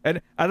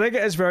 and I think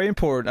it is very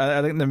important.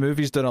 I think the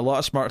movie's done a lot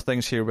of smart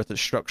things here with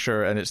its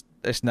structure and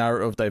its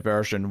narrative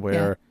diversion,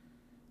 where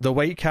the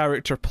white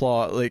character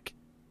plot,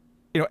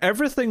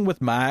 everything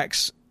with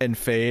Max and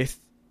Faith,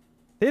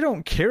 they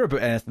don't care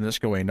about anything that's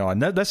going on.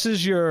 This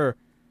is your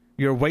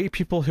white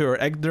people who are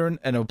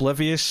ignorant and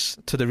oblivious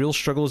to the real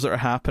struggles that are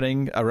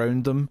happening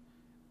around them,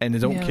 and they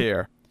don't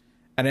care.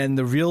 And then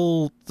the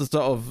real sort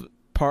of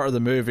part of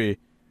the movie,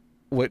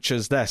 which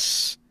is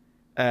this,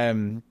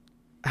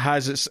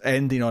 has its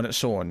ending on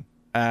its own,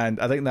 and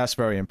I think that's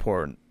very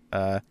important.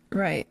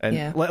 Right.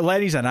 And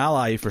Lenny's an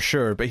ally for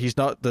sure, but he's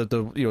not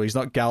he's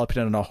not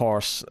galloping on a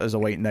horse as a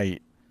white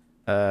knight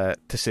to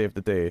save the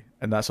day,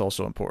 and that's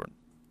also important.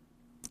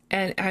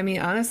 And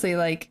honestly,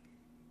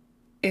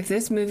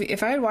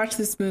 if I had watched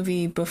this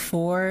movie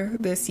before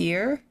this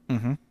year,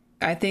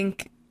 I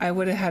think I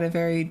would have had a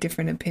very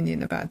different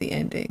opinion about the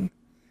ending,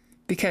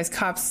 because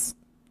cops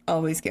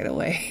always get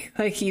away.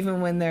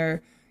 Even when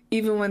they're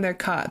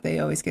caught, they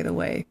always get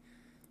away.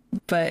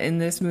 But in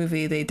this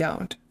movie, they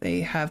don't.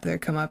 They have their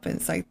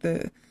comeuppance.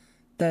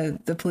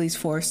 The police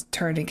force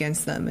turn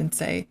against them and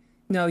say,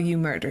 "No, you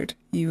murdered.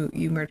 You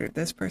murdered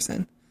this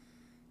person."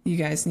 you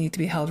guys need to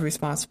be held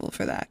responsible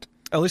for that.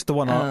 At least the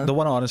one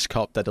honest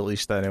cop did, at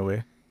least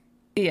anyway.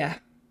 Yeah,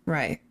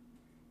 right.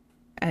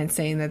 And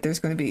saying that there's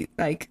going to be,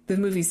 like, the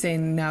movie's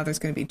saying now there's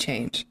going to be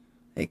change.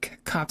 Like,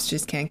 cops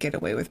just can't get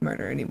away with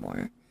murder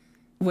anymore,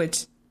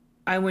 which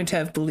I wouldn't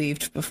have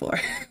believed before.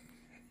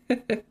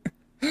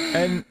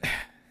 And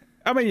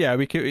I mean, yeah,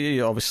 we could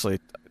obviously.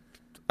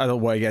 I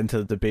don't want to get into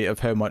the debate of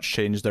how much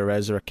change there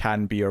is, or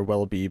can be, or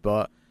will be,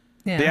 but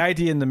the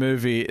idea in the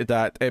movie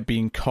that it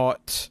being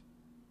caught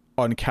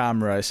on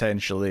camera,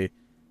 essentially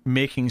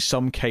making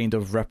some kind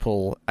of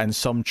ripple and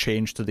some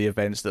change to the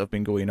events that have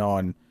been going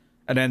on,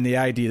 and then the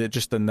idea that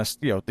just in this,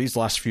 these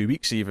last few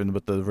weeks, even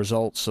with the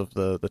results of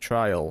the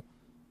trial,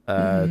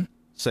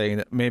 saying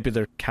that maybe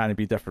there can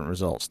be different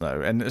results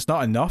now, and it's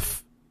not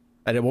enough,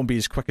 and it won't be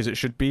as quick as it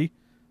should be,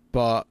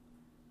 but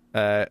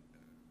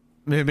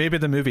maybe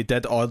the movie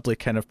did oddly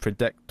kind of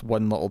predict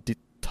one little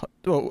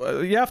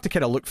well, you have to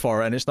kind of look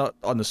for it, and it's not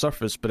on the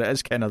surface, but it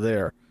is kind of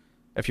there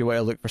if you want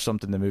to look for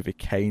something the movie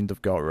kind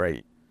of got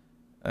right,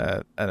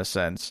 in a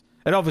sense.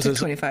 And obviously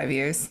 25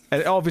 years.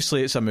 And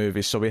obviously it's a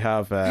movie, so we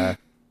have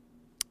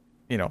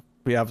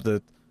we have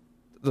the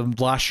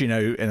lashing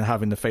out and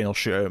having the final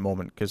shootout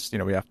moment, because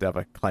we have to have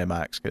a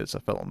climax because it's a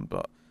film.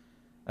 But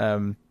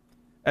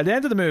at the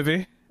end of the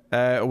movie,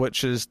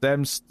 which is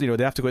them, they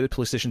have to go to the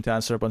police station to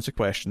answer a bunch of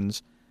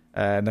questions,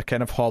 and they're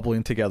kind of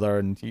hobbling together,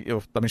 and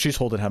I mean, she's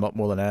holding him up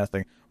more than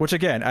anything, which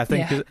again I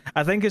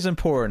think is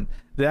important.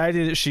 The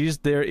idea that she's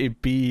there to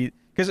be,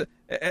 because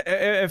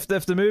if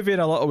the movie in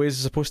a lot of ways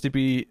is supposed to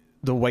be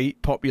the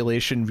white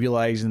population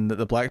realizing that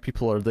the black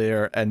people are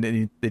there and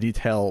they need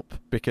help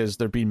because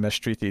they're being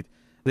mistreated,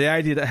 the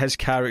idea that his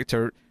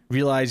character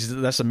realizes that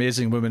this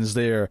amazing woman's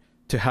there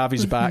to have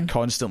his back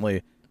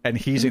constantly, and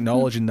he's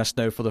acknowledging this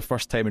now for the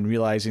first time and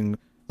realizing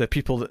the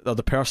people or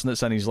the person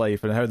that's in his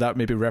life and how that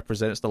maybe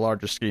represents the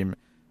larger scheme.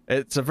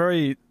 It's a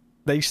very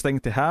nice thing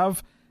to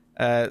have.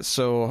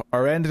 So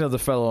our ending of the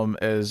film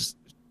is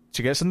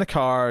she gets in the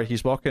car,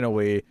 he's walking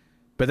away,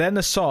 but then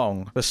the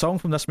song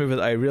from this movie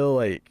that I really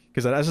like,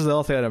 because this is the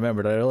other thing I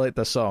remembered, I really like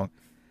this song.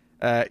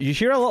 You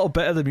hear a little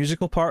bit of the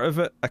musical part of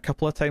it a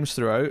couple of times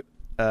throughout.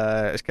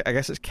 I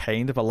guess it's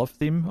kind of a love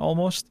theme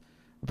almost,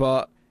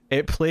 but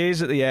it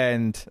plays at the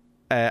end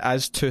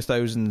as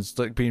 2000s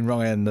like being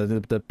rung in,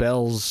 the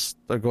bells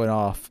are going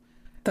off.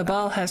 The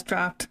ball has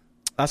dropped.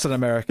 That's an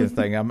American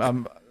thing.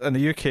 I'm in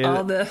the UK.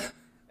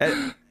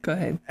 Go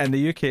ahead. In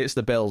the UK, it's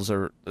the bells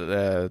are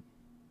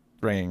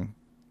ringing.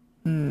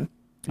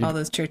 All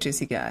those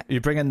churches you got. You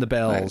bring in the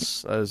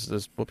bells, right,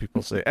 as what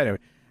people say. Anyway,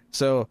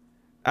 so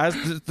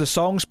as the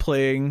song's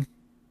playing,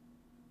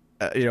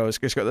 it's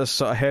got this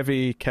sort of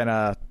heavy kind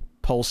of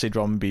pulsy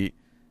drum beat,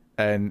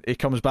 and he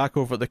comes back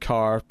over at the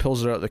car,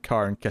 pulls her out of the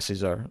car, and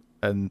kisses her,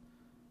 and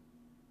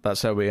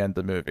that's how we end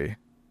the movie.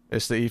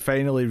 It's that he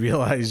finally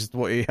realized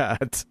what he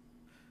had,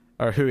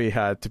 or who he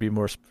had, to be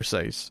more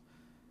precise.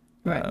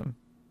 Right.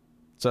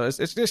 So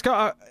it's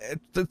got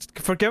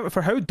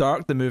for how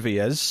dark the movie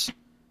is,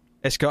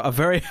 it's got a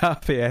very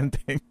happy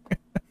ending.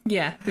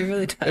 Yeah, it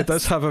really does. It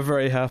does have a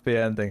very happy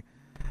ending.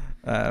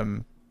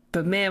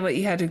 But man, what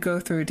you had to go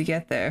through to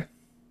get there.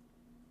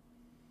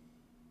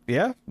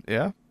 Yeah.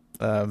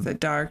 It's a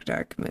dark,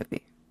 dark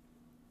movie.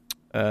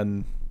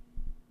 And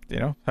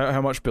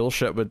how much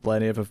bullshit would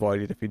Lenny have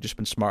avoided if he'd just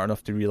been smart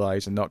enough to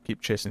realize and not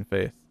keep chasing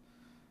Faith?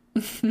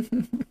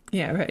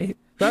 Yeah, right.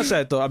 That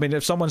said, though, I mean,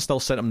 if someone still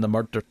sent him the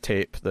murder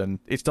tape, then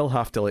he'd still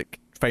have to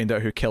find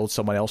out who killed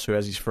someone else who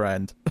is his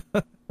friend.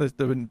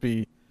 They wouldn't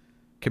be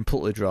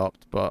completely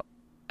dropped, but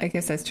I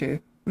guess that's true.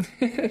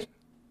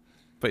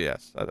 But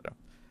yes, I don't know.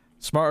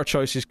 Smarter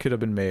choices could have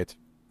been made.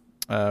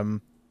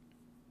 But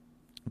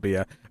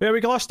yeah, we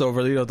glossed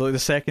over. The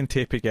second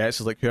tape he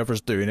gets is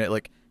whoever's doing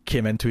it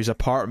came into his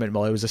apartment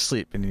while he was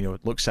asleep, and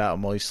looks at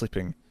him while he's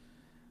sleeping.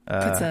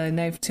 Puts a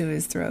knife to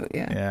his throat.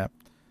 Yeah.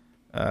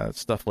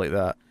 Stuff like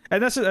that.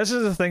 And this is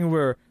the thing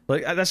where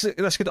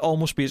this could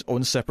almost be its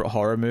own separate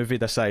horror movie.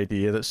 This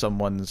idea that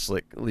someone's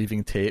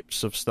leaving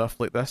tapes of stuff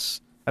like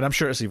this, and I'm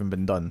sure it's even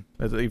been done.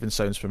 It even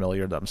sounds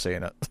familiar that I'm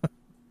saying it.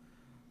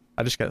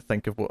 I just can't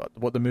think of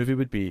what the movie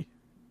would be,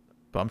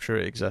 but I'm sure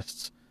it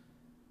exists.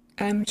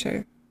 I'm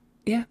sure.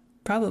 Yeah,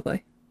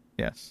 probably.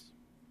 Yes.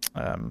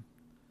 But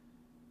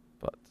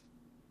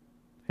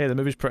hey, the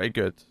movie's pretty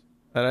good.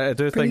 And I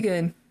do think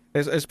good.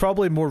 It's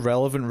probably more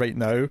relevant right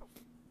now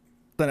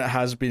than it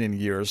has been in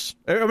years.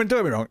 I mean, don't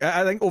get me wrong.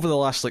 I think over the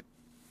last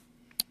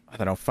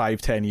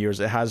 5-10 years,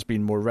 it has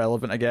been more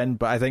relevant again.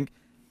 But I think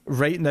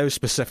right now,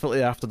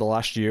 specifically after the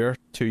last 2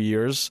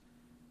 years,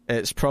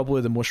 it's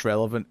probably the most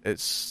relevant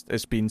it's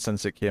been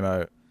since it came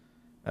out.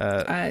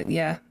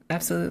 Yeah,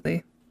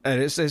 absolutely. And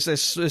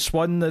it's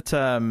one that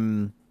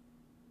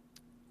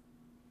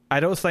I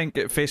don't think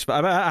at face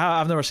value.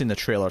 I've never seen the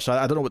trailer, so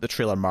I don't know what the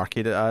trailer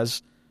marketed it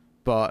as,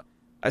 but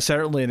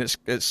certainly in its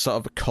sort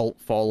of a cult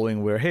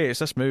following, where hey, it's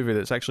this movie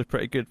that's actually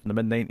pretty good from the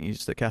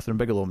mid-90s that Catherine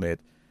Bigelow made.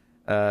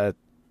 I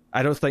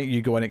don't think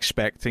you go in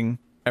expecting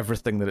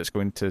everything that it's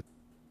going to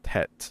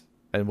hit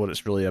and what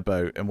it's really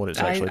about and what it's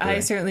actually doing. I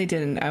certainly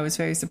didn't. I was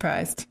very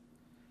surprised.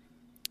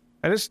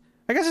 And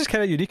I guess it's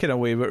kind of unique in a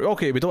way. Where,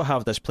 okay, we don't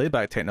have this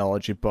playback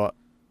technology, but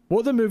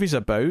what the movie's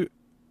about,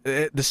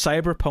 the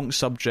cyberpunk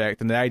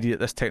subject and the idea that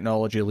this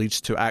technology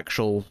leads to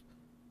actual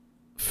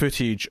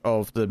footage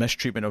of the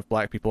mistreatment of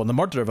black people and the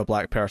murder of a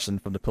black person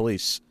from the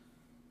police.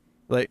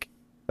 Like,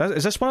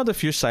 is this one of the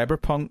few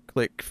cyberpunk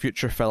like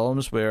future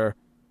films where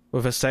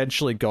we've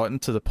essentially gotten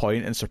to the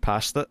point and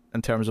surpassed it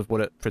in terms of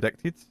what it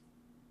predicted?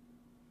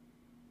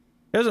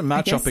 It doesn't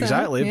match up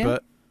exactly, yeah.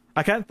 But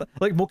I can't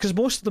because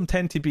most of them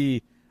tend to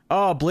be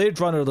Blade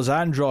Runner, there's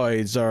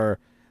androids, or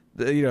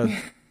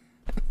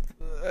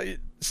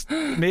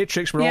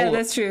Matrix. We're all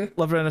that's true.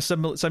 living in a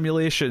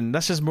simulation.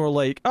 This is more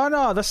like, oh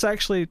no, this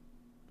actually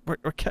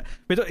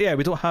we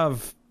don't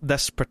have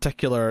this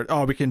particular.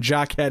 Oh, we can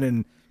jack in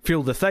and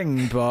feel the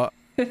thing, but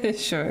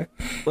sure.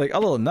 Like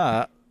other than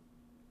that,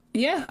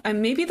 yeah,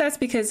 and maybe that's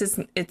because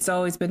it's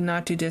always been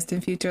not too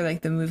distant future.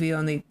 Like the movie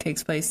only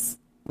takes place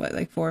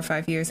like 4 or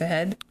 5 years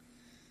ahead.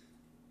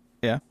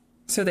 Yeah.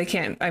 So they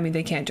can't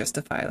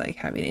justify like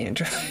having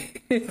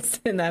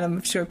androids in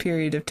that short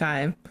period of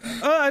time.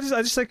 I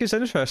just think it's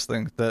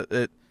interesting that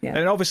it,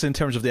 and obviously in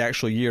terms of the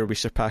actual year, we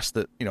surpassed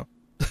it,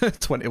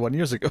 21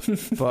 years ago.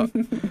 But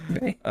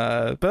right.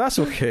 But that's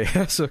okay.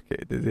 That's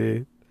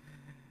okay.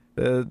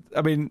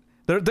 I mean,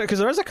 because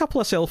there is a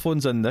couple of cell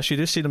phones in this. You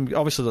do see them.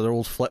 Obviously, they're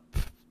old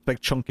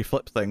big chunky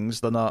flip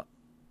things. They're not.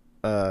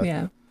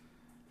 Yeah.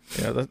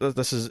 Yeah.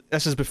 This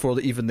is before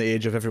even the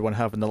age of everyone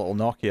having the little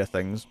Nokia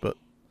things, but.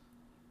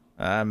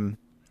 All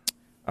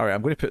right,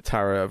 I'm going to put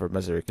Tara out of her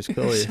misery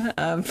because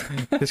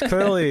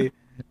clearly,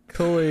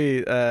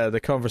 the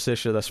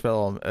conversation of this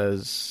film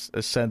is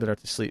sending her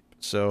to sleep.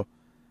 So,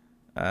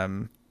 I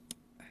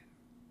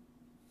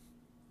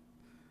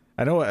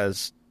know it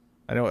is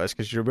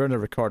because you're wearing a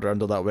recorder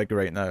under that wig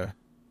right now,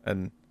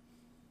 and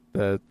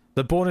the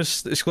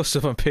bonus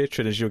exclusive on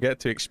Patreon is you'll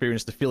get to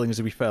experience the feelings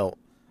that we felt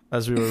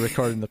as we were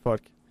recording the podcast.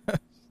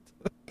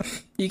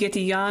 You get to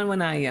yawn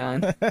when I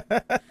yawn.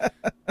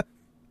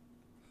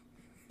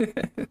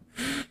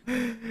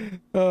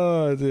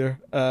 Oh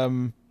dear.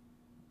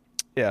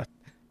 Yeah,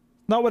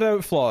 not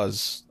without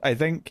flaws. I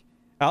think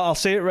I'll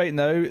say it right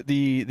now.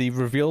 The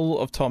reveal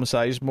of Tom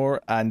Sizemore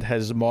and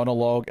his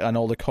monologue and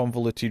all the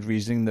convoluted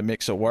reasoning that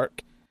makes it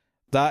work,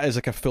 that is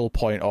like a full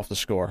point off the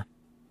score.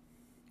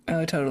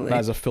 Oh, totally.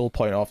 That is a full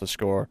point off the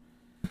score.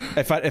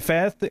 If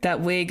anything,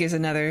 that wig is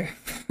another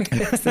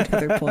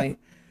point.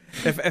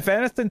 If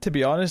anything, to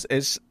be honest,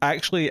 it's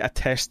actually a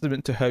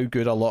testament to how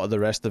good a lot of the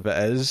rest of it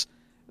is.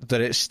 That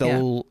it's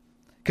still,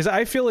 because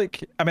I feel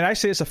like, I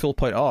say it's a full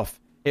point off.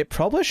 It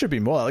probably should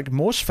be more. Like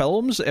most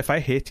films, if I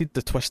hated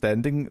the twist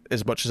ending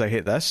as much as I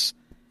hate this,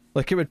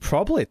 like it would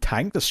probably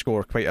tank the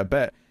score quite a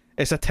bit.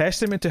 It's a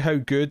testament to how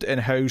good and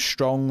how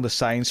strong the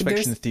science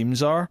fiction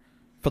themes are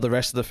for the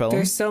rest of the film.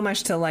 There's so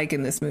much to like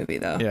in this movie,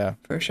 though. Yeah,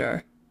 for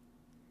sure.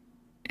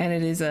 And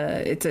it is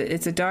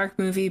it's a dark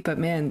movie, but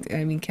man,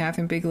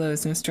 Catherine Bigelow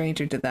is no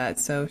stranger to that.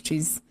 So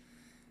she's.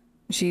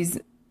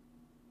 She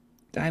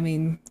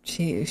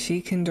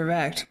can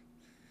direct.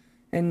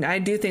 And I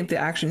do think the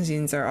action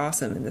scenes are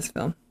awesome in this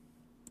film.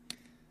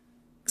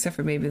 Except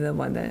for maybe the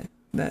one that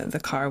the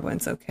car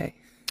one's okay.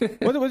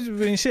 What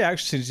when you say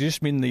action scenes, do you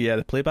just mean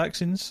the playback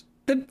scenes?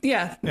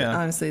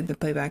 Honestly, the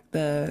playback,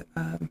 the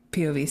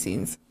POV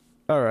scenes.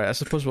 All right, I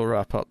suppose we'll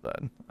wrap up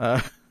then.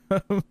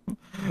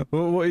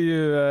 What are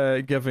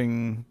you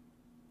giving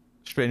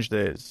Strange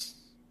Days?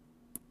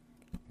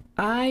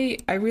 I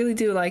really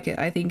do like it.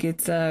 I think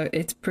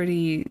it's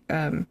pretty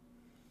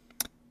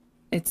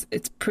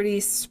it's pretty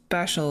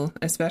special,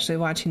 especially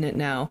watching it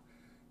now.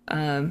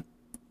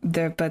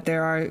 There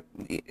are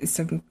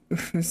some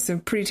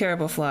pretty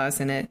terrible flaws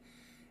in it,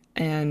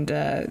 and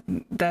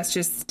that's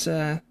just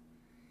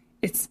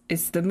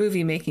it's the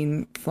movie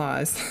making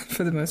flaws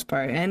for the most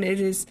part, and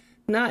it is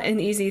not an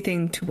easy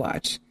thing to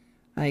watch.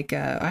 Like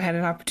I had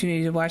an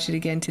opportunity to watch it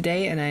again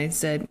today, and I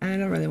said I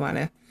don't really want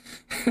to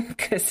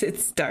because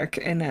it's dark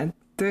and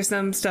there's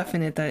some stuff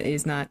in it that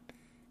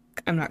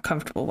I'm not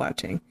comfortable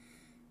watching.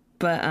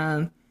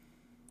 But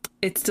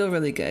it's still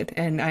really good,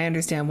 and I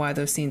understand why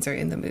those scenes are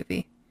in the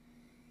movie.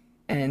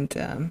 And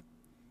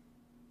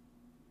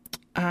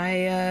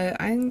I think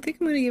I'm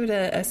going to give it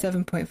a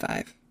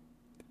 7.5.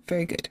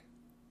 Very good.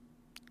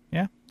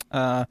 Yeah.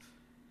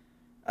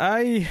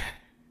 I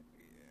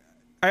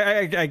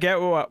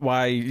get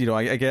why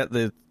I get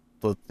the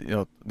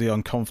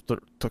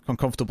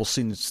uncomfortable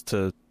scenes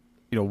to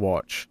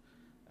watch,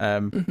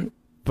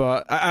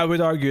 but I would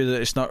argue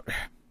that it's not.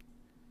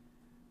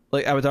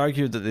 Like, I would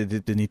argue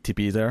that they need to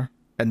be there,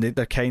 and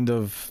they're kind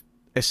of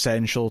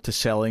essential to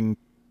selling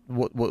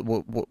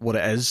what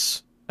it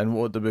is and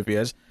what the movie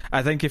is.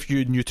 I think if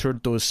you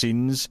neutered those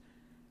scenes,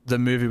 the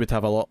movie would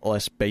have a lot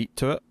less bite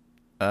to it,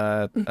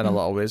 in a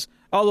lot of ways.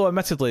 Although,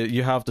 admittedly,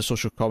 you have the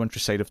social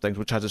commentary side of things,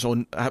 which has its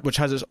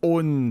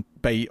own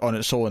bite on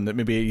its own. That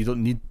maybe you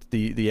don't need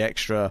the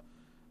extra,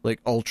 like,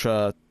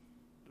 ultra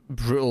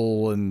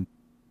brutal and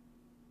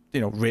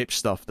rape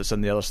stuff that's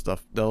in the other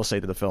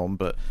side of the film,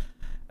 but.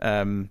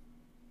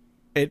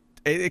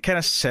 it kind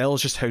of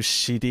sells just how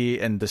seedy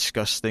and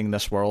disgusting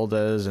this world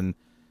is, and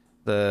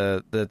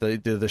the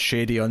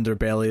shady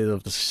underbelly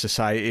of the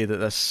society that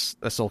this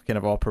all kind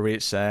of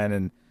operates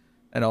in,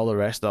 and all the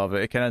rest of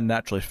it. It kind of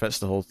naturally fits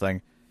the whole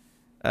thing.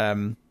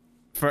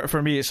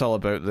 For me, it's all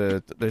about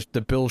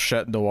the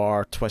bullshit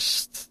noir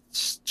twist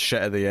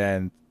shit at the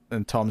end,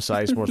 and Tom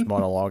Sizemore's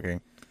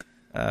monologuing.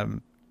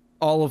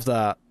 All of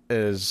that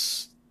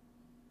is,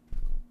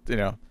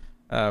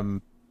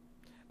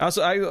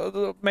 Also,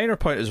 the minor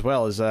point as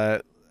well is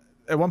at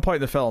one point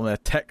in the film,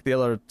 Tick, the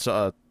other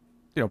sort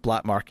of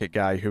black market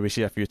guy who we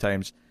see a few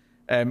times,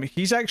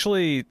 he's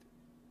actually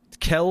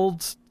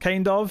killed,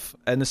 kind of,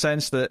 in the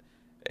sense that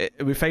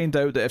we find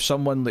out that if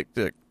someone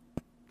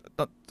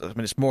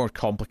it's more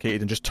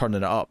complicated than just turning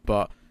it up,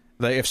 but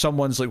like if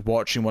someone's like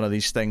watching one of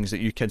these things, that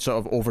you can sort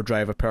of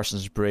overdrive a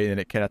person's brain and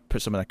it kind of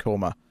puts them in a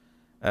coma.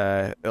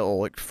 It'll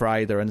like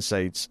fry their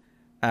insides,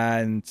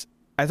 and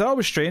I thought it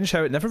was strange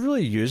how it never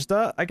really used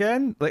that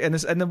again, like in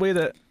the way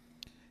that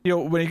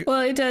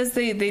well, it does.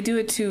 They do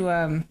it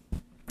to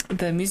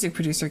the music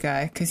producer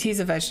guy, because he's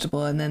a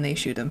vegetable, and then they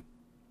shoot him.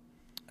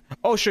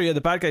 Oh sure, yeah,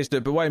 the bad guys do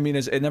it, but what I mean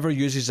is it never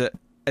uses it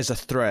as a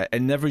threat.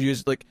 It never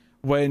uses, like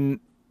when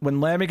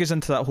Lemmy goes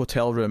into that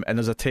hotel room and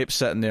there's a tape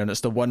sitting there and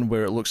it's the one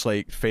where it looks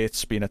like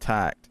Faith's being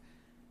attacked.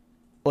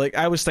 Like,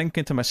 I was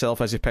thinking to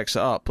myself as he picks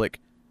it up, like,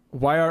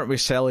 why aren't we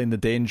selling the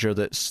danger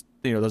that's,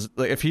 there's,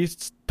 like, if he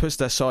puts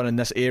this on in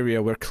this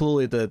area where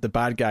clearly the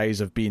bad guys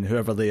have been,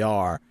 whoever they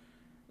are,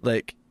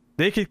 like,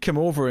 they could come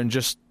over and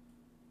just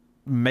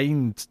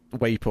mind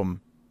wipe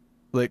him.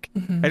 Like,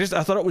 I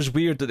thought it was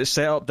weird that they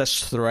set up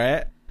this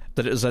threat,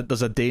 that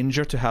there's a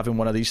danger to having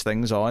one of these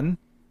things on.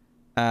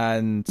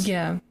 And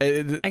yeah,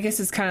 I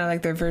guess it's kind of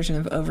like their version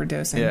of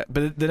overdosing. Yeah,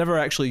 but they never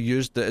actually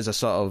used it as a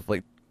sort of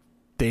like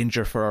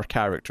danger for our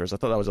characters. I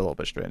thought that was a little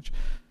bit strange.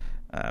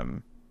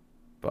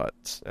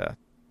 But yeah,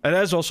 it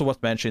is also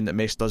worth mentioning that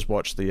Mace does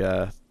watch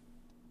the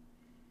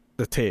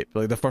tape.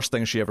 Like the first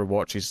thing she ever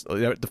watches,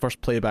 the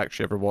first playback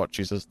she ever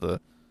watches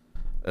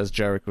is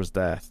Jericho's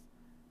death.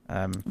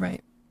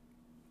 Right.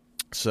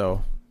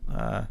 So,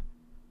 yeah.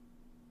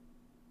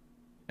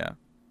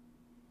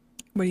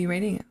 What are you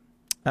rating it?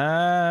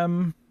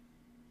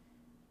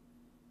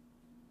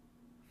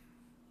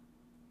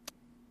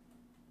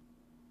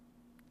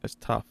 It's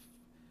tough.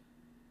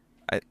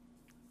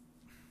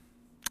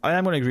 I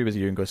am going to agree with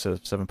you and go to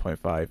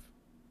 7.5.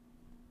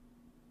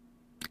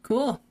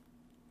 Cool.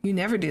 You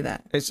never do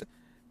that. It's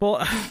well,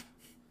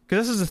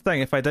 because this is the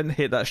thing. If I didn't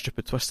hate that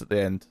stupid twist at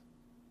the end,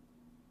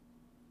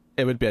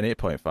 it would be an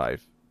 8.5.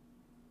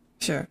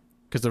 Sure.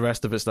 Because the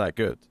rest of it's that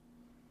good,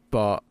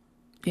 but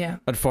yeah,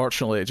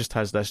 unfortunately, it just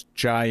has this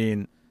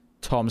giant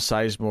Tom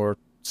Sizemore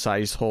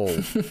sized hole.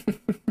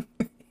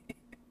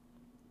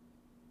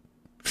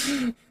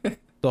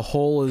 The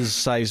hole is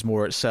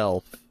Sizemore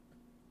itself,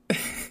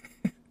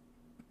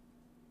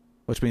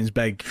 which means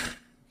big.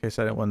 In case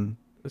anyone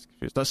is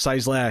confused, not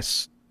size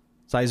less,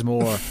 size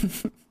more.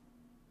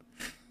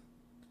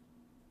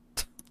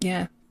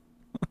 Yeah.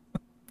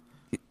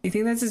 You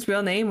think that's his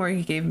real name, or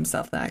he gave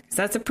himself that? Because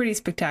that's a pretty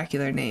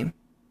spectacular name.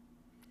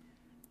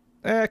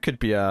 It could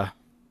be a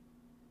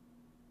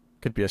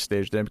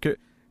stage name.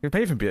 It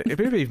may even be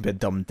a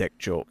dumb dick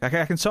joke.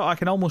 I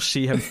can almost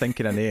see him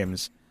thinking of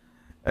names.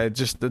 It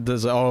just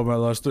does. Oh, my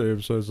last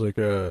name sounds like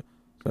I've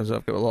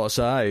got a lot of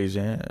size.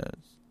 Yeah.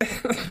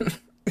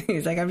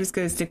 He's like, I'm just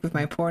going to stick with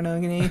my porno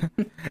name.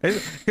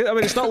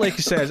 It's not like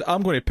he says,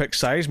 I'm going to pick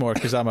Sizemore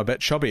because I'm a bit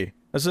chubby,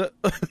 is it?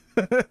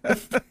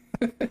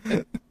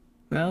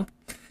 Well,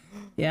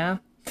 yeah.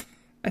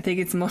 I think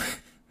it's more...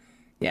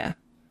 Yeah.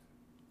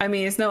 I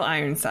mean, it's no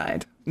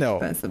Ironside. No.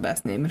 That's the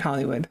best name in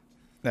Hollywood.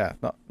 Yeah,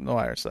 no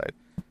Ironside.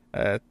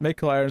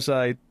 Michael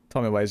Ironside,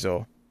 Tommy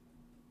Wiseau.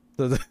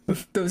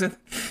 Those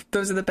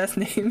are the best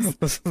names.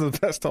 Those are the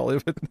best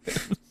Hollywood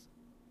names.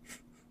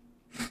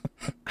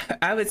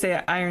 I would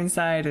say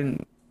Ironside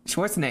and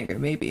Schwarzenegger,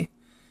 maybe.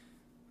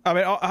 I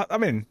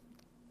mean,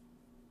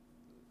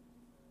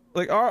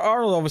 like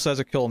Arnold obviously has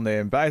a cool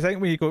name, but I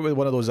think when you go with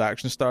one of those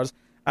action stars,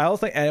 I don't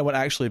think anyone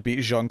actually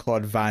beats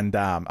Jean-Claude Van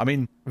Damme. I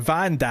mean,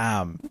 Van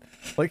Damme.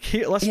 Like,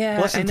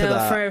 listen to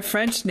that. For a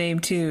French name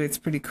too, it's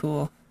pretty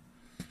cool.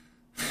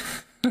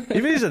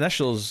 Even his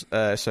initials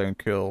sound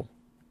cool.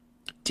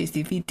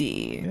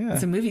 JCVD. Yeah.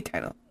 It's a movie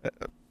title.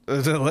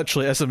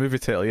 Literally, it's a movie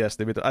title. Yes,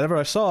 they made it. I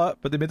never saw it,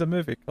 but they made a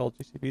movie called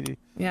JCVD.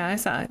 Yeah, I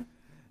saw it.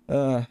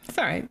 It's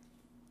all right.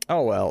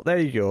 Oh well, there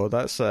you go.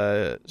 That's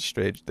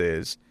Strange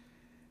Days.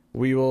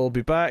 We will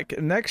be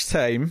back next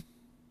time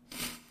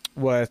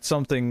with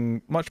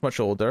something much, much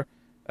older.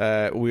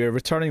 We are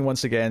returning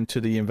once again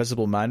to the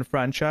Invisible Man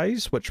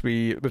franchise, which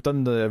we've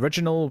done the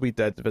original. We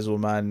did Invisible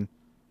Man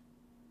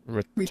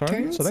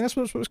Returns. I think that's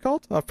what it was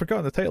called. I've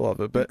forgotten the title of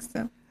it, but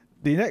so.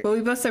 Well, we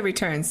both said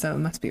Returns, so it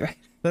must be right.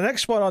 The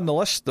next one on the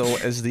list, though,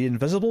 is The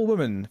Invisible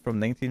Woman from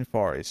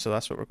 1940. So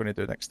that's what we're going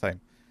to do next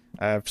time.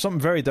 Something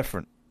very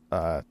different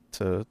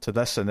to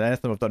this and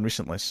anything we've done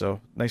recently.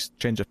 So nice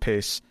change of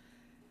pace.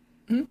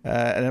 Mm-hmm.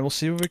 And then we'll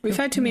see what We've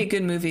had too many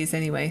good movies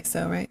anyway,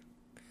 so right.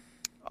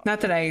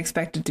 Not that I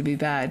expect it to be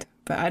bad,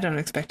 but I don't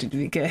expect it to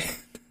be good.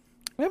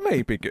 It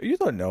might be good. You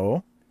don't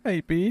know.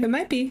 Might be. It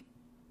might be.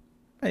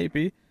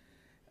 Maybe.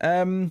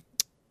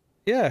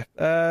 Yeah.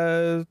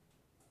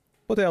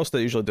 What else do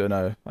I usually do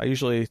now? I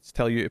usually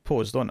tell you to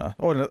pause, don't I?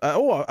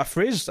 A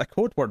phrase, a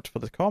code word for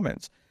the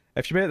comments.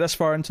 If you made it this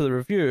far into the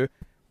review,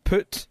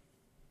 put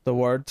the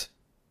word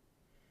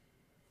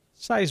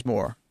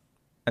Sizemore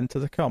into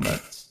the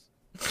comments.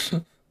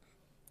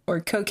 Or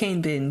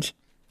cocaine binge.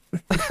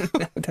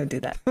 No, don't do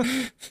that.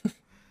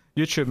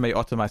 YouTube may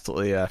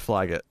automatically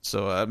flag it,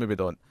 so maybe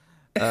don't.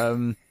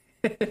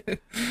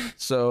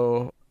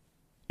 So,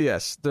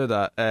 yes, do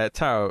that.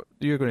 Taro,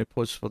 you're going to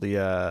pose for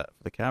the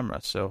camera,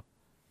 so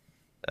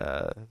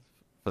for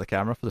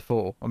the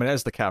photo. I mean, it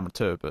is the camera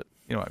too, but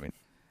you know what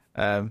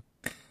I mean.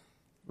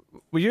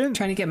 Were you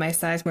trying to get my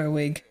Sizemore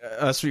wig?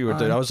 That's what you were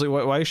doing. I was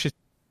like, why is she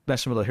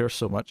messing with her hair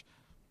so much?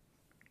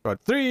 Right,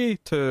 3,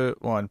 2,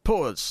 1,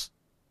 pause.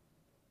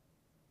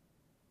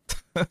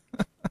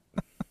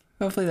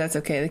 Hopefully that's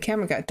okay. The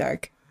camera got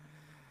dark.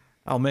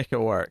 I'll make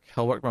it work.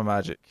 I'll work my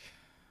magic.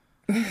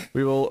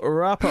 We will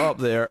wrap it up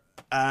there,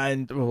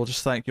 and we'll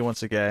just thank you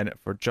once again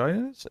for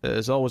joining us. It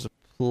is always a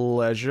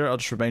pleasure. I'll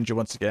just remind you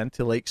once again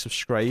to like,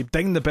 subscribe,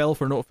 ding the bell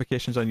for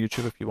notifications on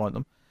YouTube if you want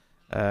them.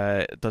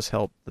 It does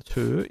help the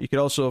too. You can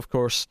also, of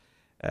course,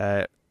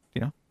 find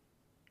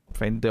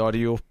the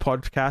audio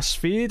podcast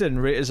feed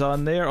and rate us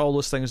on there. All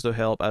those things do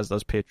help, as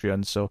does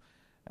Patreon. So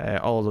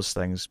all of those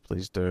things,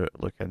 please do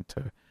look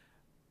into.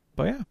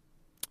 But yeah,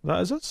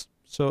 that is us.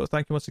 So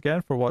thank you once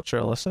again for watching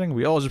or listening.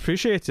 We always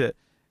appreciate it.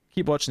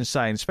 Keep watching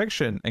science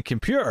fiction and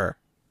computer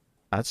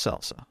at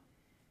Salsa.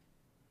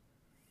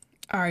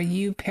 Are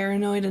you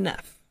paranoid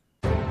enough?